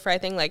together for I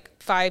think like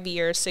 5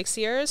 years, 6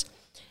 years.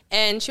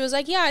 And she was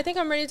like, "Yeah, I think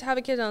I'm ready to have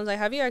a kid." And I was like,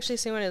 "Have you actually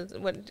seen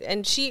what?"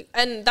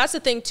 And that's the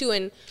thing too.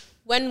 And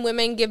when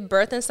women give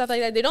birth and stuff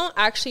like that, they don't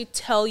actually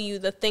tell you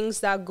the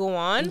things that go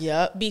on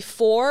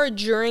before,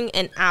 during,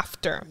 and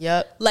after.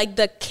 Yep. Like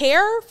the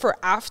care for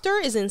after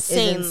is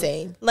insane. Is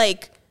insane.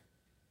 Like,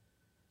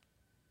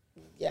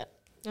 yeah.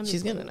 I'm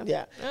She's just gonna, gonna-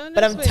 yeah. Oh, But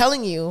that's I'm weird.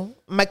 telling you,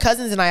 my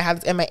cousins and I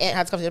have, and my aunt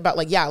has conversation about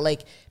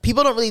like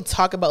people don't really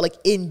talk about like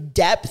in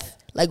depth,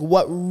 like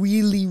what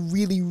really,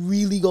 really,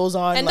 really goes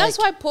on. and like, that's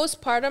why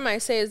postpartum I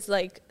say is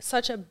like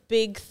such a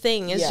big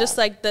thing. It's Yeah. just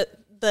like the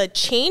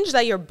change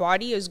that your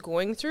body is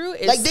going through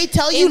is like they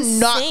tell you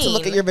not to insane.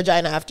 look at your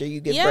vagina after you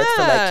give birth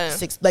for like Yeah.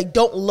 6. Like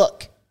don't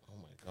look. Oh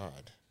my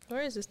god.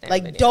 Where is this damn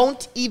Like video?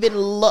 don't even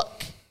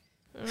look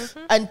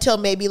until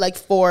maybe like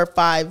 4,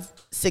 5,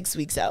 6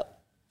 weeks out.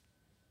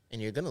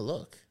 And you're gonna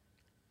look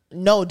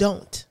No,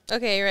 don't.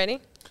 Okay, you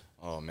ready?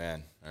 Oh,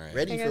 man. All right.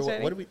 ready You for guys what?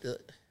 ready? What do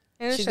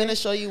we? She's gonna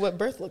show you what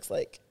birth looks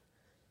like.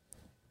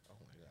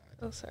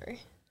 Oh, sorry.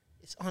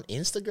 It's on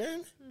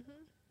Instagram.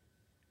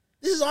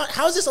 This is on.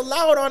 How is this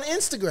allowed on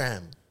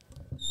Instagram?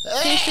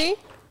 Can you see?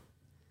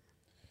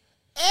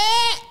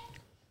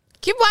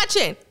 Keep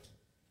watching.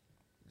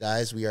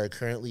 Guys, we are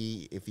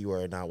currently, if you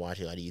are not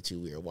watching on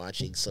YouTube, we are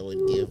watching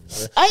Someone Give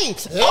Birth.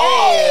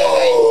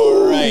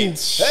 All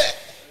right.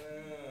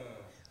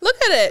 Look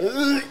at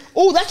it.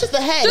 Oh, that's just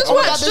the head. Just oh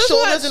my watch, God, the just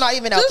shoulders watch. are not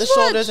even out. Just The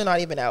shoulders watch. are not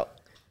even out.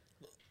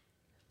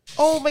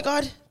 Oh my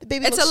God, the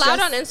baby It's looks allowed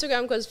stressed. on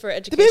Instagram because for The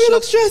educational, baby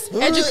looks stressed.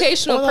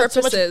 educational Oh, that's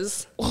so much-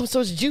 purposes. Oh, so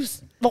much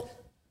juice. Oh.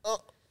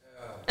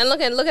 And look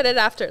at it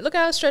after. Look at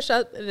how stretched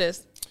out it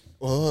is.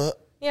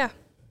 Yeah.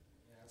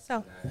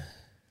 So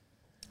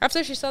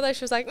after she saw that,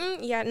 she was like,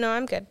 "Yeah, no,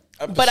 I'm good."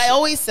 But I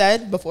always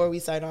said, before we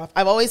sign off,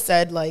 I've always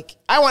said, like,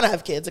 I want to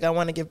have kids. Like, I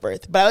want to give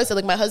birth. But I always said,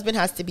 like, my husband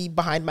has to be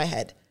behind my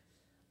head.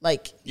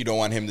 Like, You don't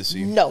want him to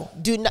see. no,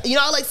 do not. You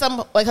know how, like, some,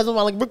 like, husbands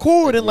want to, like,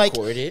 record and, like,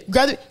 record it?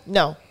 grab it.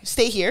 No,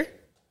 stay here.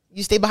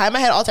 You stay behind my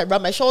head all the time.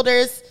 Rub my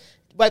shoulders,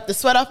 wipe the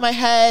sweat off my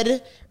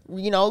head,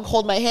 you know,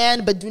 hold my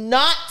hand. But do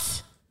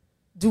not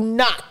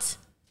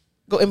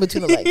go in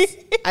between the legs.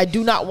 I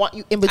do not want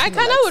you in between I the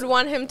kind legs. of would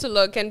want him to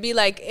look and be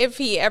like, if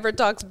he ever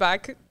talks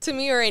back to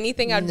me or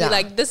anything, I'd Nah. be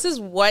like, this is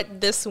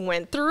what this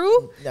went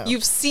through. No.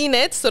 You've seen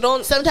it, so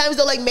don't. Sometimes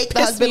they'll, like, make the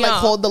Piss husband, me like,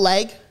 off. hold the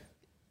leg,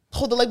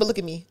 but look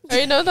at me. Or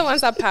you know the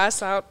ones that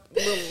pass out.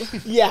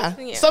 Yeah.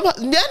 Yeah. Some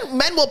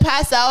men will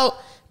pass out,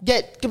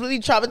 get completely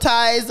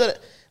traumatized.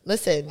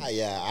 Listen.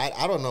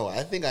 I don't know.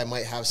 I think I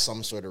might have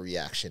some sort of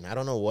reaction. I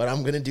don't know what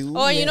I'm going to do.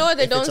 Oh, you know what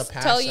they If don't it's a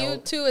pass tell you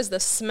out. too is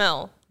the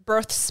smell.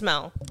 Birth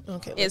smell.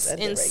 Okay, It's let's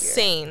end it right here.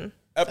 insane.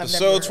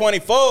 Episode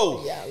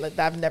 24. Yeah, like,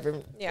 I've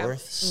never. Yeah.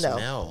 Birth No.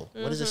 smell.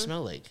 What does it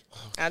smell like?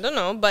 I don't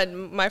know, but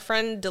my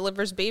friend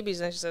delivers babies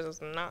and she says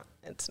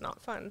it's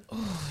not fun.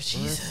 Oh,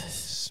 Jesus.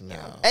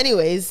 Smell.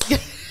 Anyways,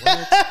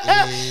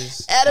 What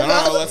is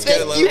Annabelle, Let's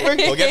get it. thank you for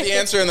We'll get the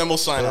answer and then we'll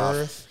sign off.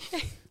 birth?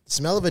 The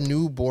smell of a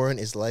newborn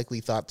is likely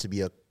thought to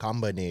be a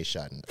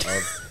combination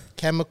of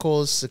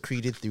chemicals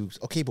secreted through.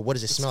 Okay, but what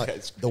does it smell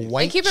like? The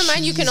white. And keep in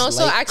mind, you can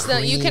also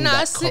cheese-like you cream can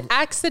that com-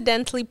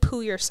 accidentally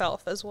poo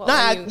yourself as well.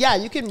 Nah, You- yeah,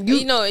 you can.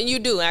 you know, you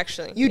do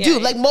actually. You Yeah, do. yeah.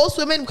 Like most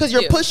women, because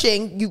you're do.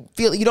 pushing, you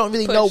feel you don't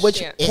really know Push,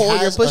 which yeah. It hole you're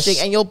has a pushing,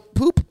 s- and you'll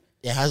poop.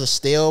 It has a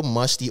stale,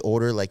 musty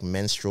odor like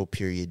menstrual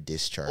period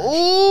discharge,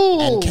 Ooh.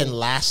 and can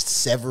last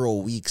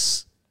several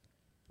weeks.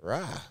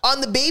 Rah.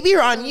 On the baby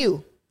or on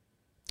you?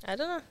 I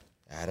don't know.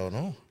 I don't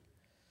know.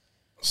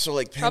 So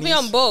like Probably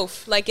pennies? on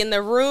both, like in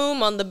the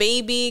room, on the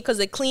baby, because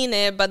they clean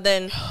it, but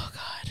then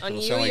on It'll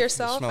you sound like-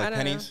 yourself, smell I like don't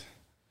know. pennies.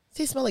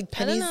 They smell like I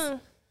don't pennies. know.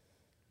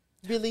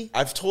 Really?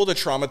 I've told a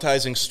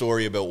traumatizing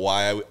story about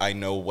why I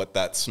know what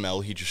that smell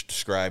he just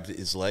described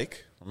is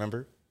like.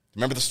 Remember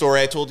the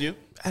story I told you?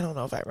 I don't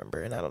know if I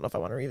remember, and I don't know if I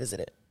want to revisit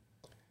it.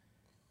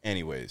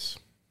 Anyways,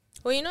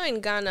 Well, you know, in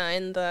Ghana,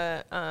 in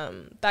the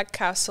that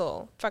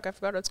castle, I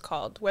forgot what it's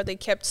called, where they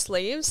kept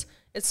slaves.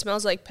 It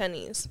smells like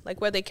pennies, like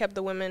where they kept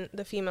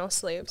the female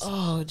slaves.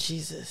 Oh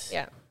Jesus!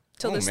 Yeah,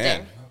 till oh this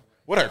man, day.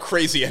 what a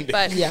crazy ending.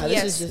 But Yeah, this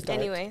yes, is just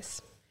dark.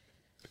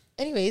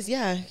 anyways,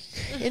 Yeah,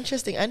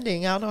 interesting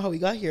ending. I don't know how we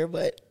got here,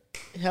 but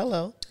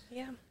hello.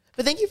 yeah,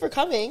 But thank you for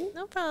coming.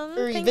 no problem.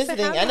 For Thanks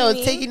revisiting. I having know it's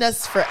me. taking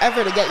us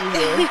forever to get you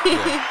here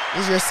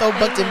because you're so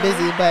booked and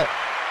busy. But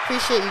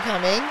appreciate you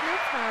coming. No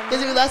problem. Is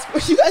there any last?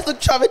 You guys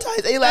look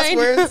traumatized. Any last I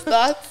words, know.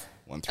 thoughts?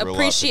 Went through a lot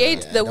Appreciate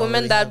today. the don't woman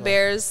really that have a-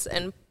 bears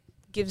and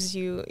gives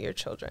you your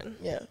children.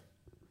 Yeah.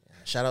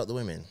 Shout out the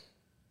women.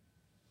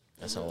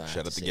 That's all I have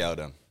Shout to out to say.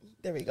 Gowda.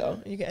 There we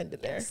go. You can end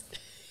it there.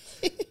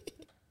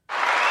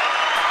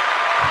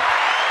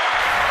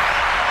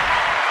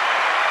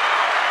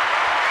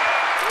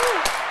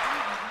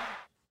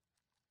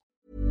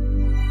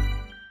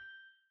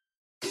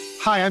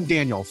 Hi, I'm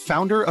Daniel,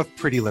 founder of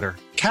Pretty Litter.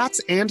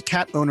 Cats and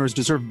cat owners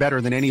deserve better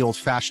than any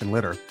old-fashioned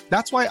litter.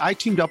 That's why I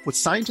teamed up with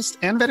scientists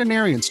and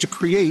veterinarians to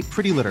create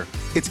Pretty Litter.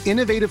 Its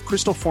innovative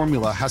crystal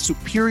formula has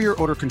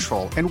superior odor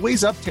control and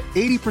weighs up to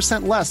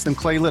 80% less than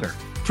clay litter.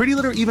 Pretty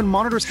Litter even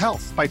monitors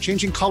health by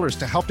changing colors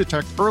to help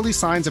detect early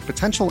signs of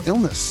potential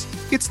illness.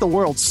 It's the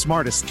world's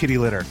smartest kitty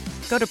litter.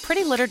 Go to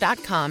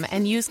prettylitter.com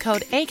and use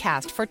code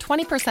ACAST for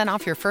 20%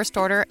 off your first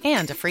order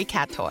and a free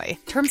cat toy.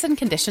 Terms and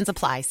conditions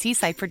apply. See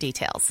site for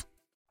details.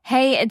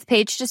 Hey, it's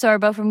Paige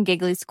DeSorbo from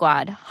Giggly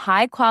Squad.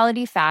 High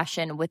quality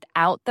fashion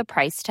without the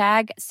price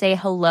tag. Say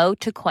hello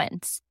to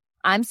Quince.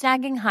 I'm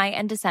snagging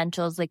high-end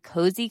essentials like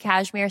cozy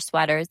cashmere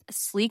sweaters,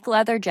 sleek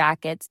leather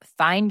jackets,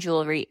 fine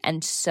jewelry,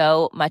 and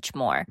so much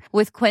more.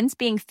 With Quince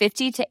being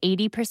 50 to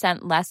 80%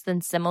 less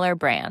than similar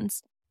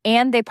brands.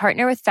 And they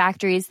partner with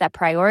factories that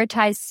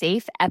prioritize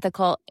safe,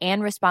 ethical,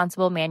 and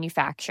responsible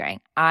manufacturing.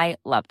 I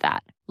love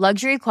that.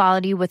 Luxury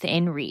quality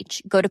within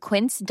reach. Go to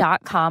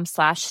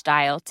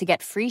quince.com/style to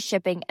get free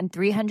shipping and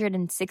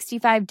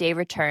 365-day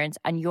returns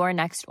on your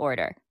next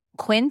order.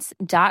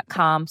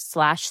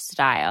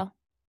 Quince.com/style.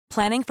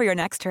 Planning for your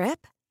next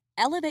trip?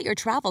 Elevate your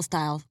travel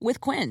style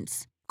with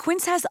Quince.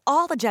 Quince has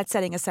all the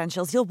jet-setting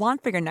essentials you'll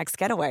want for your next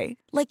getaway,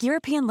 like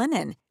European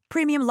linen,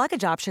 premium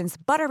luggage options,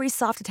 buttery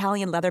soft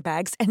Italian leather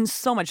bags, and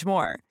so much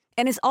more.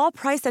 And is all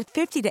priced at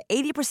 50 to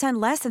 80%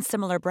 less than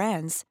similar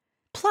brands.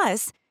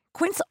 Plus,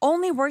 Quince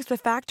only works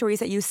with factories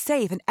that use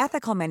safe and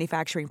ethical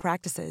manufacturing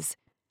practices.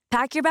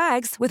 Pack your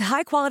bags with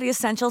high-quality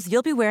essentials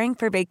you'll be wearing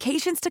for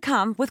vacations to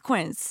come with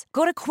Quince.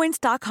 Go to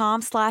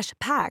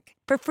quince.com/pack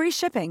for free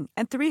shipping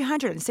and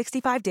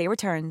 365-day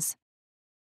returns.